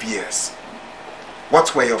brutalities? If yes,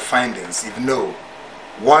 what were your findings? If no,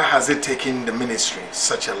 why has it taken the ministry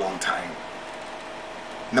such a long time?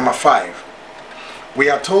 Number 5. We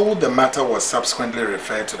are told the matter was subsequently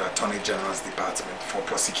referred to the Attorney General's Department for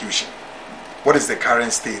prosecution. What is the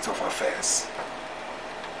current state of affairs?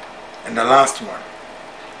 And the last one,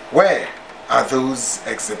 where are those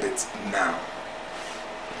exhibits now?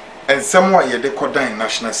 And somewhere you decoder in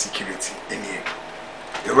national security in here.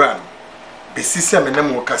 Iran, Besisia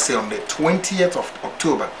Menemoka say on the 20th of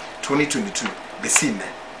October 2022, Besine.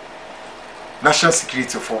 National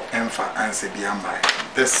security for Enfa and Sebiambai.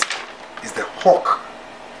 This is the Hawk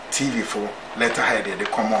TV for letterhead the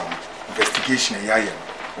common investigation yayen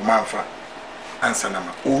Omanfa answer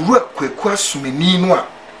nama. Oru kwekwa sumeni no a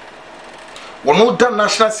wono da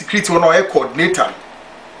national security wono air coordinator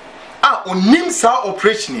a onim sa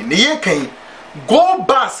operation ne yekan go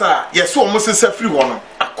basa yeso omo se free wono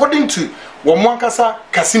according to womo ankasa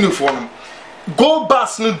casino for no go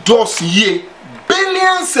bas no dos ye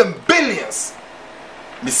billions and billions.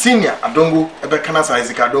 Misinia Adongo Ebekana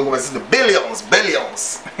Isaac Adongo was the billions.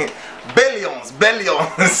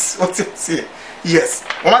 What you say? Yes.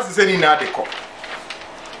 Once you say in Adeko.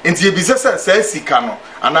 Into your business says Sikano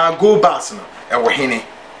and I go bass no Ewahine.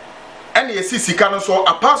 And you see Sikano so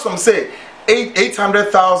apart from say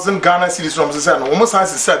 800,000 Ghana cedis from the sun, almost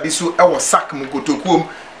as I said, Bisu Ewa Sak Mugotokum.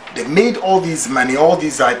 They made all these money, all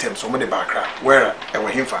these items from the background. Where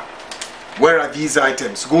Ewahimfa? Where are these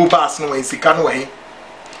items? Go bass no in Sikano.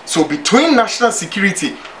 So between national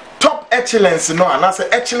security, top excellence, no, and that's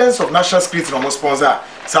the excellence of national security, no sponsor,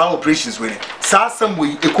 sa operations winning. Sa some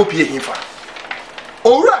way a copy him for.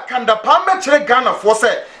 Ora can the Palmer Ghana for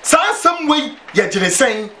say, sa some way ye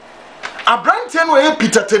saying, a brand 10 way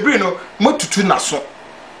Peter Tebrino, Motutu Naso.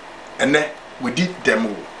 And then we did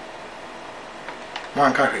demo.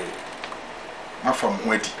 Manka, my from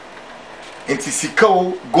Wedi.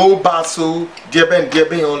 Intisiko, go baso, dear Ben,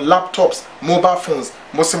 on laptops, mobile phones,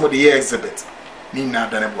 most of the exhibit. Nina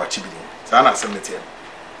than watch it. Sana submit.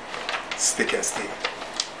 Stick and stay.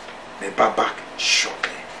 They back shortly.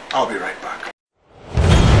 I'll be right back.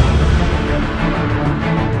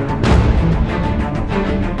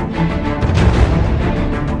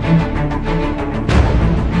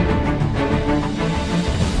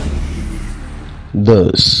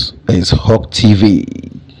 This is Hawk TV.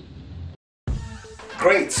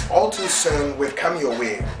 Great, all too soon we've come your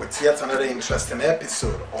way with yet another interesting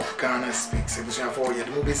episode of Ghana Speaks.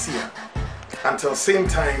 Until same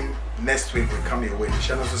time next week we come your way.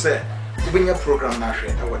 Channel to say, we your program now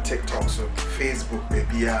our TikTok, so Facebook,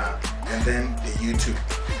 baby, and then the YouTube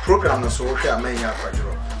program. So we share many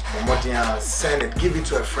send it, give it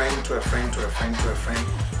to a friend, to a friend, to a friend, to a friend.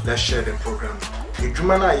 Let's share the program. The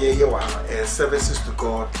Jumana services to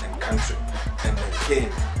God and country. And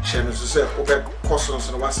again, share no say obe course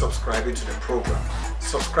no one subscribe to the program.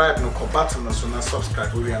 Subscribe no ko button no so na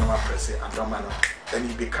subscribe we na press it and don't then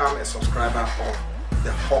you become a subscriber of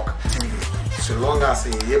the Hawk TV. So long as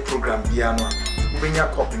a year program piano, bring your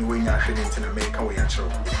copy when you're heading to America where you're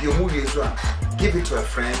if you move as well, give it to a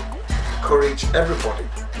friend, encourage everybody,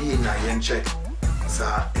 be in a check,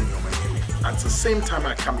 sir, in your money. At the same time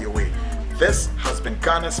I come your way. This has been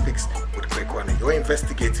Ghana Speaks with Kwekwane, your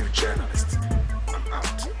investigative journalist. I'm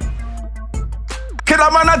out.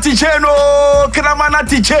 Kiramana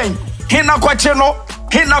tichen, hina kwacheno,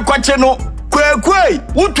 kwe,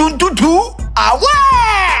 utuntutu, awe!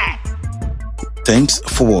 Thanks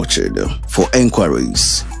for watching. For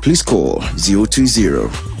enquiries, please call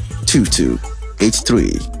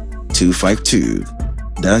 020-2283-252.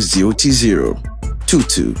 That's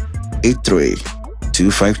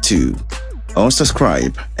 020-2283-252. Or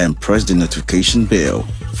subscribe and press the notification bell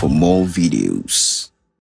for more videos.